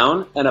in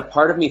town, and a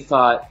part of me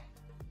thought,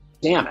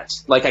 damn it,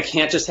 like I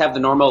can't just have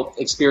the normal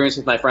experience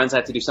with my friends. I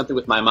have to do something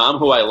with my mom,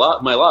 who I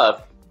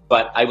love.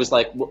 But I was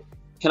like, well,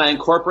 can I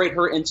incorporate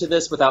her into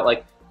this without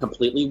like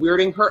completely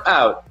weirding her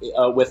out,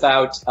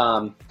 without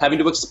having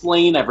to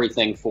explain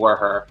everything for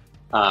her?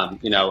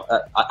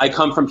 I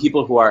come from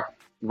people who are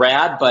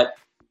rad, but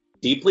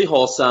deeply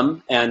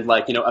wholesome and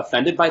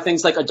offended by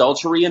things like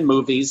adultery in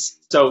movies.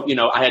 So,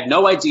 I had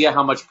no idea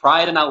how much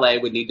Pride in LA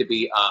would need to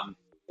be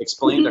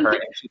explained to her.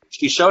 And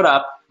she showed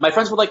up. My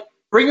friends were like,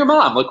 bring your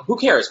mom. Like, who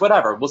cares?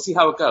 Whatever. We'll see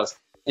how it goes.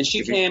 And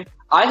she came.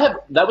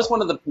 That was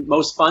one of the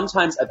most fun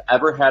times I've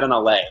ever had in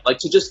LA. Like,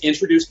 to just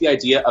introduce the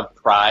idea of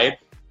Pride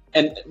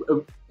and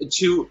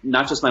to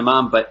not just my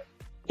mom, but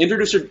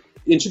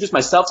introduce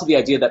myself to the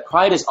idea that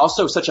Pride is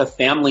also such a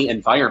family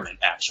environment,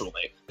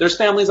 actually. There's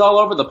families all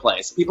over the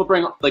place. People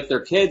bring like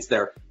their kids,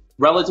 their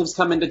relatives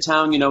come into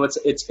town.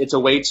 It's a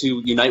way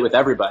to unite with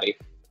everybody.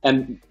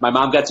 And my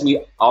mom got to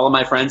meet all of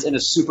my friends in a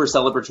super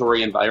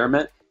celebratory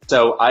environment.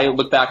 So I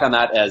look back on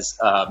that as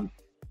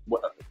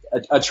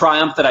a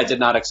triumph that I did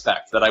not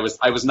expect, that I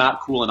was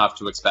not cool enough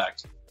to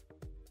expect.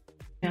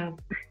 Yeah.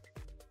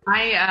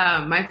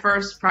 My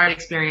first Pride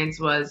experience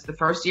was the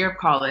first year of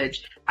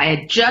college. I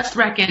had just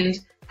dealt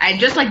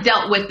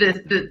with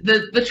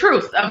the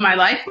truth of my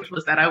life, which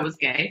was that I was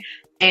gay.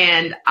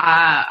 And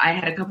I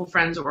had a couple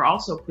friends that were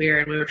also queer,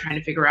 and we were trying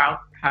to figure out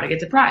how to get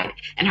to Pride.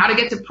 And how to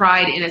get to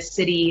Pride in a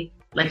city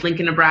like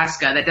Lincoln,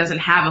 Nebraska, that doesn't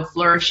have a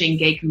flourishing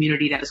gay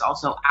community that is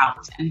also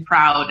out and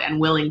proud and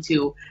willing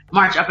to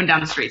march up and down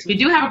the streets. We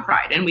do have a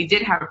Pride, and we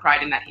did have a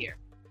Pride in that year.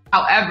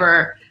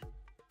 However,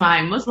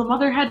 my Muslim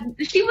mother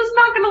she was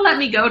not going to let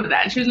me go to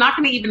that. And she was not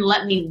going to even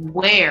let me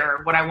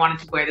wear what I wanted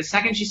to wear. The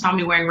second she saw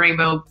me wearing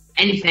rainbow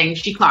anything,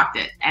 she clocked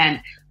it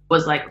and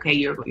was like, okay,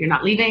 you're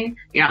not leaving.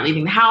 You're not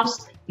leaving the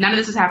house. None of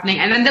this is happening.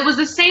 And then there was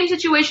the same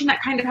situation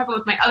that kind of happened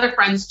with my other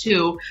friends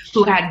too,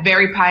 who had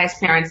very pious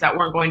parents that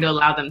weren't going to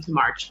allow them to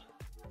march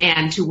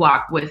and to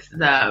walk with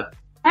the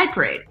Pride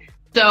Parade.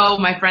 So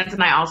my friends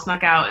and I all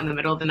snuck out in the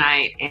middle of the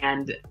night,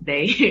 and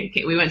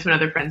we went to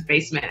another friend's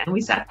basement, and we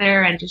sat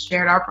there and just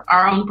shared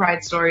our own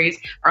Pride stories,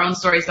 our own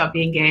stories about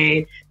being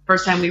gay.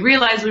 First time we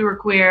realized we were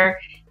queer.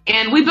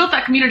 And we built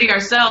that community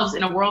ourselves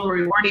in a world where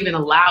we weren't even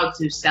allowed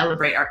to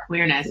celebrate our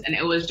queerness. And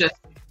it was just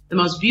the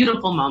most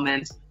beautiful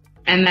moment.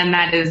 And then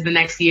that is the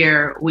next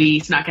year we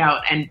snuck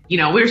out, and, we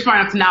were smart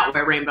enough to not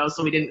wear rainbows,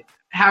 so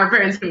our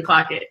parents couldn't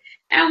clock it.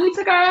 And we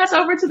took our ass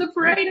over to the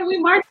parade, and we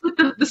marched with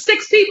the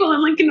 6 people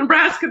in Lincoln,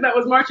 Nebraska that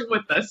was marching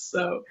with us.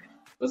 So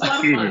it was a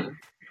lot of fun.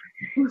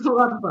 It was a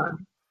lot of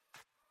fun.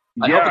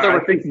 I hope that there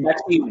were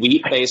sexy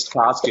wheat-based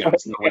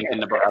costumes in the Lincoln,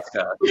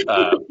 Nebraska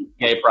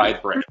gay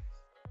Pride Parade.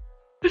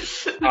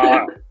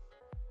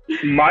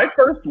 My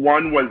first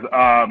one was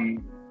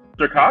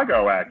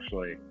Chicago,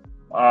 actually.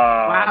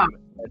 Wow.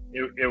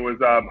 It was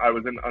I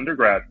was in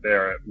undergrad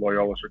there at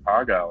Loyola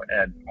Chicago,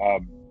 and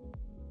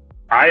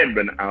I had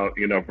been out,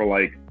 for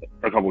like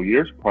a couple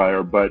years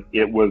prior, but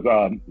it was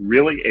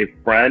really a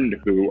friend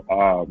who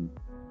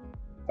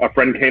a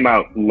friend came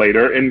out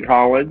later in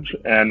college,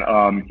 and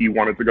he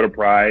wanted to go to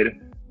Pride,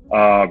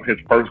 his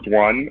first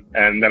one,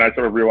 and then I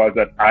sort of realized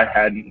that I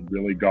hadn't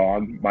really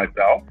gone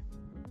myself,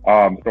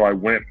 so I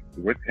went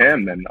with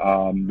him, and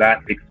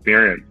that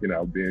experience,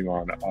 being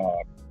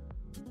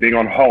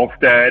on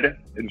Halstead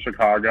in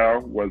Chicago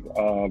was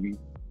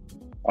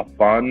a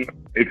fun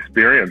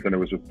experience, and it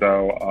was just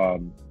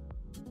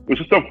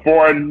so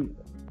foreign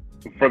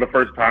for the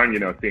first time,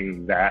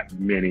 seeing that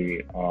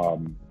many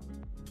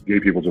gay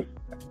people just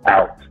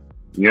out,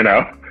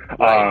 right.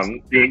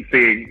 Seeing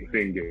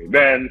gay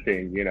men,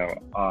 seeing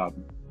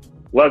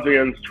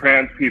lesbians,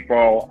 trans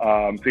people,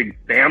 seeing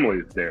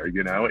families there.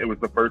 It was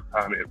the first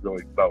time it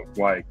really felt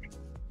like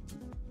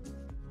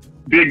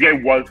being gay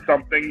was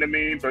something to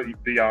me, but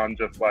beyond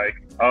just like,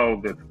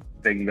 oh, this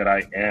thing that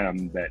I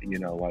am that,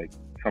 like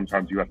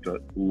sometimes you have to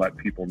let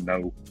people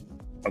know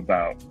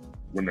about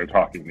when they're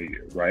talking to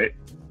you, right?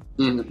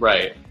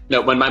 Right.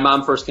 No, when my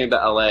mom first came to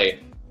LA,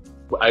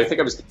 I think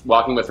I was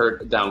walking with her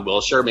down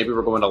Wilshire. Maybe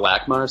we're going to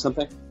LACMA or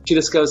something. She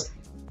just goes,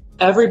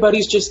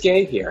 everybody's just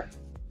gay here.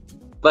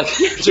 Like,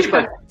 just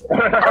like,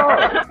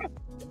 oh,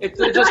 it's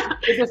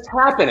just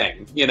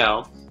happening,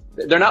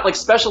 They're not like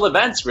special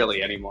events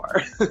really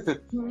anymore.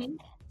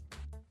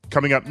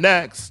 Coming up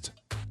next,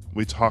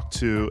 we talk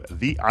to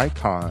the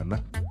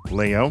icon,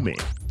 Leiomy.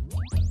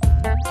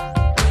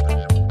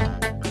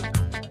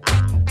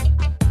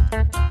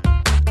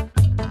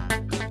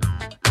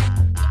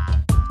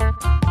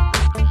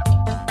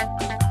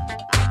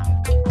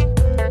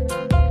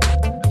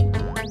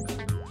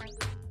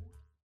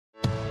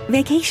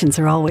 Vacations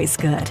are always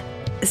good.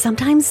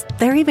 Sometimes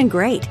they're even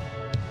great.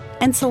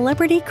 And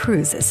Celebrity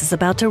Cruises is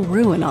about to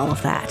ruin all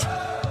of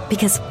that.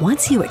 Because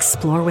once you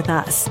explore with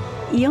us,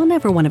 you'll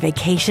never want a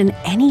vacation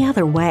any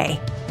other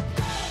way.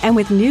 And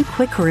with new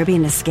Quick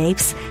Caribbean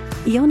Escapes,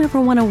 you'll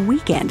never want a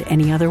weekend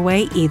any other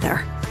way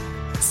either.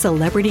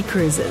 Celebrity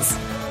Cruises.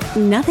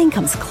 Nothing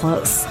comes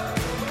close.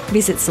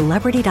 Visit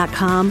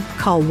Celebrity.com,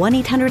 call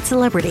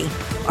 1-800-CELEBRITY,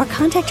 or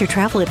contact your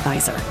travel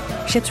advisor.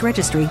 Ships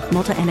Registry,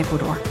 Malta and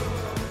Ecuador.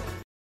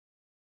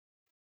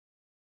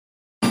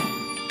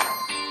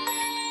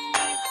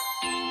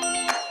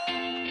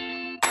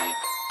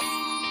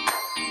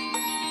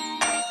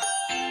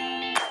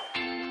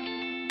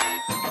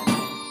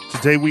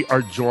 Today we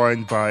are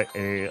joined by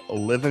a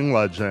living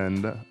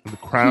legend, the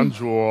crown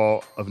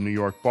jewel of New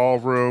York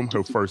ballroom,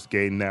 who first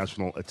gained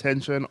national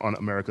attention on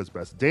America's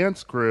Best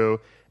Dance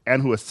Crew,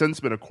 and who has since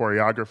been a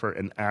choreographer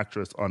and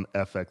actress on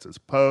FX's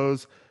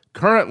Pose,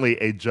 currently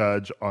a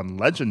judge on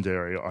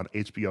Legendary on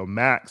HBO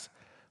Max.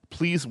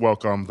 Please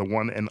welcome the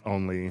one and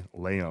only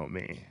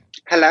Leiomy.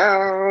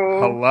 Hello.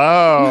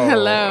 Hello.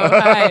 Hello.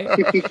 Hi.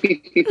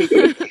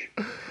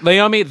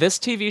 Leiomy, this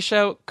TV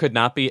show could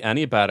not be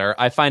any better.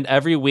 I find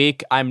every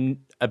week I'm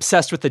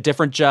obsessed with a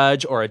different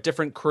judge or a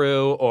different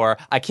crew, or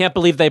I can't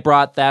believe they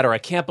brought that, or I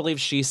can't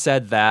believe she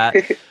said that.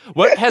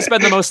 What has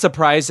been the most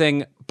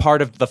surprising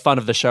part of the fun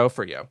of the show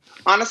for you?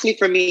 Honestly,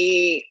 for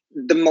me,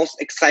 the most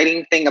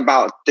exciting thing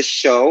about the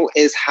show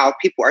is how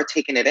people are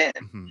taking it in.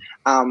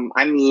 Mm-hmm.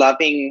 I'm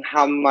loving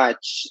how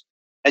much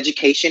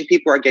education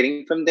people are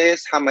getting from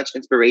this, how much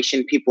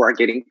inspiration people are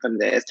getting from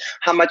this,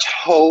 how much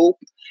hope,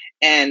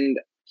 and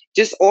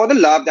just all the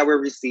love that we're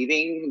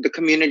receiving, the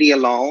community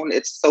alone.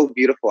 It's so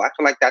beautiful. I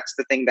feel like that's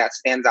the thing that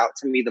stands out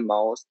to me the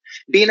most.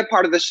 Being a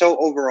part of the show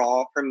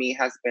overall for me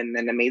has been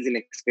an amazing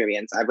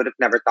experience. I would have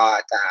never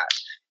thought that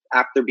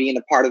after being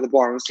a part of the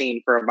ballroom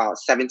scene for about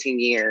 17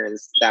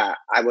 years that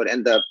I would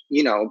end up,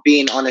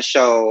 being on a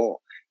show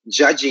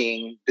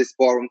judging this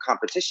ballroom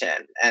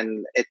competition.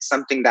 And it's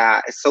something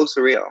that is so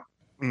surreal.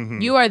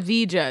 Mm-hmm. You are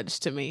the judge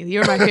to me.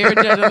 You're my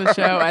favorite judge on the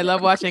show. I love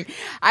watching.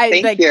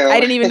 Thank you. I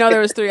didn't even know there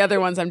was 3 other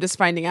ones. I'm just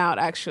finding out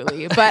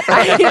actually. But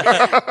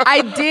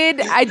I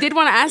did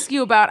want to ask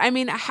you about. I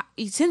mean,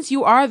 since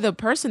you are the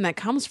person that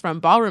comes from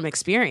ballroom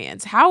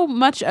experience, how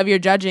much of your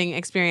judging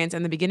experience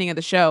in the beginning of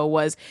the show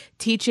was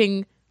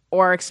teaching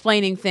or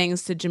explaining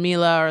things to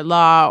Jamila or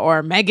Law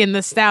or Megan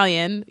Thee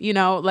Stallion?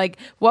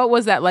 What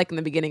was that like in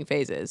the beginning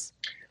phases?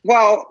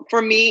 Well,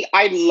 for me,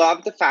 I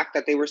love the fact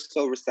that they were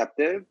so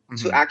receptive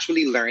to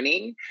actually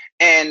learning.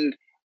 And,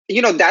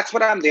 that's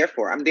what I'm there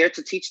for. I'm there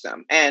to teach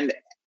them. And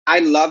I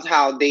loved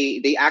how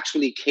they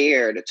actually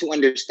cared to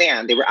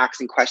understand. They were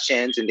asking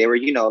questions and they were,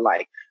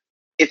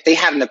 if they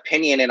had an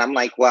opinion and I'm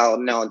like, well,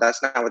 no,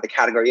 that's not what the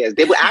category is.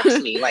 They would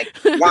ask me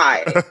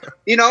why,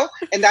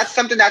 and that's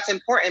something that's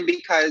important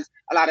because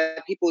a lot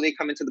of people, they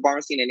come into the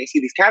ballroom scene and they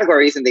see these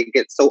categories and they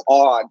get so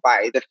awed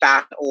by the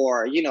fact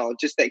or,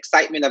 just the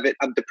excitement of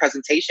the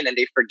presentation, and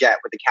they forget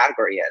what the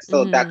category is.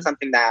 So that's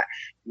something that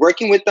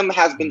working with them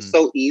has been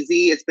so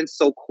easy. It's been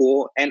so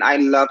cool. And I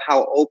love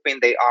how open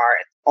they are.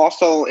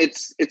 Also,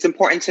 it's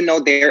important to know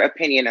their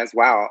opinion as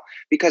well,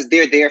 because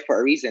they're there for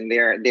a reason.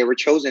 They were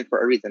chosen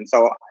for a reason.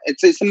 So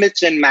it's a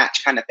mix and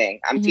match kind of thing.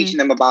 I'm teaching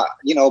them about,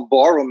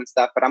 ballroom and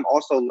stuff, but I'm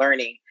also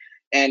learning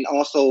and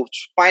also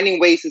finding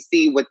ways to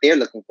see what they're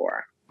looking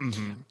for.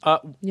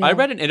 I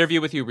read an interview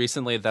with you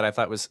recently that I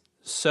thought was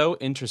so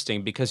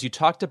interesting because you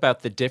talked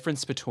about the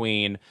difference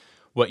between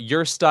what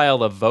your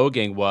style of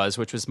voguing was,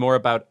 which was more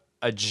about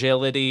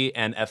agility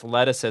and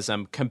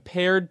athleticism,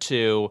 compared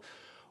to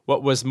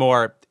what was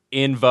more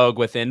in vogue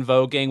within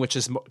voguing, which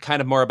is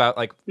kind of more about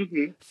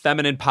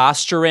feminine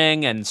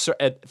posturing and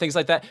things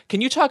like that.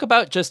 Can you talk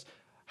about just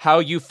how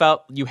you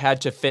felt you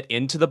had to fit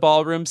into the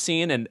ballroom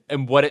scene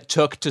and what it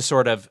took to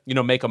sort of,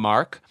 make a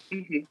mark?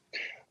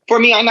 For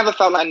me, I never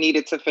felt I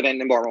needed to fit in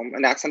the ballroom.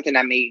 And that's something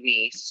that made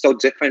me so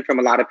different from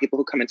a lot of people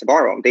who come into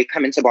ballroom. They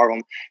come into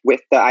ballroom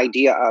with the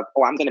idea of,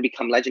 I'm going to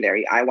become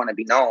legendary. I want to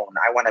be known.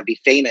 I want to be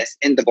famous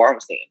in the ballroom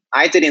scene.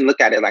 I didn't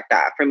look at it like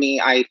that. For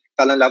me, I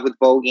fell in love with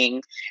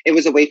voguing. It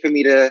was a way for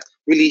me to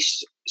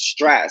release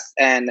stress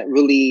and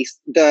release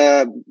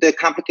the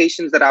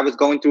complications that I was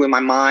going through in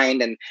my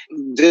mind and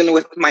dealing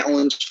with my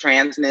own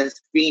transness,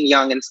 being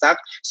young and stuff.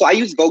 So I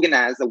used voguing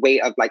as a way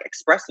of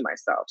expressing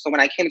myself. So when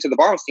I came into the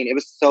ballroom scene, it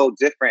was so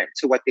different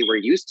to what they were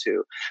used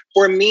to.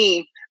 For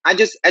me, I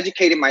just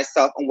educated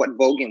myself on what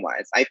voguing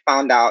was. I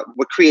found out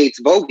what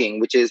creates voguing,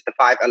 which is the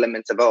 5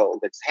 elements of Vogue.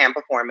 It's hand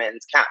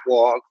performance,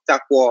 catwalk,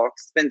 duck walk,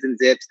 spins and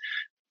dips,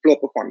 floor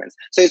performance.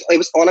 So it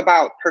was all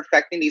about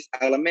perfecting these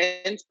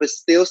elements, but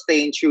still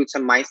staying true to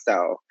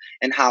myself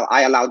and how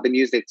I allowed the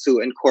music to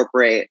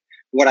incorporate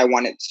what I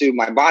wanted to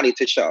my body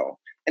to show.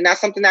 And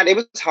that's something that it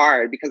was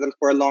hard because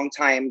for a long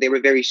time, they were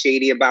very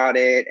shady about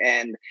it.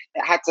 And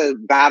I had to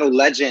battle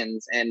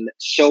legends and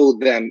show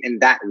them in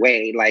that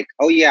way.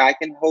 Oh yeah, I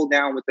can hold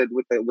down with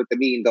the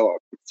mean dog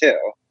too.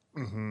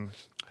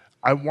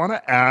 I want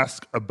to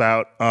ask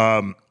about,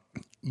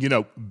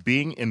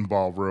 being in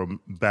ballroom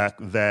back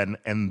then,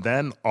 and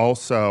then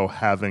also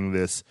having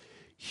this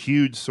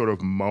huge sort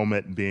of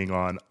moment being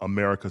on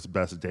America's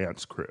Best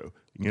Dance Crew.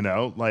 You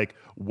know, like,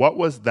 what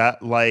was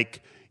that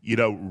like, you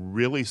know,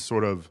 really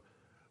sort of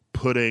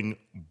putting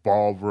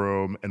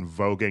ballroom and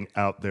voguing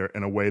out there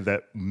in a way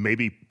that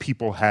maybe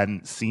people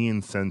hadn't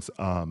seen since,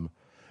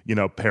 you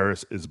know,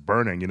 Paris is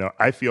Burning. You know,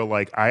 I feel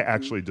like I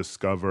actually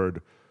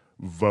discovered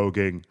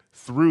voguing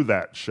through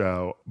that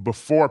show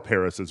before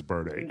Paris is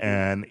Burning.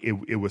 And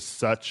it was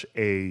such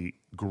a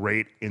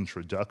great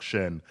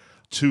introduction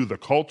to the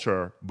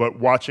culture. But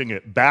watching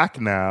it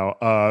back now,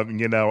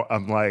 you know,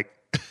 I'm like,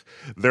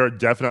 there are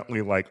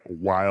definitely like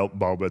wild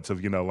moments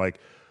of, you know, like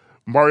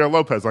Mario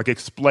Lopez, like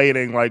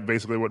explaining like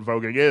basically what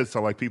voguing is to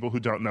like people who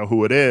don't know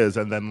who it is.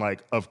 And then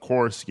like, of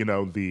course, you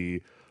know,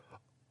 the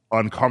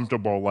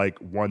uncomfortable like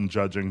one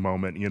judging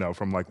moment, you know,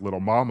 from like Little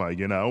Mama,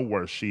 you know,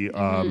 where she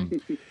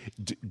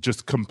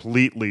just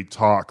completely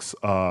talks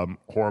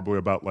horribly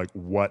about like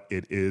what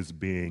it is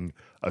being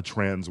a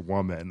trans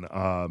woman,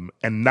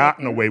 and not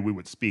in a way we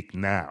would speak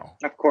now.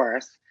 Of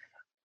course.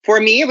 For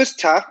me, it was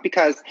tough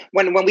because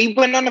when we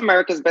went on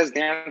America's Best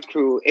Dance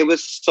Crew, it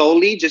was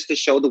solely just to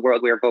show the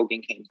world where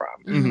voguing came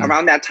from.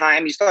 Around that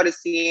time, you started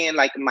seeing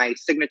like my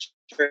signature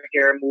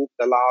hair move,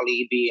 the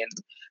lolly, being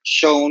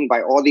shown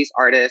by all these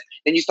artists.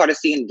 Then you started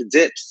seeing the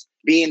dips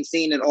being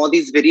seen in all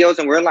these videos.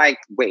 And we're like,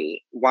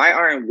 wait, why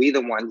aren't we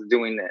the ones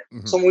doing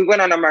it? So when we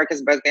went on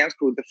America's Best Dance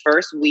Crew, the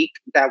first week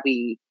that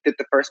we did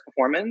the first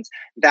performance,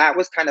 that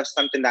was kind of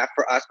something that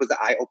for us was an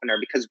eye opener,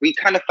 because we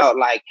kind of felt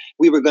like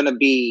we were going to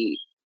be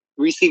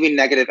receiving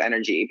negative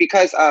energy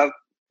because of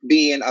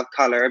being of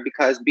color,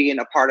 because being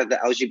a part of the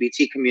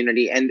LGBT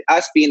community, and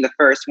us being the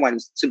first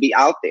ones to be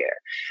out there.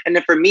 And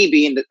then for me,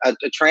 being a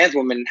trans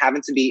woman,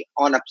 having to be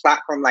on a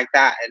platform like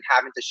that and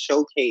having to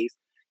showcase,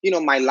 you know,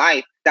 my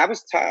life, that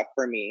was tough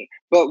for me.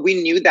 But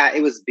we knew that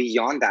it was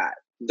beyond that.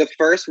 The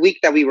first week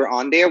that we were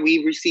on there,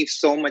 we received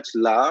so much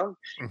love,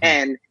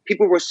 and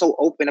people were so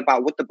open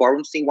about what the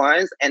ballroom scene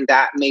was, and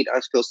that made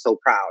us feel so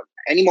proud.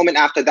 Any moment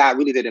after that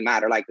really didn't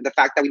matter. Like the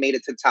fact that we made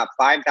it to the top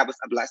 5, that was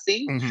a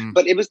blessing.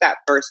 But it was that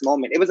first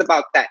moment. It was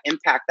about that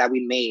impact that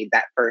we made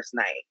that first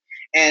night.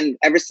 And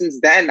ever since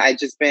then, I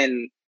just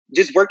been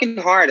just working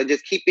hard and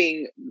just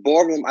keeping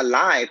ballroom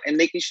alive and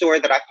making sure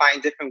that I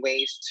find different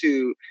ways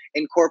to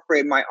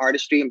incorporate my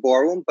artistry in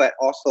ballroom, but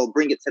also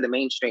bring it to the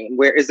mainstream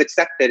where it's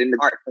accepted in the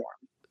art form.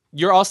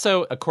 You're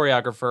also a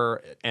choreographer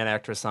and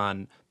actress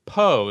on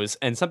Pose,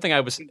 and something I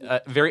was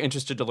very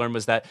interested to learn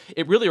was that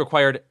it really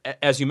required,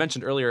 as you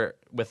mentioned earlier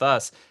with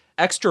us,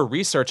 extra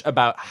research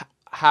about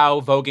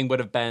how voguing would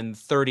have been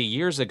 30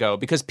 years ago,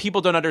 because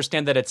people don't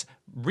understand that it's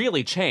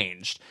really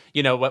changed.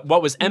 You know,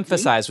 what was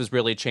emphasized was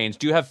really changed.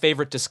 Do you have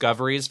favorite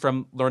discoveries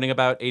from learning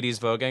about 80s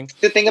voguing?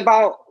 The thing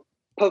about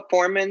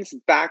performance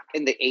back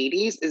in the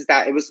 80s is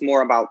that it was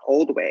more about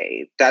old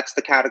way. That's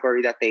the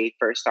category that they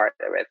first started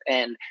with.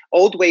 And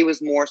old way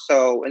was more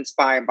so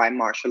inspired by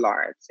martial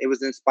arts. It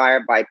was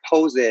inspired by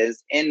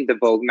poses in the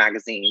Vogue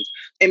magazines.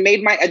 It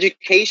made my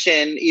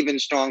education even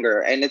stronger.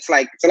 And it's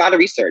like, it's a lot of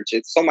research.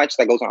 It's so much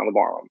that goes on in the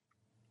ballroom.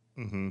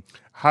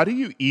 How do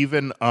you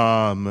even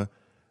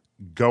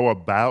go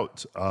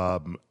about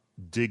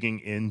digging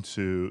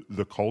into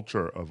the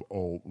culture of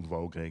old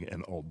voguing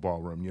and old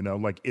ballroom? You know,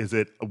 like, was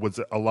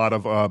it a lot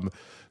of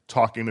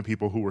talking to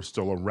people who were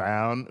still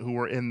around who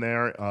were in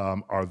there?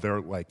 Are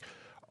there like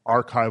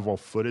archival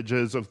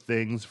footages of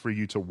things for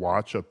you to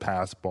watch of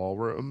past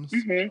ballrooms?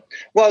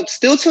 Well,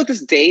 still to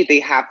this day, they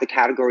have the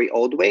category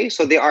old way.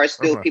 So there are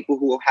still people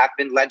who have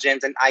been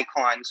legends and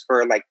icons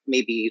for like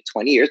maybe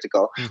 20 years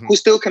ago who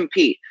still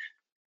compete.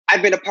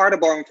 I've been a part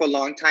of ballroom for a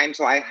long time,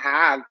 so I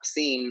have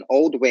seen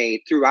old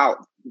way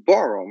throughout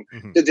ballroom.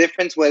 The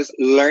difference was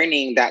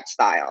learning that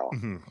style.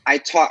 I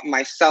taught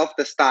myself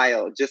the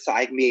style just so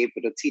I can be able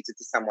to teach it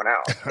to someone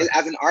else.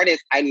 As an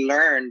artist, I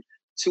learned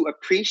to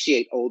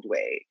appreciate old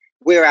way.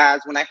 Whereas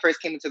when I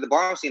first came into the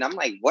ballroom scene, I'm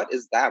like, what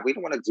is that? We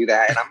don't want to do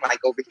that. And I'm like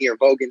over here,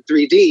 Vogue in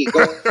 3D,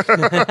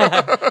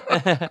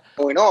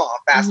 going on,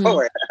 fast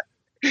forward.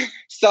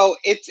 So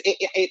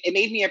it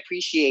made me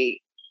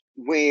appreciate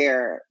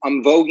where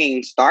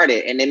voguing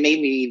started, and it made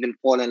me even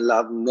fall in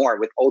love more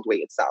with old way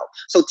itself.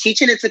 So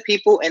teaching it to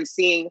people and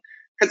seeing,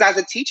 because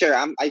as a teacher,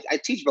 I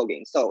teach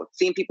voguing, so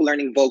seeing people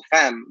learning Vogue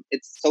Femme,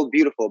 it's so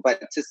beautiful.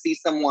 But to see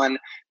someone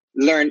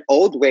learn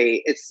old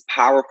way, it's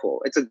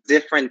powerful. It's a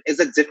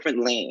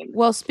different lane.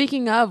 Well,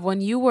 speaking of, when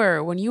you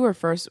were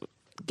first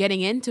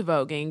getting into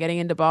voguing, getting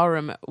into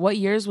ballroom, what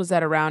years was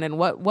that around, and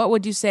what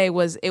would you say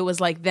was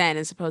like then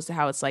as opposed to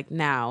how it's like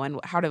now, and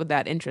how did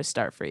that interest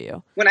start for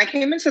you? When I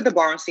came into the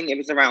ballroom scene, it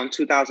was around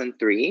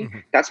 2003.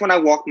 That's when I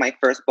walked my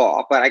first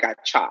ball, but I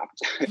got chopped.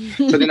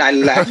 So then I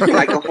left for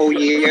like a whole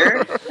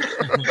year.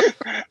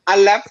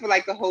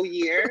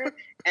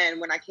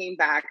 And when I came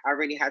back, I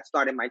already had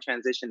started my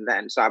transition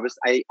then. So I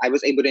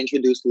was able to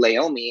introduce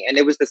Laomi, and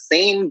it was the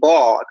same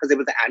ball because it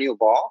was an annual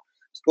ball.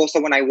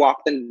 So when I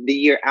walked in the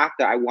year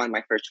after, I won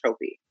my first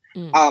trophy.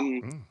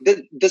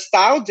 The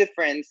style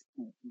difference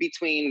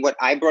between what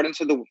I brought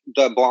into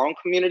the ballroom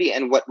community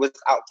and what was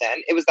out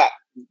then, it was that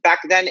back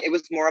then it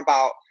was more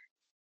about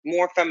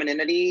more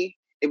femininity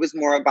It was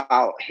more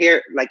about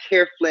hair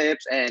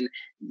flips and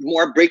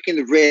more breaking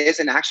the wrist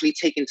and actually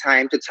taking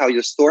time to tell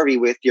your story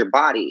with your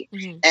body.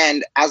 Mm-hmm.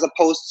 And as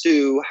opposed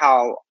to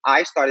how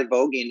I started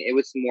voguing, it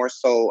was more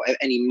so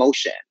an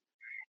emotion.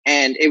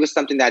 And it was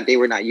something that they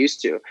were not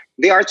used to.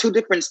 There are two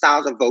different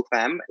styles of Vogue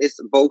Femme. It's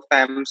Vogue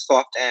Femme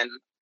soft and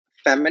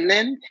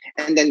feminine,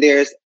 and then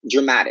there's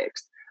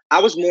dramatics. I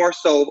was more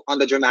so on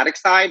the dramatic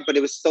side, but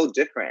it was so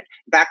different.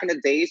 Back in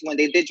the days when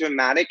they did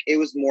dramatic, it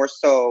was more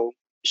so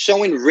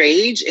showing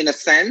rage in a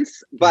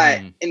sense,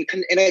 but in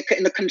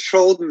a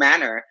controlled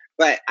manner.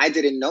 But I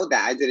didn't know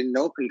that. I didn't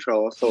know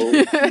control. So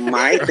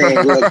my thing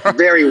was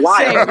very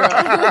wild.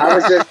 I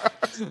was just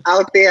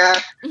out there.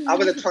 I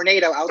was a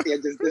tornado out there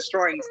just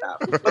destroying stuff.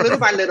 But little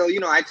by little,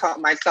 I taught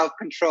myself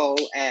control,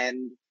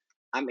 and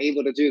I'm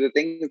able to do the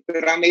things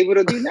that I'm able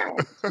to do now.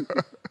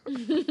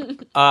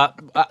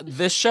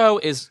 This show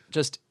is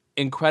just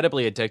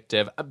incredibly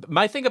addictive.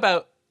 My thing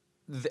about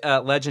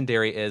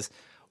Legendary is,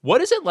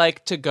 what is it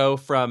like to go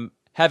from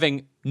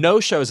having no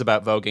shows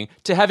about voguing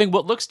to having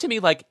what looks to me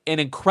like an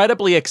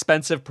incredibly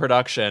expensive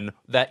production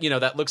that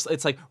looks,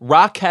 it's like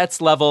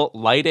Rockettes level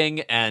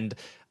lighting and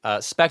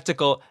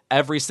spectacle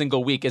every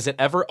single week? Is it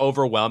ever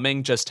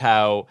overwhelming just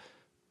how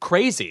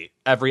crazy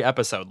every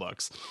episode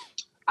looks?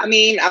 I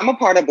mean, I'm a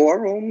part of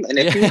Ballroom, and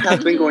if you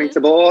have been going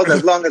to balls,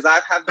 as long as I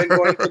have been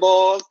going to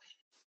balls,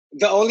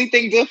 the only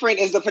thing different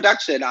is the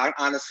production,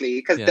 honestly,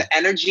 because the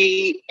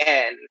energy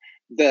and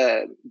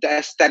the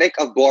aesthetic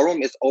of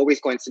Ballroom is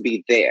always going to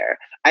be there.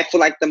 I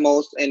feel like the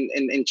most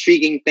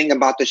intriguing thing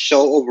about the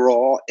show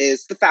overall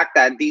is the fact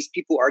that these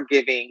people are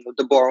giving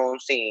the Ballroom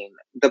scene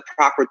the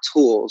proper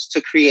tools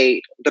to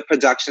create the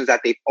productions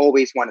that they've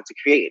always wanted to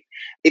create.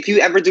 If you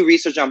ever do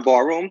research on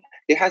Ballroom,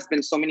 there has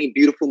been so many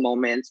beautiful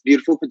moments,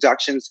 beautiful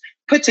productions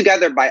put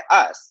together by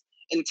us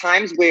in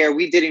times where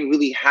we didn't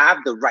really have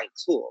the right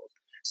tools.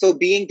 So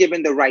being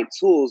given the right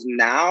tools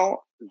now,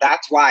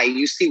 that's why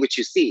you see what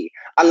you see.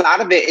 A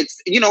lot of it,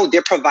 it's,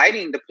 they're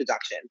providing the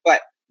production,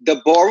 but the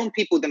Ballroom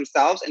people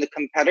themselves and the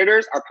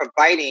competitors are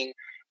providing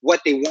what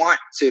they want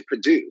to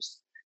produce.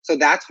 So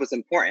that's what's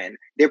important.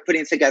 They're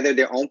putting together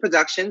their own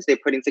productions. They're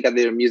putting together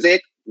their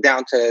music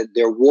down to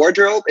their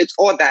wardrobe. It's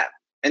all that.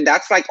 And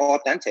that's like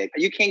authentic.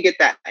 You can't get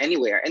that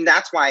anywhere. And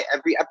that's why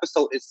every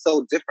episode is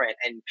so different.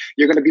 And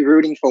you're going to be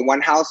rooting for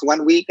one house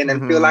one week and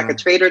then feel like a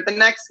traitor the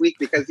next week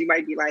because you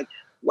might be like,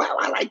 wow,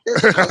 I like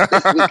this house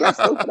this week. Let's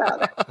go for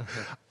that.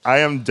 I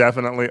am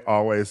definitely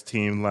always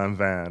Team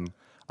Lanvin.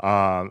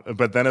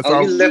 But then it's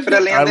you live for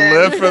the I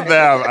live for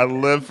them. I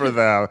live for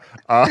them.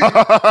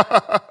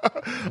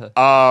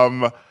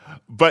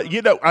 But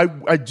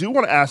I do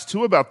want to ask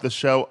too about the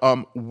show.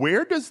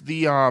 Where does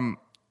the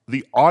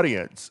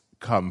audience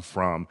come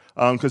from?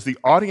 Because the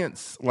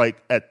audience,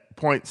 like, at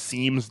points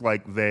seems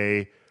like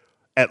they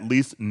at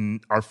least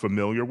are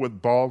familiar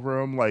with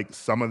Ballroom. Like,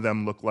 some of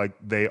them look like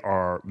they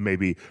are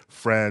maybe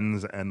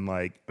friends and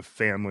like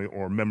family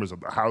or members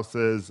of the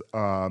houses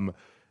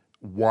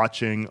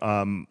watching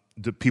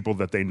the people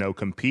that they know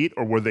compete,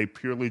 or were they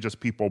purely just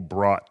people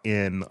brought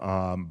in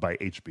by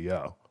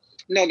HBO?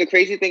 No, the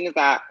crazy thing is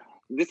that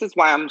this is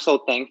why I'm so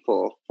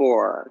thankful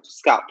for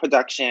Scout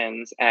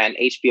Productions and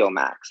HBO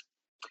Max.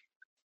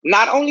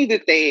 Not only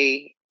did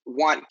they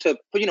want to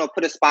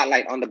put a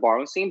spotlight on the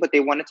Ballroom scene, but they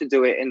wanted to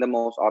do it in the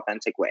most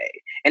authentic way.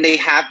 And they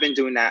have been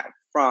doing that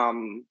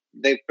from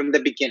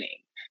the beginning,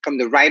 from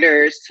the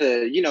writers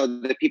to,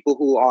 the people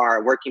who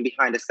are working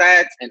behind the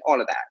sets and all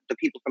of that, the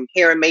people from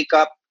hair and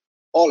makeup,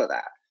 all of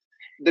that.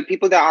 The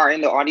people that are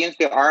in the audience,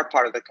 they are a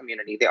part of the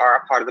community. They are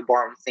a part of the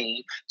Ballroom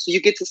scene. So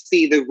you get to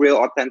see the real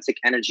authentic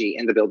energy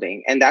in the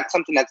building. And that's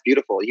something that's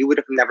beautiful. You would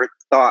have never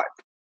thought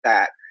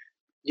that,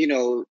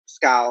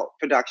 Scout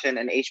Production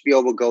and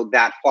HBO will go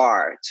that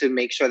far to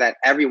make sure that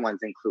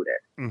everyone's included.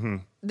 Mm-hmm.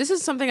 This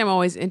is something I'm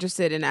always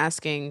interested in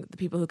asking the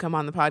people who come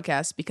on the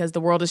podcast, because the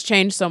world has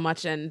changed so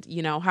much, and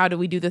how do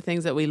we do the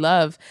things that we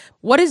love?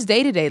 What is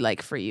day-to-day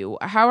like for you?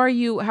 How are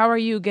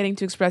you getting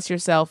to express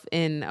yourself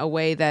in a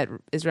way that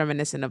is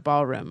reminiscent of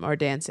ballroom or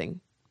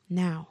dancing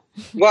now?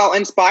 Well,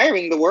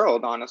 inspiring the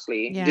world,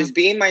 honestly. Yeah. Just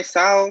being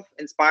myself,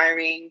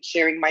 inspiring,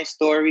 sharing my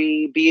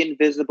story, being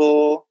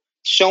visible,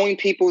 showing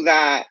people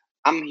that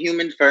I'm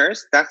human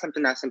first. That's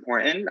something that's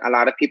important. A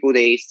lot of people,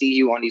 they see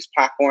you on these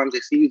platforms, they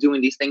see you doing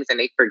these things, and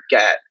they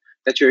forget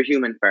that you're a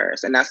human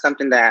first. And that's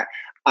something that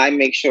I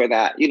make sure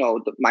that,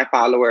 my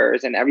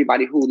followers and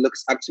everybody who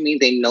looks up to me,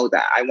 they know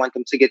that. I want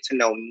them to get to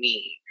know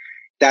me.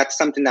 That's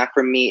something that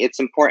for me, it's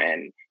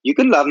important. You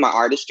can love my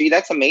artistry.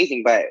 That's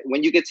amazing. But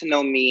when you get to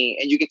know me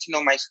and you get to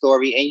know my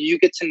story and you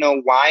get to know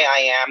why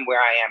I am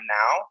where I am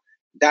now,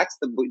 that's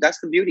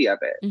the beauty of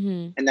it.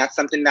 Mm-hmm. And that's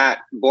something that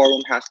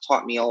Ballroom has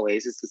taught me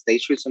always, is to stay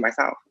true to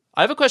myself.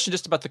 I have a question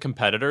just about the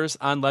competitors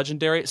on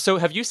Legendary. So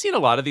have you seen a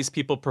lot of these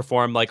people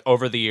perform like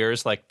over the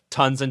years, like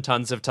tons and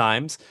tons of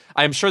times?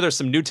 I'm sure there's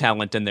some new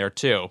talent in there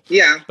too.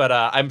 Yeah. But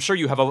I'm sure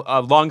you have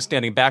a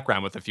long-standing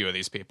background with a few of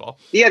these people.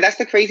 Yeah, that's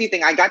the crazy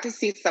thing. I got to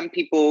see some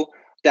people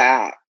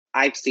that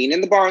I've seen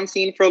in the ballroom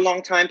scene for a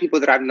long time, people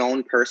that I've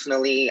known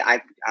personally.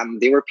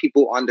 There were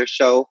people on the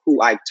show who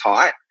I've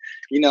taught.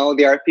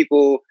 There are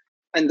people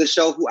in the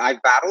show who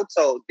I've battled.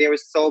 So there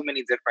was so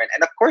many different,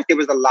 and of course there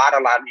was a lot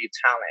of new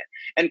talent.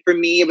 And for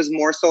me, it was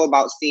more so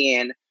about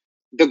seeing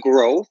the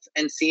growth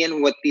and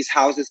seeing what these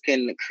houses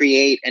can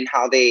create and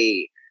how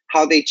they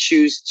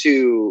choose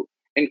to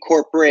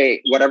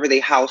incorporate whatever the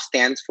house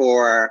stands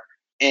for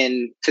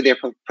into their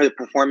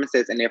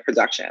performances and their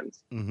productions.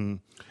 Mm-hmm.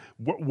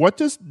 What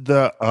does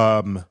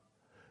the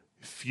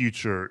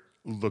future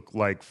look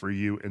like for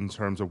you in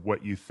terms of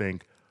what you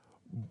think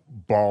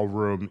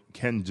ballroom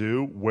can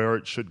do, where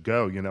it should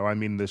go? I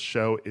mean, this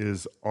show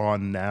is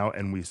on now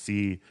and we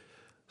see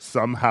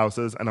some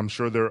houses, and I'm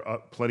sure there are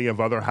plenty of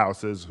other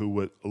houses who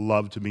would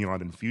love to be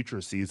on in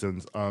future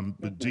seasons.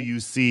 But do you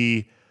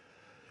see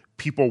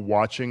people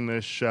watching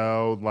this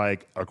show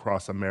like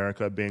across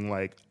America being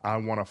like, I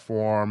want to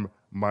form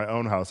my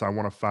own house. I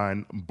want to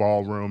find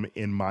ballroom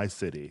in my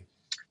city?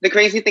 The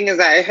crazy thing is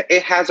that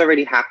it has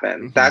already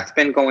happened. Mm-hmm. That's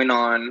been going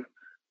on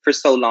for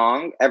so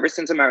long. Ever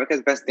since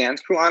America's Best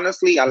Dance Crew,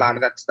 honestly, a lot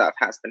of that stuff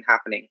has been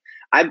happening.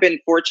 I've been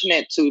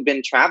fortunate to have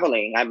been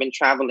traveling. I've been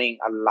traveling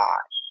a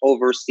lot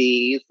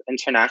overseas,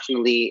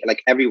 internationally,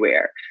 like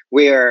everywhere,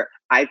 where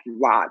I've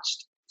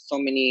watched so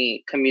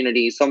many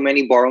communities, so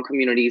many ballroom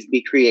communities be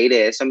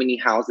created, so many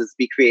houses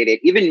be created,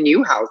 even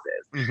new houses.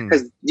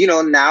 Because,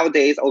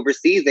 nowadays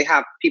overseas, they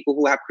have people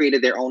who have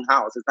created their own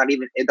house.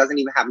 It doesn't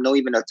even have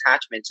even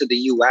attachment to the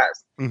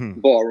US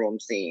ballroom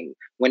scene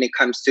when it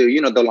comes to,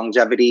 the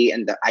longevity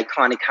and the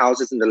iconic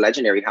houses and the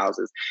legendary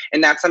houses.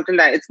 And that's something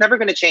that it's never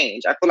going to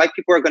change. I feel like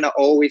people are going to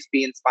always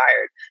be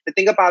inspired. The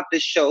thing about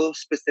this show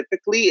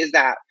specifically is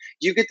that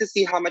you get to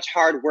see how much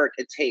hard work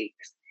it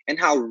takes and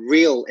how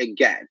real it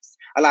gets.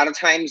 A lot of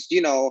times,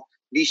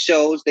 these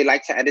shows, they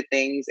like to edit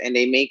things and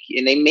they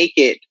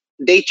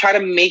try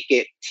to make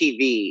it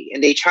TV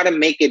and they try to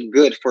make it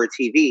good for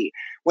TV.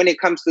 When it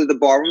comes to the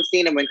ballroom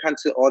scene and when it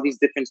comes to all these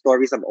different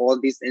stories of all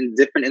these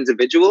different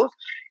individuals,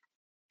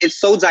 it's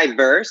so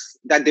diverse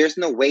that there's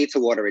no way to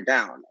water it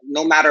down.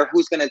 No matter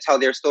who's going to tell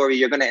their story,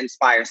 you're going to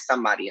inspire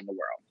somebody in the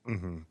world.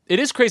 Mm-hmm. It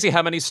is crazy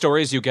how many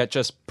stories you get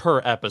just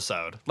per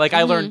episode. Like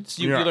I learned,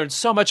 you learned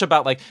so much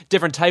about like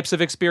different types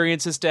of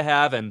experiences to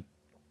have. And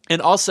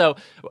also,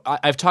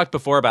 I've talked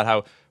before about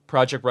how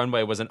Project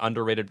Runway was an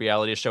underrated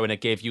reality show and it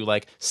gave you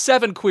like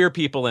 7 queer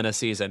people in a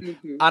season.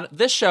 On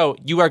this show,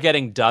 you are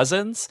getting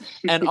dozens.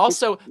 And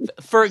also,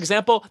 for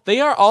example,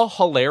 they are all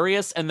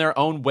hilarious in their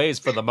own ways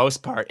for the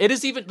most part. It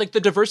is even like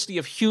the diversity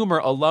of humor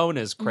alone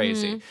is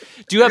crazy.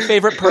 Do you have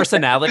favorite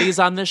personalities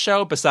on this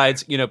show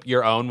besides,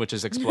 your own, which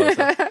is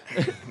explosive?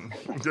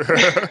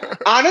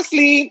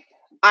 Honestly,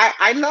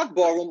 I love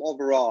ballroom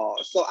overall.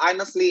 So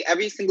honestly,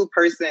 every single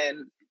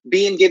person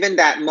being given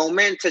that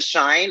moment to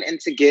shine and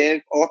to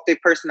give off their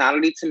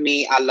personality, to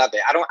me, I love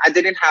it. I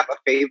didn't have a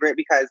favorite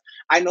because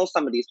I know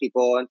some of these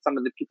people and some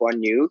of the people are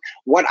new.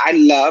 What I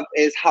love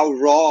is how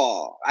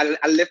raw. I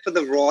live for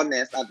the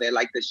rawness of it,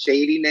 like the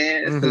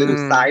shadiness, the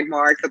little side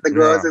marks that the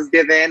girls is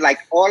given, like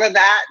all of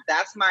that.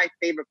 That's my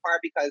favorite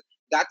part because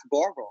that's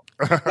ballroom.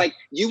 Like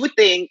you would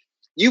think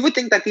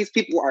that these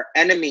people are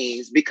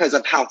enemies because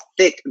of how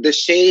thick the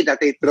shade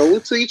that they throw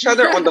to each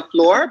other on the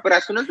floor. But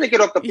as soon as they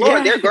get off the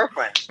floor, they're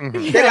girlfriends.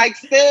 They're like,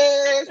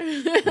 sis,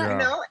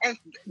 and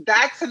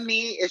that to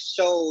me, it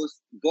shows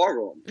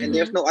ballroom. And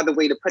there's no other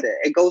way to put it.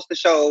 It goes to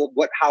show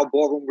how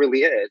ballroom really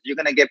is. You're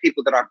going to get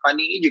people that are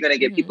funny. You're going to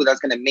get people that's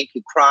going to make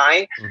you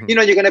cry.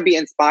 You're going to be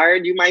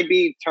inspired. You might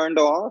be turned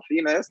off.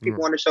 There's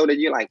people on the show that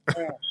you're like,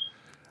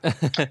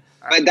 but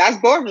that's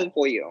ballroom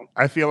for you.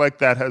 I feel like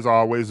that has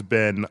always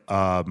been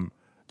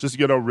just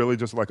really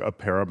just like a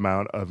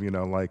paramount of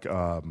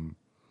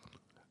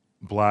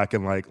Black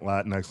and like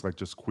Latinx, like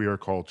just queer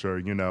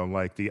culture,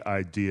 like the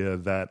idea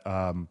that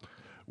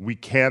we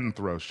can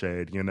throw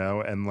shade,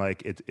 and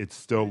like it's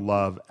still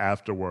love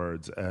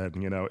afterwards, and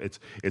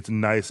it's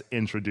nice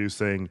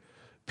introducing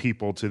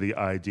people to the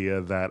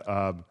idea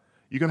that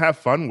you can have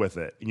fun with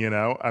it,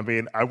 I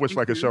mean, I wish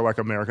like a show like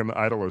American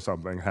Idol or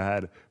something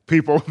had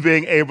people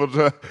being able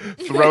to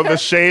throw the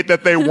shade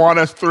that they want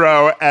to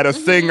throw at a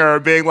singer,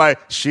 being like,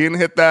 she didn't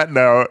hit that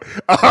note,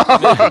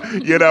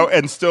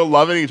 and still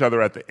loving each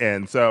other at the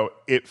end. So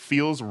it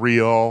feels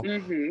real.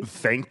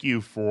 Thank you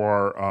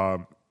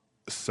for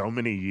so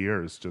many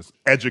years just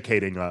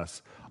educating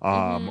us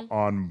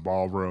on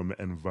ballroom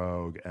and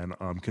Vogue and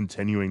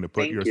continuing to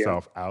put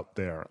yourself out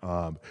there.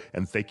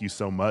 And thank you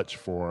so much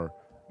for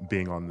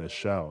being on this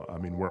show. I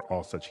mean, we're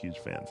all such huge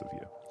fans of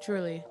you.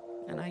 Truly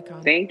an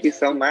icon. Thank you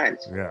so much.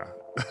 Yeah.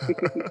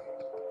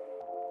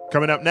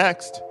 Coming up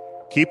next,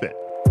 Keep It.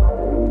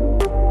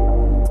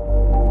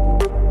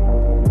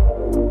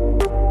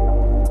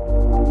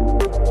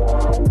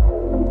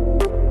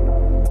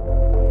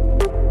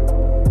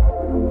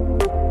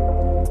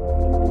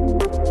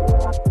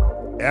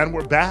 And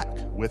we're back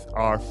with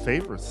our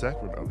favorite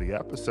segment of the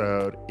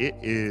episode. It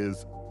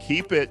is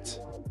Keep It.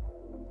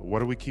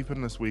 What are we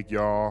keeping this week,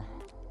 y'all?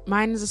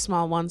 Mine is a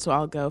small one, so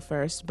I'll go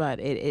first, but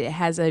it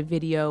has a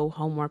video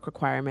homework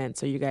requirement.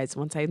 So you guys,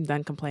 once I'm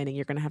done complaining,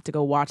 you're going to have to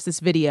go watch this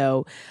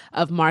video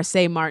of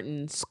Marsai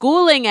Martin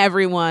schooling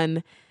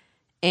everyone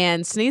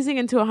and sneezing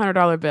into a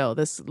 $100 bill.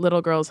 This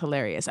little girl's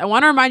hilarious. I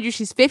want to remind you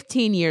she's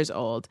 15 years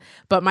old,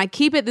 but my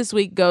keep it this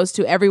week goes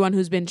to everyone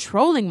who's been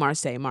trolling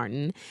Marsai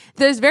Martin.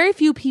 There's very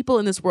few people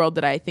in this world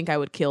that I think I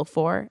would kill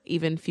for,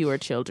 even fewer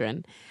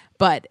children.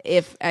 But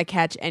if I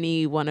catch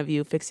any one of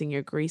you fixing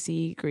your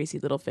greasy, greasy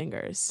little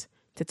fingers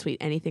to tweet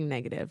anything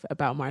negative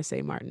about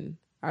Marsai Martin,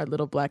 our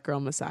little black girl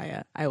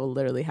messiah, I will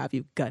literally have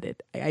you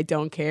gutted. I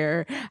don't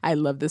care. I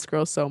love this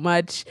girl so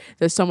much.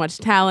 There's so much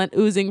talent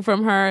oozing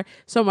from her,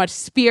 so much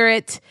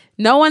spirit.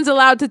 No one's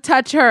allowed to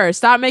touch her.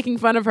 Stop making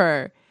fun of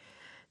her.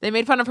 They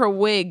made fun of her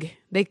wig.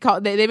 They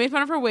made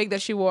fun of her wig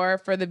that she wore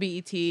for the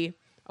BET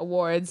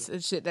Awards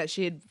that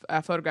she had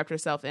photographed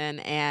herself in,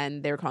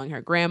 and they were calling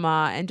her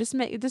grandma and just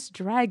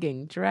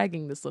dragging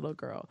this little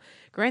girl.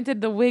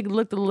 Granted, the wig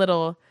looked a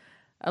little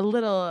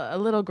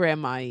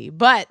grandma-y,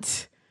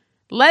 but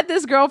let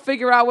this girl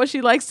figure out what she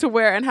likes to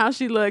wear and how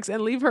she looks,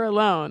 and leave her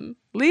alone.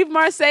 Leave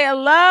Marsai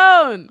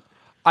alone.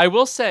 I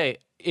will say,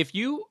 if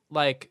you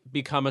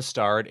become a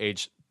star at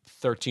age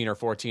 13 or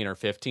 14 or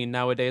 15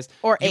 nowadays,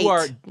 or 8, you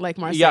are, like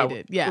Marsai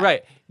did. Yeah,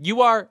 right.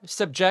 You are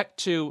subject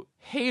to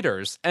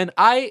haters, and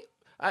I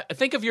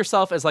think of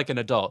yourself as like an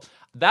adult.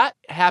 That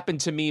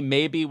happened to me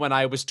maybe when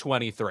I was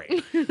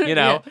 23. You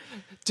know, Yeah.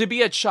 To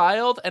be a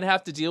child and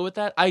have to deal with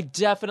that, I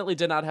definitely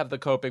did not have the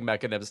coping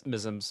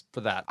mechanisms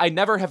for that. I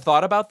never have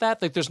thought about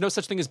that. Like, there's no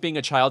such thing as being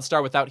a child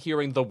star without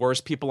hearing the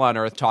worst people on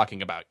earth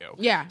talking about you.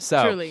 Yeah,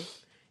 So- truly.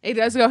 It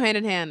does go hand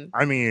in hand.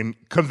 I mean,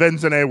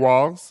 convention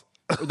walls.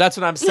 That's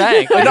what I'm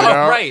saying. No, You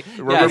know? right.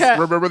 Remember, Yes.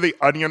 remember the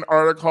Onion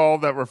article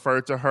that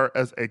referred to her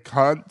as a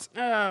cunt?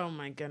 Oh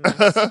my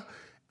goodness.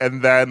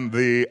 And then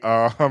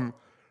the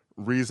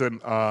reason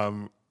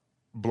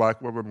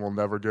black women will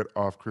never get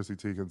off Chrissy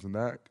Teigen's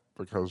neck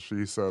because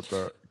she said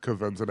that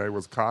Convention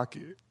was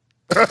cocky.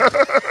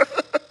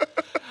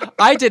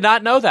 I did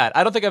not know that.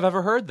 I don't think I've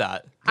ever heard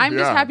that. I'm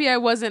just Yeah. happy I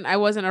wasn't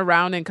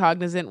around and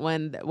cognizant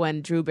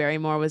when Drew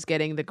Barrymore was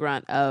getting the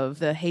grunt of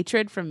the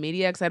hatred from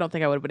media, because I don't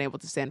think I would have been able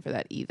to stand for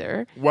that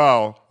either.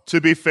 Well,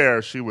 to be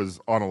fair, she was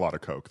on a lot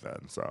of coke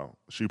then, so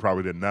she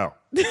probably didn't know.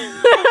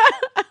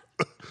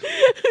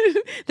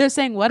 They're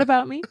saying, what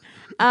about me?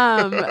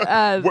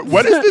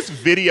 What is this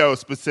video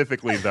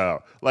specifically,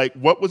 though? Like,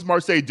 what was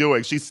Marsai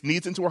doing? She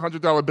sneezed into a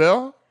 $100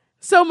 bill?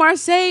 So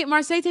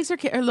Marsai takes her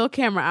little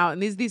camera out,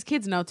 and these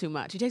kids know too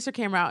much. She takes her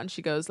camera out and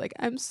she goes like,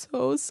 "I'm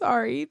so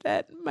sorry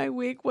that my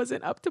wig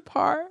wasn't up to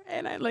par,"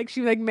 and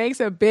she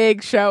makes a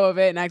big show of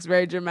it and acts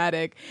very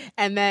dramatic.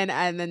 And then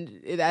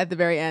at the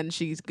very end,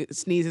 she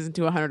sneezes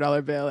into a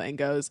 $100 bill and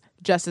goes,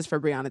 "Justice for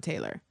Breonna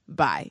Taylor.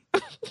 Bye."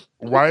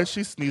 Why is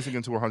she sneezing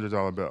into a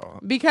 $100 bill?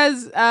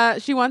 Because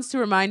she wants to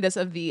remind us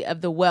of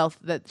the wealth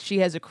that she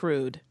has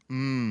accrued.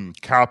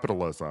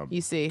 Capitalism.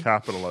 You see.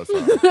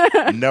 Capitalism.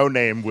 No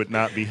Name would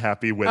not be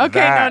happy with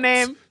Okay, that. No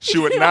Name. She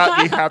would not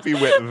be happy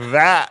with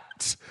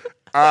that.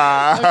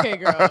 Okay,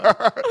 girl.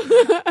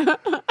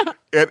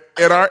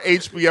 In our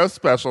HBO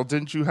special,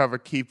 didn't you have a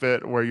keep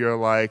it where you're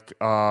like,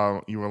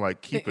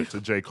 keep it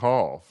to J.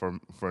 Cole for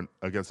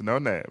against No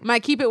Name? My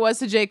keep it was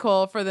to J.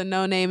 Cole for the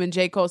No Name and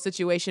J. Cole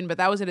situation, but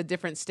that was at a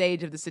different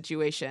stage of the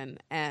situation.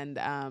 And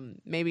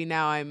maybe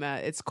now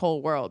it's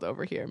Cole World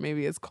over here.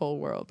 Maybe it's Cole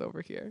World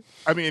over here.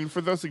 I mean,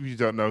 for those of you who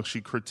don't know,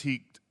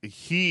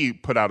 he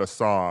put out a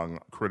song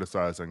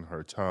criticizing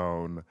her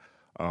tone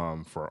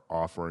for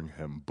offering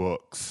him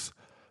books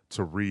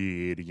to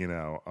read,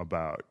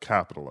 about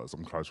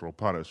capitalism, cultural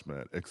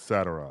punishment,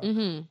 etc.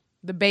 Mm-hmm.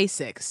 The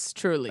basics,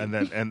 truly. And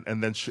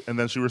then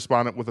she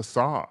responded with a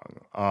song,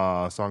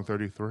 song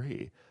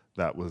 33,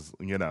 that was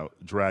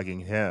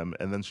dragging him,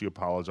 and then she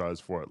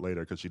apologized for it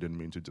later because she didn't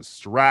mean to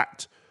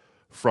distract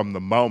from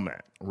the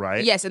moment,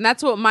 right? Yes, and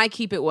that's what my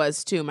keep it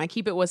was too. My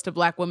keep it was to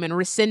black women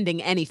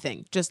rescinding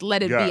anything. Just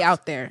let it be Yes.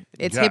 out there.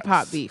 It's Yes. hip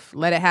hop beef.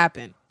 Let it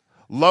happen.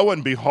 Lo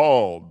and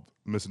behold,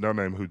 Miss No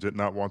Name, who did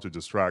not want to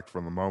distract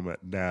from the moment,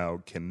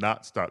 now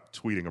cannot stop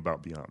tweeting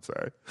about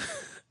Beyonce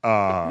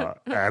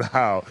and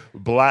how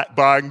black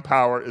buying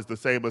power is the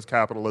same as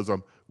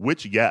capitalism,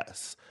 which,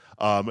 yes.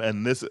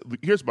 And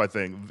here's my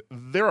thing.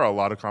 There are a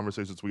lot of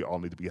conversations we all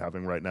need to be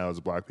having right now as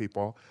black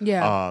people.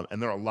 Yeah.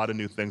 And there are a lot of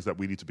new things that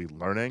we need to be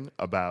learning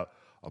about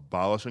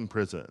abolishing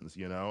prisons,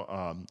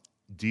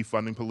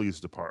 defunding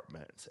police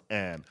departments,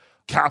 and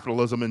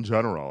capitalism in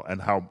general,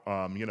 and how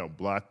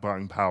black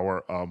buying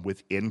power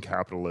within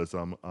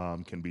capitalism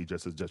can be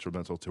just as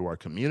detrimental to our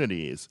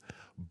communities.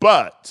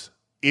 But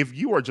if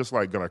you are just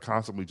gonna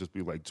constantly just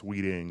be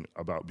tweeting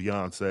about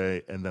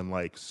Beyonce and then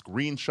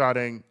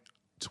screenshotting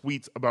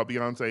tweets about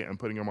Beyonce and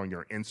putting them on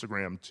your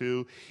Instagram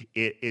too,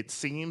 it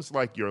seems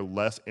like you're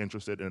less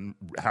interested in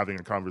having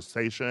a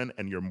conversation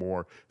and you're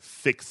more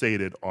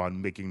fixated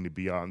on making the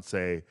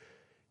Beyonce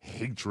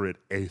hatred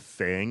a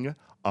thing.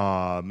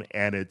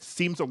 And it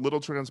seems a little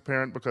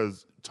transparent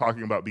because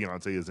talking about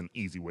Beyonce is an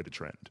easy way to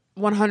trend.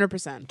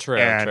 100%. True.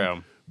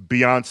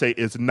 Beyonce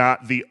is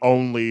not the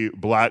only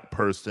black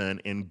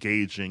person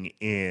engaging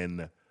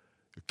in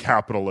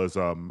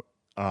capitalism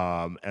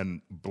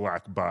and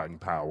black buying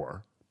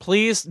power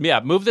Please,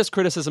 move this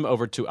criticism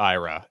over to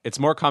Ira. It's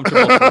more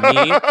comfortable for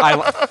me.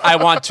 I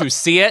want to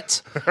see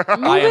it.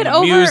 I am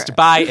amused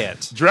by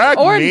it. Drag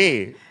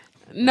me.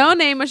 No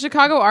Name, a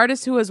Chicago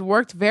artist who has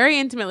worked very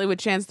intimately with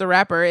Chance the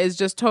Rapper, is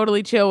just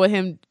totally chill with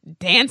him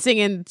dancing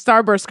in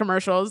Starburst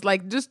commercials.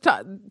 Like, just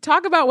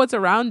talk about what's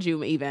around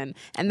you, even.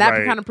 And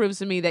that kind of proves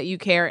to me that you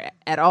care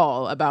at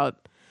all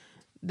about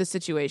the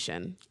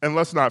situation. And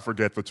let's not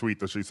forget the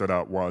tweet that she sent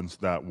out once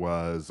that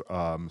was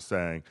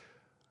saying,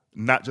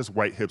 not just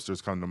white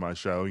hipsters come to my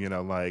show,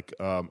 like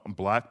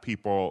black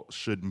people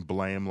shouldn't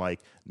blame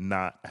like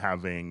not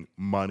having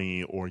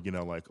money or,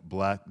 like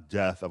Black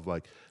Death of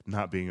like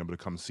not being able to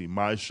come see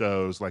my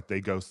shows. Like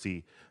they go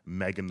see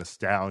Megan Thee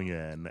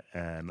Stallion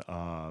and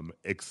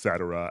et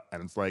cetera.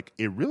 And it's like,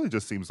 it really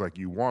just seems like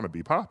you want to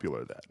be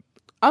popular then.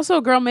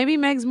 Also, girl, maybe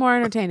Meg's more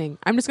entertaining.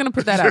 I'm just going to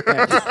put that out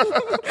there.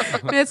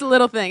 It's a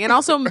little thing. And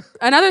also,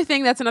 another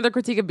thing that's another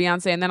critique of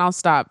Beyonce, and then I'll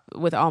stop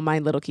with all my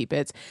little keep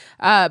its.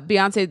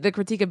 The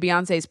critique of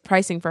Beyonce's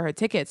pricing for her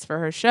tickets for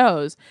her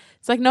shows.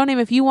 It's like, No Name,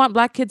 if you want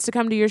black kids to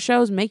come to your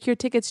shows, make your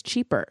tickets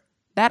cheaper.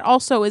 That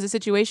also is a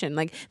situation.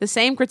 Like the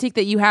same critique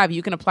that you have,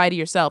 you can apply to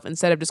yourself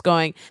instead of just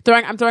I'm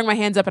throwing my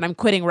hands up and I'm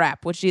quitting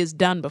rap, which she has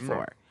done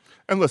before.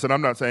 And listen,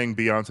 I'm not saying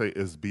Beyonce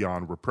is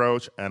beyond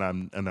reproach, and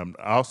I'm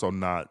also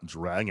not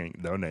dragging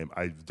No Name.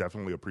 I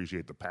definitely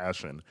appreciate the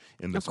passion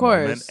in this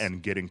moment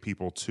and getting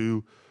people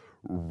to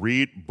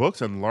read books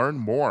and learn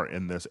more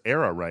in this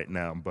era right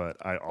now. But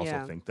I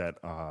also think that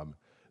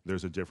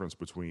there's a difference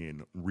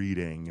between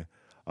reading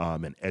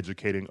and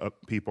educating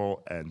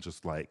people and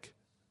just like,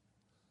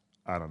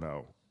 I don't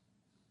know,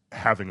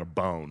 having a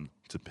bone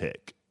to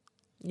pick.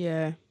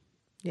 Yeah.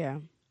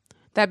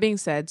 That being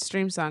said,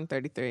 Stream Song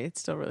 33,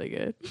 it's still really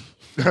good.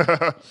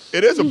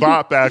 It is a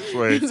bop,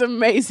 actually. It's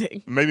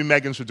amazing. Maybe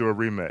Megan should do a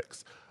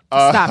remix.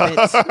 Stop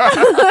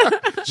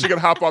it. She can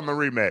hop on the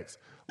remix.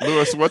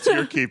 Lewis, what's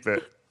your keep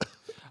it?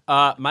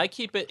 My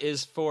keep it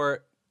is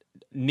for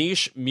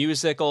niche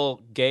musical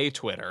gay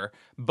Twitter,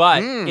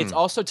 but it's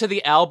also to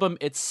the album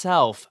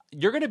itself.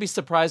 You're going to be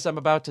surprised I'm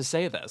about to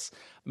say this.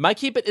 My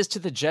keep it is to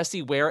the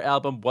Jessie Ware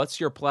album, What's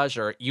Your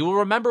Pleasure? You will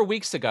remember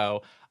weeks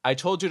ago, I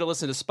told you to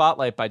listen to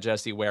Spotlight by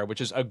Jessie Ware,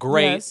 which is a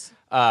great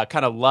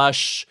kind of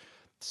lush,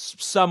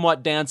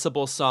 somewhat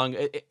danceable song,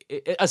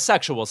 a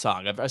sexual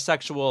song, a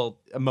sexual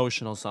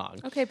emotional song.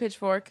 Okay,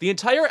 Pitchfork. The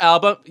entire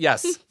album,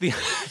 yes.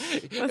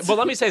 Well,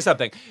 let me say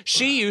something.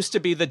 She used to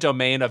be the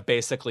domain of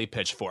basically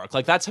Pitchfork.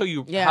 Like that's how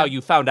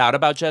you found out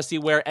about Jessie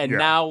Ware, and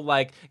now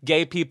like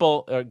gay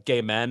people,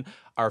 gay men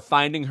are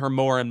finding her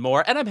more and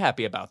more, and I'm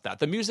happy about that.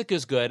 The music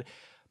is good,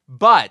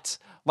 but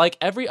like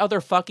every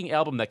other fucking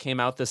album that came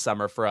out this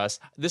summer for us,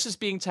 this is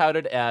being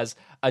touted as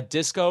a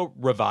disco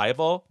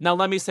revival. Now,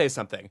 let me say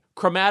something.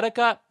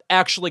 Chromatica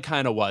actually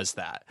kind of was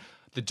that.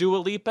 The Dua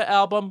Lipa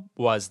album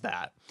was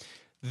that.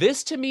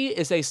 This, to me,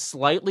 is a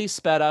slightly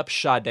sped up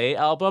Sade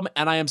album,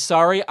 and I am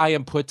sorry I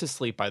am put to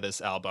sleep by this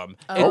album.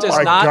 It does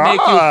not make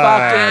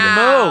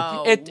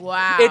you fucking move.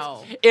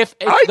 Wow.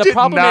 I did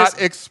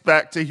not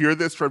expect to hear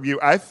this from you.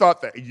 I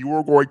thought that you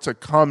were going to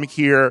come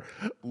here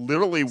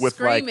literally with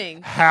screaming,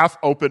 like half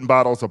open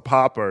bottles of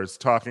poppers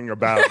talking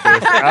about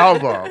this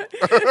album.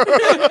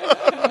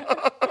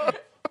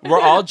 We're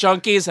all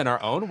junkies in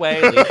our own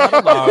way. Leave that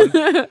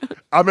alone.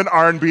 I'm an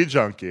R&B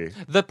junkie.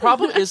 The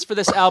problem is for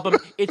this album,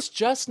 it's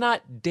just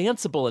not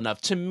danceable enough.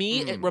 To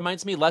me, it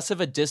reminds me less of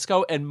a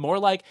disco and more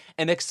like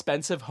an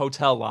expensive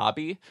hotel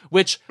lobby,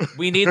 which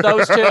we need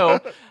those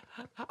too.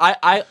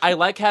 I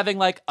like having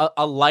like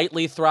a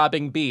lightly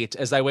throbbing beat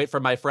as I wait for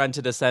my friend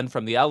to descend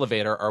from the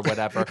elevator or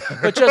whatever.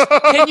 But just,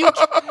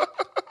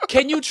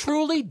 can you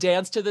truly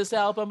dance to this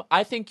album?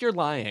 I think you're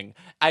lying.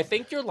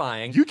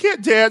 You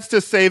can't dance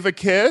to Save a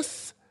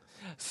Kiss?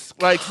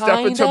 Like,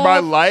 step into my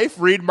life,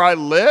 read my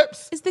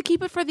lips? Is the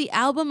keep it for the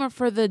album or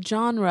for the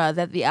genre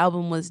that the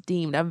album was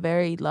deemed? I'm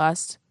very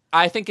lost.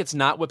 I think it's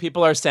not what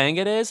people are saying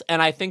it is, and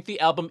I think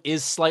the album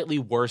is slightly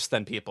worse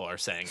than people are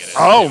saying it is.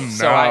 Oh, no.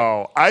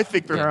 So I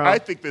think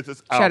that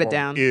this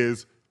album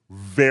is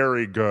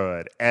very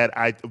good. And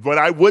what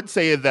I would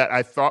say is that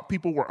I thought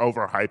people were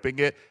overhyping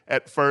it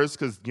at first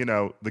because,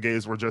 the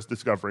gays were just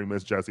discovering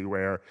Miss Jessie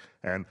Ware,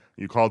 and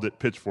you called it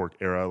Pitchfork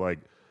era, like,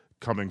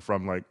 coming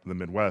from like the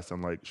Midwest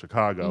and like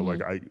Chicago.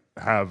 Like I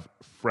have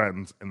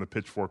friends in the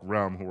Pitchfork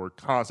realm who were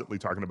constantly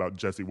talking about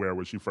Jessie Ware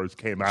when she first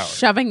came out.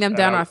 Shoving them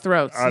down our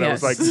throats. And I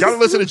was like, you gotta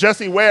listen to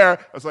Jessie Ware.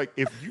 I was like,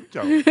 if you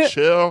don't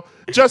chill.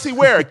 Jessie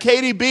Ware,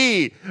 Katie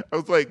B. I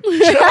was like,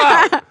 chill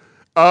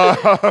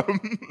out.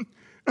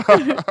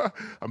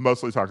 I'm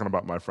mostly talking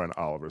about my friend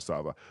Oliver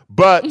Saba.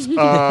 But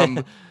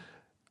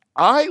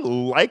I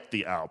like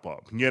the album,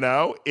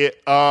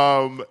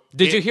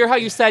 Did you hear how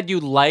you said you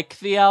like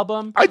the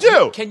album? I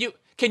do. Can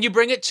you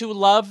bring it to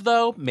love,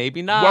 though?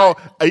 Maybe not. Well,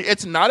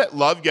 it's not at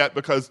love yet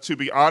because, to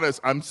be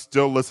honest, I'm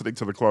still listening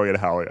to the Chloe and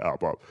Halle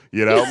album.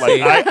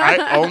 Like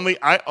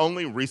I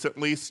only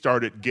recently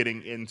started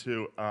getting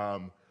into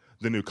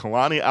the new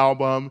Kalani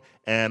album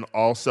and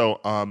also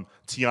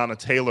Tiana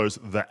Taylor's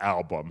The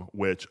Album,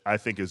 which I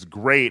think is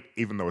great,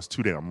 even though it's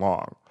too damn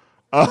long.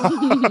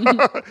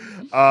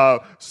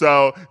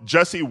 So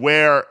Jessie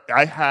Ware,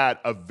 I had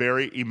a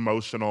very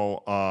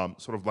emotional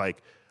sort of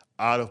like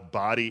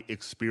out-of-body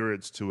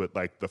experience to it,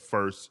 like the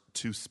first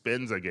 2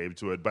 spins I gave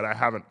to it, but I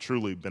haven't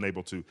truly been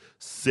able to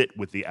sit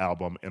with the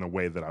album in a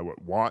way that I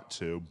would want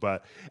to.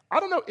 But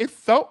I don't know, it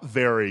felt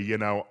very,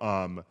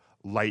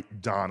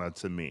 light Donna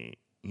to me.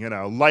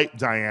 Light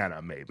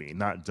Diana, maybe,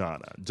 not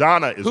Donna.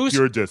 Donna is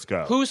pure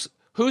disco.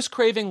 Who's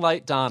craving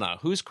light Donna?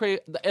 Who's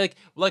like?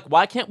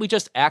 Why can't we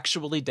just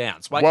actually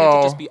dance? Why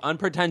can't it just be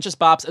unpretentious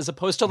bops as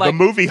opposed to like the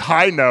movie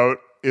High Note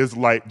is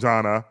light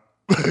Donna.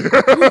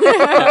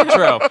 Yeah,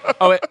 true.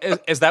 Oh,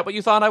 is that what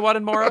you thought I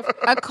wanted more of?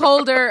 A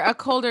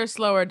colder,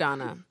 slower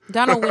Donna.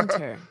 Donna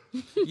Winter.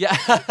 Yeah.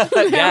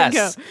 There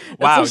Yes. we go.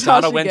 Wow. That's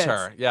all Donna she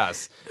Winter.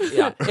 Yes.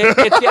 Yeah.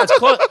 It's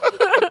close.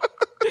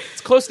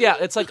 It's close. Yeah.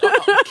 It's like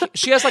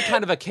she has like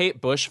kind of a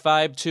Kate Bush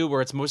vibe too,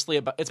 where it's more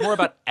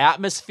about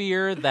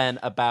atmosphere than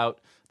about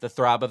the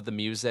throb of the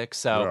music.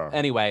 So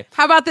anyway,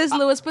 how about this,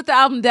 Lewis? Put the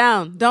album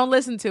down. Don't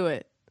listen to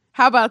it.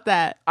 How about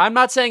that? I'm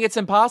not saying it's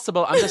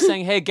impossible. I'm just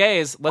saying, hey,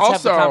 gays, let's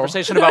have the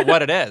conversation about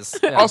what it is.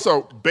 Yeah.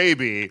 Also,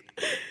 baby,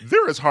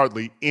 there is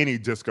hardly any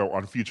disco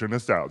on Future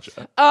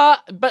Nostalgia.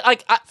 But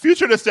like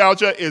Future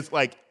Nostalgia is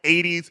like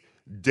 80s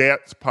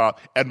dance pop.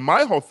 And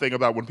my whole thing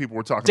about when people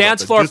were talking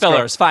dance about floor disco,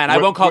 fillers, fine. I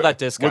won't call that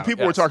disco. When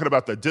people were talking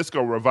about the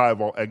disco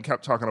revival and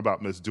kept talking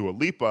about Miss Dua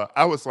Lipa,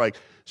 I was like,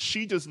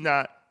 she does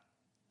not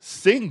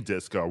sing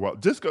disco. Well,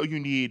 disco, you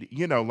need,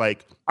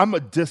 like, I'm a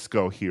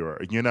disco hero,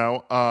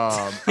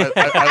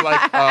 I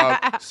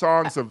like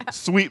songs of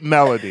sweet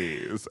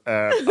melodies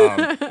and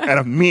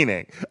of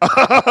meaning.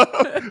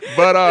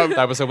 But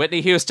that was a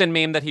Whitney Houston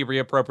meme that he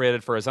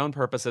reappropriated for his own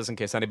purposes in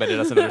case anybody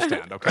doesn't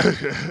understand, okay?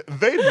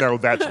 They know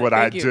that's what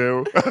I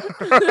do.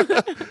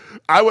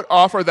 I would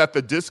offer that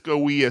the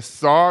disco-iest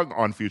song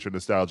on Future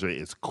Nostalgia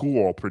is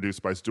Cool,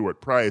 produced by Stuart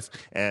Price,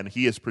 and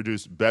he has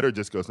produced better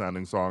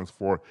disco-sounding songs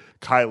for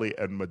Kylie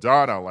and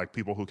Madonna, like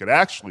people who can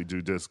actually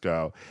do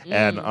disco.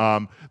 And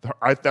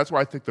that's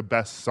why I think the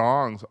best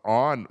songs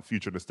on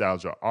Future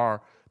Nostalgia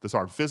are the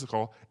song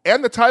Physical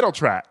and the title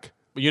track.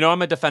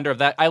 I'm a defender of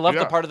that. I love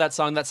the part of that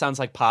song that sounds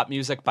like pop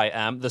music by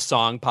M, the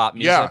song pop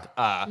music.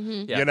 Yeah.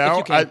 If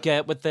you can't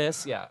get with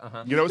this,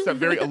 it's that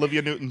very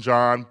Olivia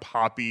Newton-John,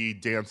 poppy,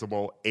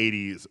 danceable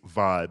 80s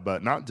vibe,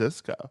 but not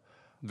disco.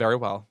 Very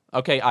well.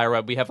 Okay,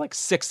 Ira, we have like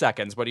 6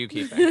 seconds. What are you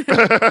keeping?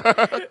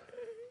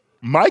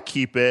 My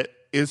keep it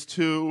is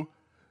to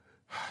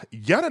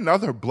yet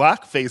another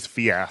blackface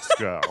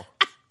fiasco.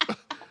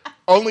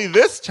 Only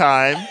this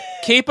time,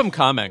 keep them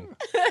coming.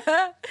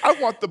 I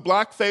want the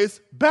blackface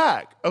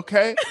back,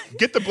 okay?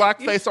 Get the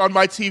blackface on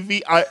my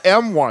TV. I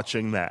am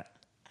watching that.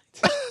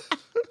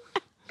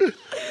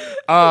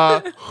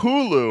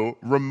 Hulu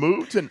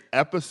removed an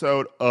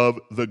episode of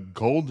The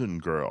Golden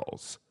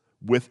Girls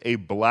with a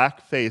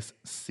blackface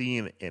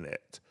scene in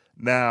it.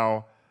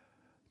 Now,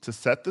 to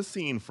set the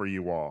scene for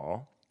you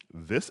all,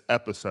 this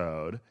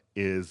episode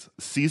is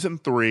season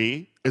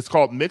 3. It's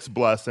called Mixed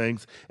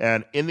Blessings.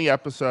 And in the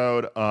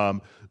episode,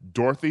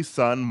 Dorothy's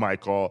son,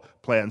 Michael,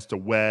 plans to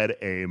wed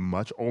a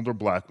much older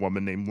black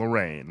woman named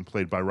Lorraine,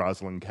 played by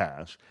Rosalind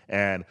Cash.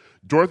 And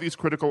Dorothy's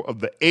critical of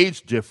the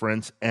age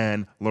difference,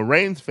 and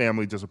Lorraine's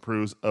family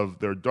disapproves of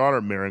their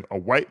daughter marrying a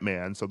white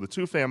man, so the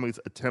two families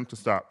attempt to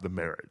stop the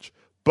marriage.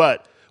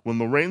 But when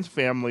Lorraine's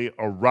family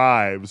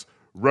arrives,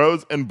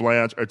 Rose and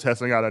Blanche are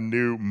testing out a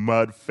new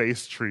mud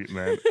face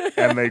treatment,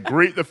 and they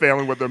greet the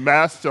family with their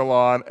masks still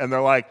on, and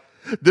they're like,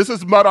 this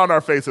is mud on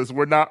our faces.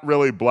 We're not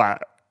really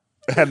black.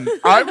 And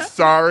I'm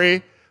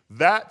sorry,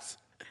 that's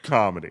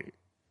comedy.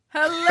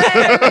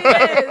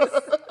 Hilarious.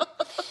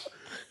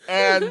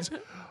 And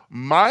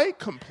my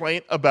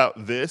complaint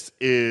about this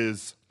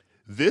is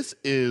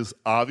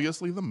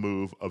obviously the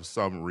move of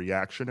some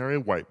reactionary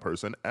white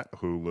person at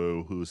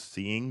Hulu who's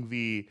seeing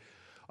the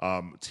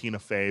Tina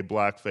Fey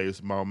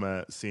blackface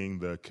moment, seeing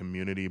the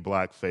Community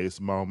blackface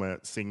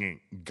moment, singing,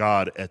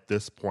 God, at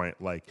this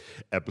point, like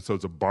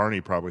episodes of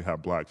Barney probably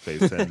have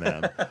blackface in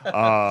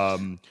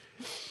them.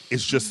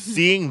 It's just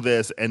seeing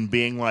this and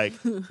being like,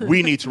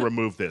 we need to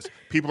remove this.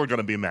 People are going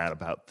to be mad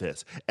about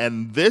this.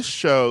 And this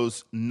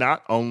shows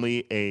not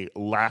only a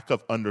lack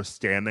of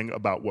understanding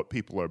about what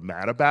people are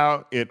mad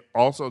about, it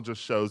also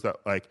just shows that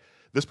like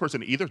this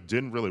person either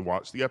didn't really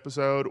watch the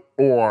episode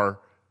or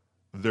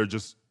they're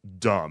just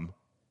dumb.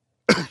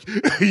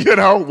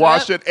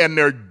 Watch it and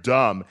they're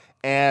dumb.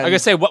 And I'm gonna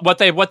say what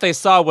they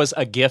saw was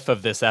a GIF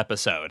of this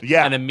episode,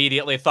 and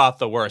immediately thought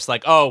the worst.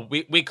 Like, oh,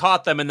 we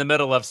caught them in the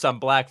middle of some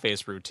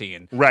blackface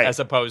routine, right? As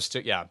opposed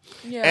to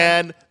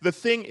And the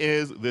thing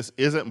is, this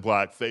isn't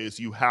blackface.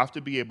 You have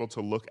to be able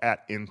to look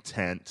at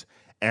intent,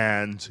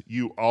 and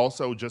you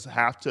also just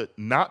have to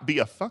not be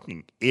a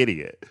fucking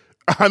idiot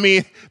I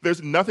mean,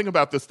 there's nothing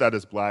about this that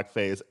is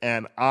blackface.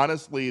 And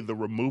honestly, the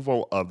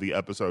removal of the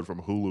episode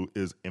from Hulu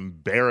is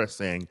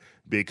embarrassing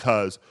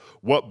because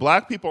what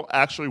black people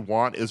actually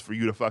want is for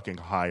you to fucking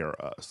hire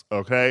us,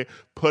 okay?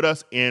 Put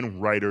us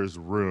in writers'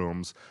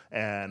 rooms,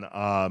 and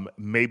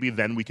maybe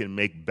then we can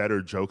make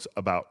better jokes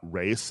about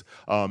race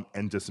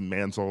and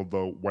dismantle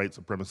the white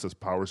supremacist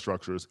power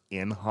structures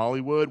in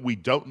Hollywood. We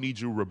don't need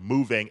you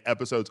removing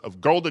episodes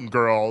of Golden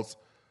Girls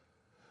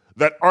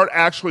that aren't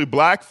actually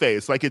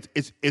blackface. Like,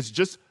 it's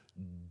just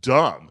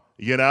dumb,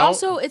 you know?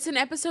 Also, it's an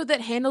episode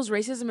that handles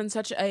racism in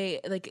such a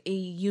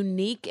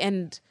unique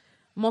and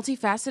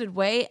multifaceted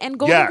way. And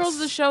Golden Girls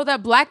is a show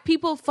that black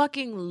people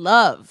fucking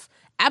love.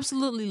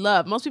 Absolutely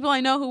love. Most people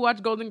I know who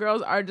watch Golden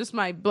Girls are just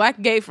my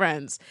black gay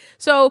friends.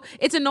 So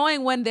it's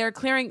annoying when they're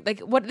clearing, like,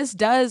 what this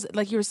does,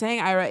 like you were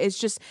saying, Ira, is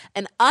just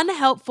an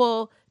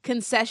unhelpful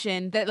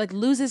concession that like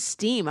loses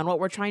steam on what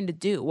we're trying to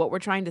do, what we're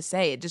trying to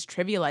say. It just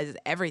trivializes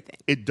everything.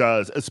 It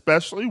does,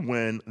 especially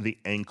when the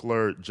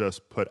Ankler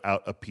just put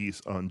out a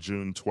piece on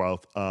June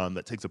 12th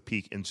that takes a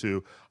peek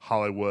into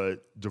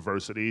Hollywood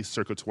diversity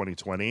circa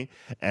 2020.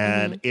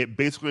 And it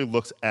basically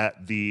looks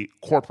at the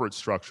corporate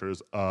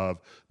structures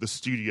of the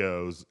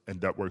studios and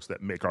networks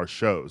that make our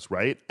shows,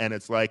 right? And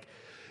it's like,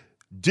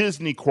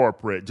 Disney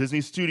corporate,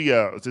 Disney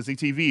Studios, Disney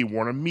TV,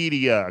 Warner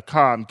Media,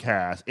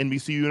 Comcast,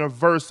 NBC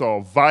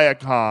Universal,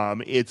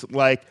 Viacom. It's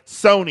like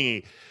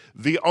Sony.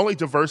 The only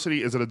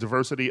diversity is a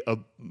diversity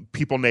of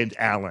people named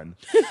Alan.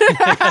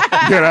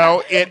 You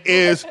know, it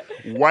is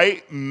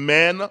white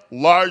men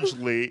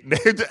largely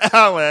named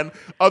Alan,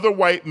 other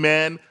white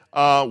men,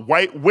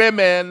 white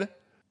women,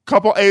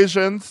 couple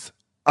Asians,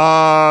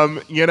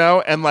 you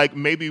know, and like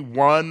maybe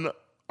one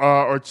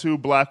or two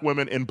black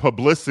women in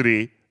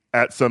publicity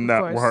at some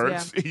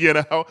networks, you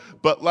know?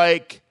 But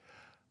like,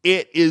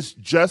 it is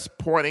just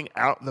pointing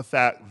out the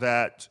fact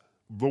that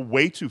the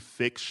way to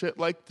fix shit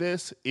like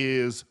this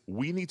is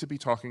we need to be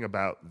talking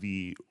about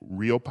the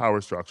real power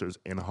structures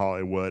in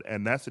Hollywood.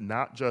 And that's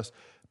not just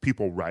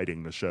people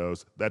writing the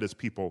shows. That is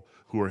people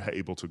who are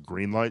able to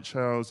greenlight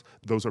shows.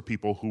 Those are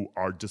people who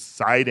are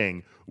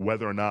deciding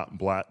whether or not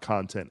black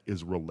content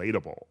is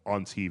relatable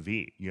on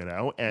TV, you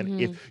know?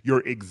 And if your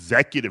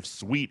executive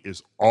suite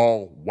is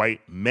all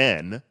white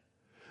men,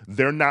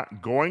 they're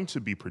not going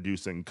to be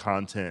producing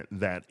content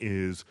that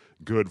is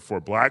good for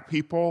black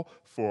people,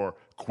 for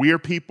queer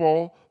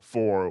people,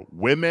 for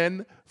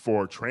women,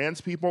 for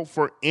trans people,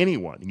 for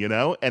anyone, you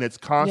know? And it's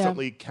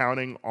constantly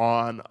counting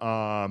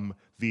on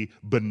the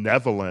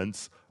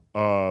benevolence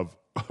of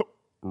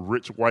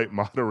rich white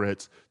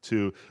moderates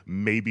to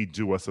maybe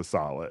do us a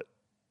solid.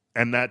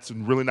 And that's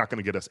really not going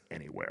to get us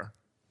anywhere.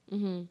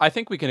 I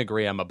think we can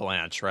agree I'm a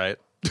Blanche, right?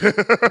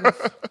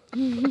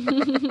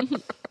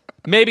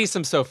 Maybe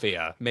some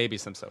Sophia.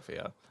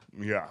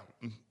 Yeah.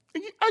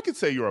 I could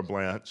say you're a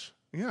Blanche.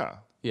 Yeah.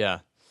 Yeah.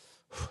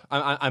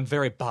 I'm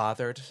very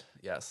bothered.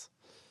 Yes.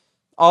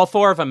 All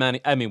four of them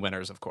Emmy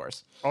winners, of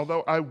course.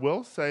 Although I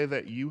will say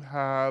that you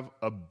have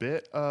a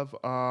bit of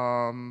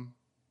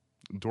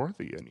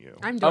Dorothy in you.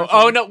 I'm Dorothy.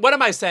 Oh, no. What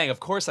am I saying? Of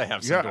course I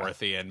have some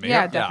Dorothy in me.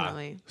 Yeah,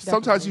 definitely.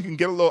 Sometimes you can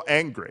get a little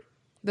angry.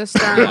 The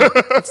stern.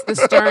 It's the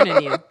stern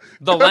in you.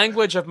 The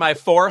language of my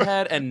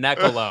forehead and neck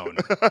alone.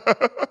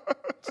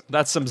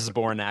 That's some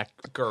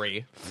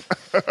Zbornak-gery.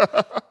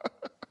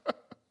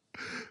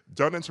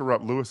 Don't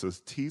interrupt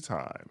Lewis's tea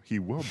time. He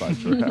will bite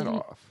your head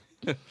off.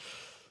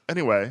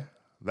 Anyway,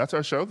 that's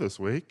our show this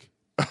week.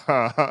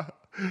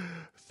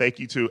 Thank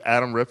you to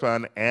Adam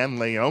Rippon and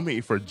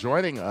Leomi for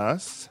joining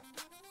us.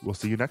 We'll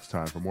see you next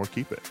time for more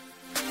Keep It.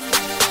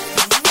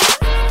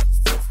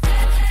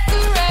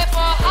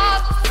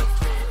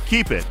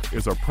 Keep It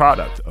is a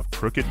product of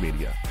Crooked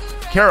Media.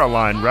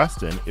 Caroline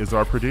Reston is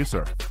our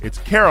producer. It's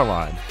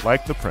Caroline,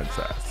 like the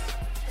princess,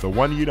 the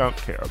one you don't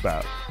care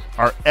about.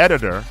 Our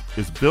editor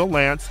is Bill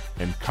Lance,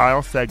 and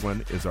Kyle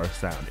Seglin is our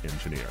sound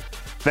engineer.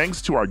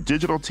 Thanks to our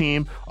digital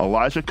team,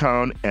 Elijah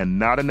Cohn and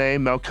Nadine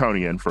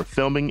Melkonian, for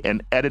filming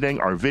and editing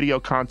our video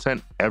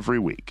content every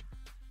week.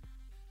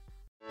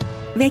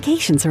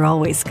 Vacations are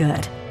always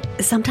good.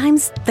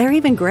 Sometimes they're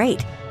even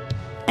great.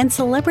 And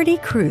Celebrity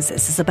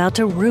Cruises is about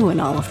to ruin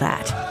all of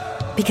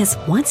that. Because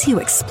once you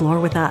explore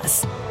with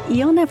us,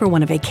 you'll never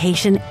want a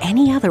vacation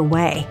any other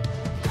way.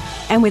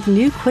 And with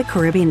new Quick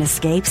Caribbean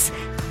Escapes,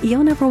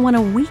 you'll never want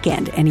a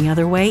weekend any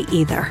other way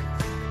either.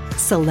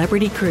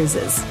 Celebrity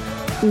Cruises.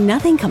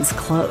 Nothing comes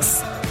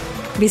close.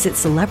 Visit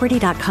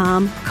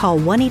Celebrity.com, call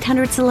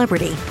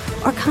 1-800-CELEBRITY,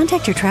 or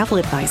contact your travel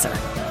advisor.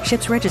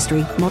 Ships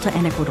Registry, Malta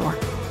and Ecuador.